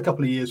 another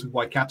couple of years with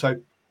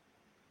Waikato.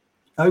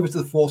 Over to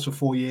the Force for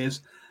 4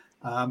 years,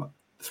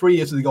 3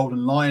 years with the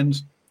Golden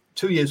Lions,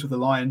 2 years with the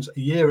Lions, a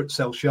year at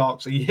Sale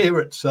Sharks, a year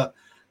at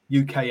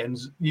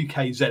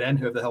UKZN,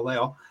 whoever the hell they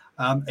are,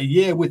 a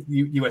year with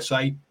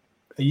USA,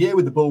 a year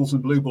with the Bulls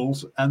and Blue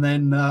Bulls, and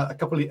then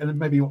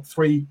maybe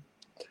 3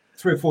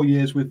 or 4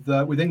 years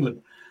with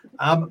England.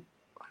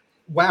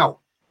 Wow,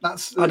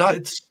 that's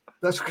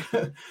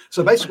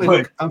so basically.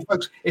 Look,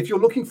 folks, if you're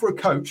looking for a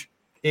coach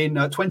in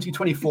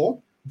 2024,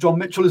 John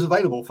Mitchell is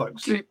available,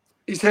 folks.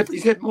 He's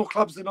had more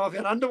clubs than I've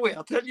had underwear,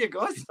 I'll tell you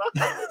guys.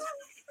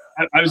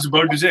 I was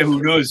about to say,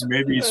 who knows?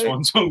 Maybe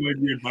Swan Song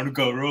might be at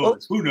Manukau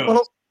Road. Who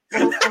knows?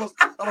 I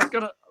was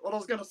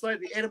going to say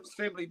the Addams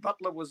family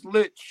butler was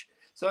Lurch,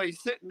 so he's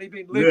certainly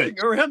been lurching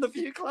around a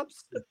few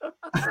clubs.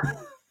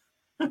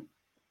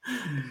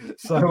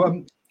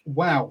 So,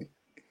 wow.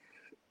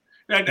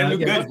 And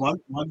look, guys,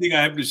 one thing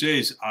I have to say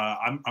is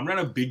I'm not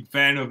a big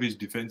fan of his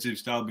defensive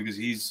style because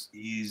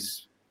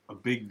he's a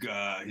big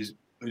his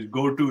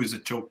go-to is a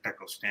choke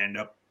tackle stand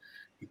up.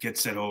 He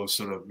gets that whole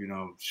sort of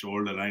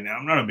shoulder line.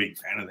 I'm not a big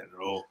fan of that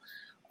at all.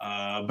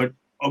 But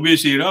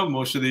obviously,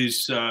 most of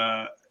these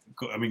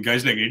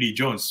guys like Eddie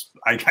Jones,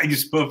 I think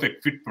is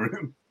perfect fit for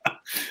him.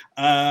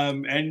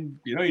 And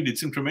he did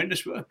some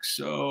tremendous work.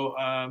 So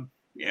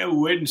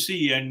we'll wait and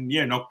see. And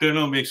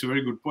Nocturnal makes a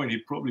very good point. He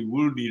probably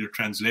will need a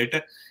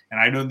translator. And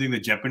I don't think the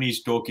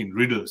Japanese talk in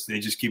riddles. They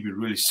just keep it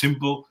really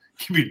simple,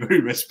 keep it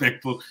very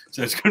respectful.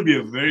 So it's going to be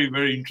a very,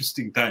 very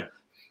interesting time.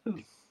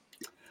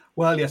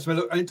 Well, yes.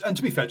 And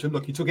to be fair to him,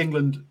 look, he took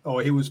England,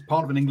 or he was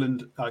part of an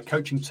England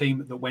coaching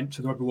team that went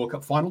to the Rugby World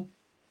Cup final.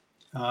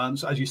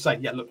 So as you say,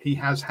 he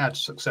has had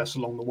success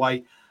along the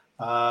way.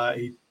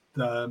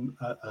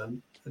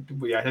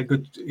 We had a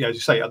good, as you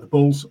say, at the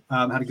Bulls,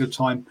 had a good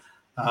time.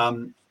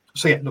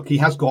 He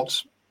has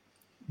got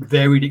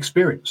varied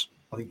experience.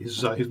 I think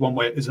his one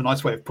way is a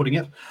nice way of putting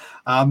it.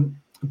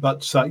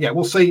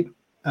 We'll see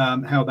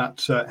how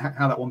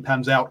that one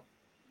pans out.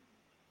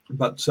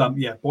 But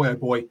boy oh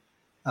boy,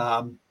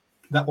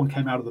 that one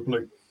came out of the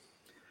blue.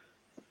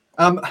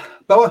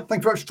 Boa, thank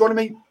you very much for joining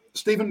me.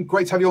 Stephen,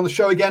 great to have you on the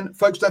show again.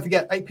 Folks, don't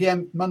forget, 8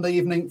 p.m. Monday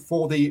evening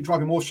for the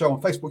Driving More Show on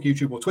Facebook,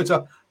 YouTube, or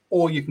Twitter,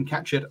 or you can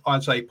catch it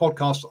as a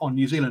podcast on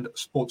New Zealand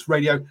Sports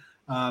Radio.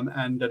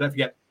 And don't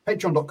forget,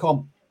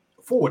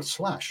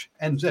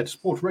 patreon.com/NZ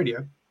Sports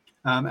Radio.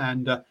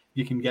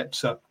 You can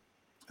get,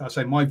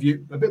 my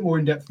view, a bit more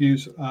in-depth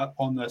views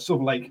on the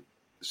Silver Lake,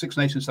 Six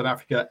Nations South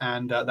Africa,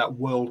 and that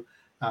World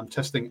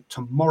testing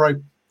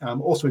tomorrow.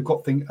 Also, we've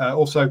got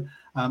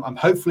I'm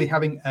hopefully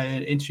having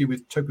an interview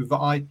with Topu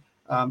Va'ai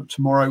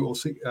tomorrow. We'll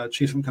see.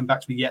 She hasn't come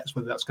back to me yet as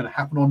whether that's going to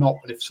happen or not.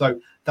 But if so,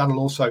 that'll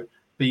also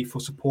be for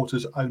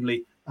supporters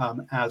only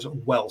as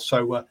well.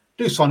 So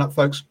do sign up,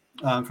 folks,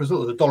 for as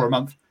little as $1 a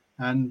month.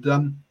 And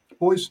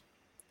boys,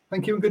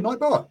 thank you and good night,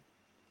 Boa.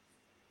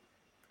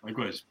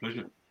 Likewise,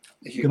 pleasure.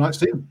 Good night,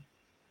 Stephen.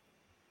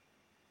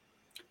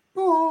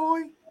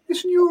 Bye.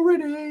 Listen, you're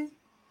ready.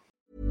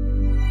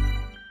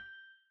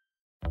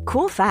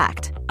 Cool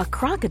fact, a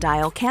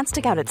crocodile can't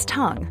stick out its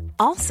tongue.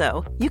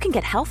 Also, you can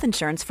get health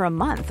insurance for a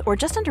month or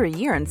just under a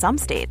year in some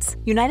states.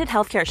 United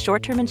Healthcare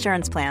short-term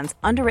insurance plans,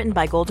 underwritten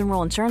by Golden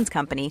Rule Insurance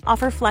Company,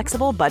 offer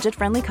flexible,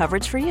 budget-friendly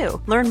coverage for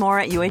you. Learn more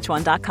at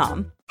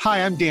UH1.com.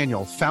 Hi, I'm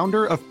Daniel,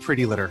 founder of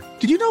Pretty Litter.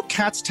 Did you know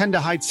cats tend to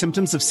hide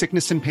symptoms of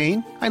sickness and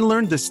pain? I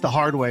learned this the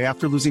hard way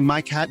after losing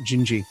my cat,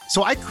 Gingy.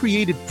 So I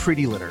created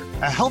Pretty Litter,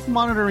 a health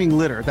monitoring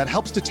litter that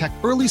helps detect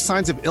early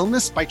signs of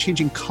illness by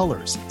changing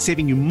colors,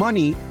 saving you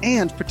money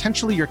and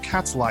potentially your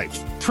cat's life.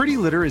 Pretty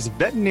Litter is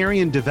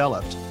veterinarian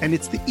developed, and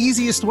it's the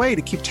easiest way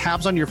to keep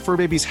tabs on your fur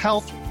baby's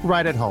health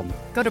right at home.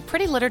 Go to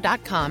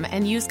prettylitter.com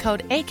and use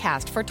code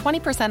ACAST for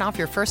 20% off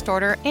your first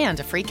order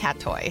and a free cat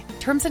toy.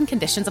 Terms and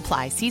conditions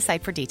apply. See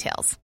site for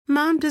details.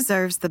 Mom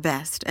deserves the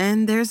best,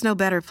 and there's no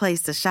better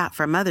place to shop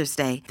for Mother's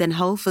Day than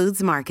Whole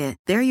Foods Market.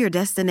 They're your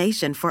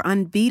destination for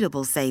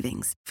unbeatable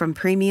savings, from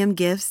premium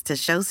gifts to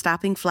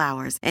show-stopping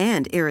flowers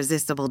and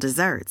irresistible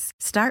desserts.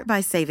 Start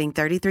by saving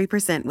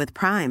 33% with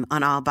Prime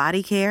on all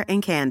body care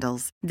and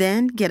candles.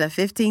 Then get a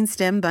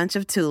 15-stem bunch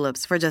of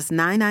tulips for just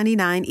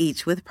 $9.99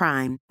 each with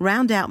Prime.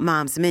 Round out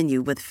Mom's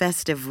menu with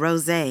festive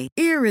rosé,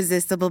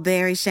 irresistible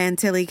berry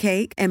chantilly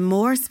cake, and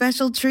more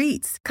special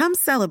treats. Come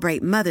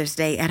celebrate Mother's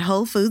Day at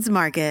Whole Foods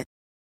Market.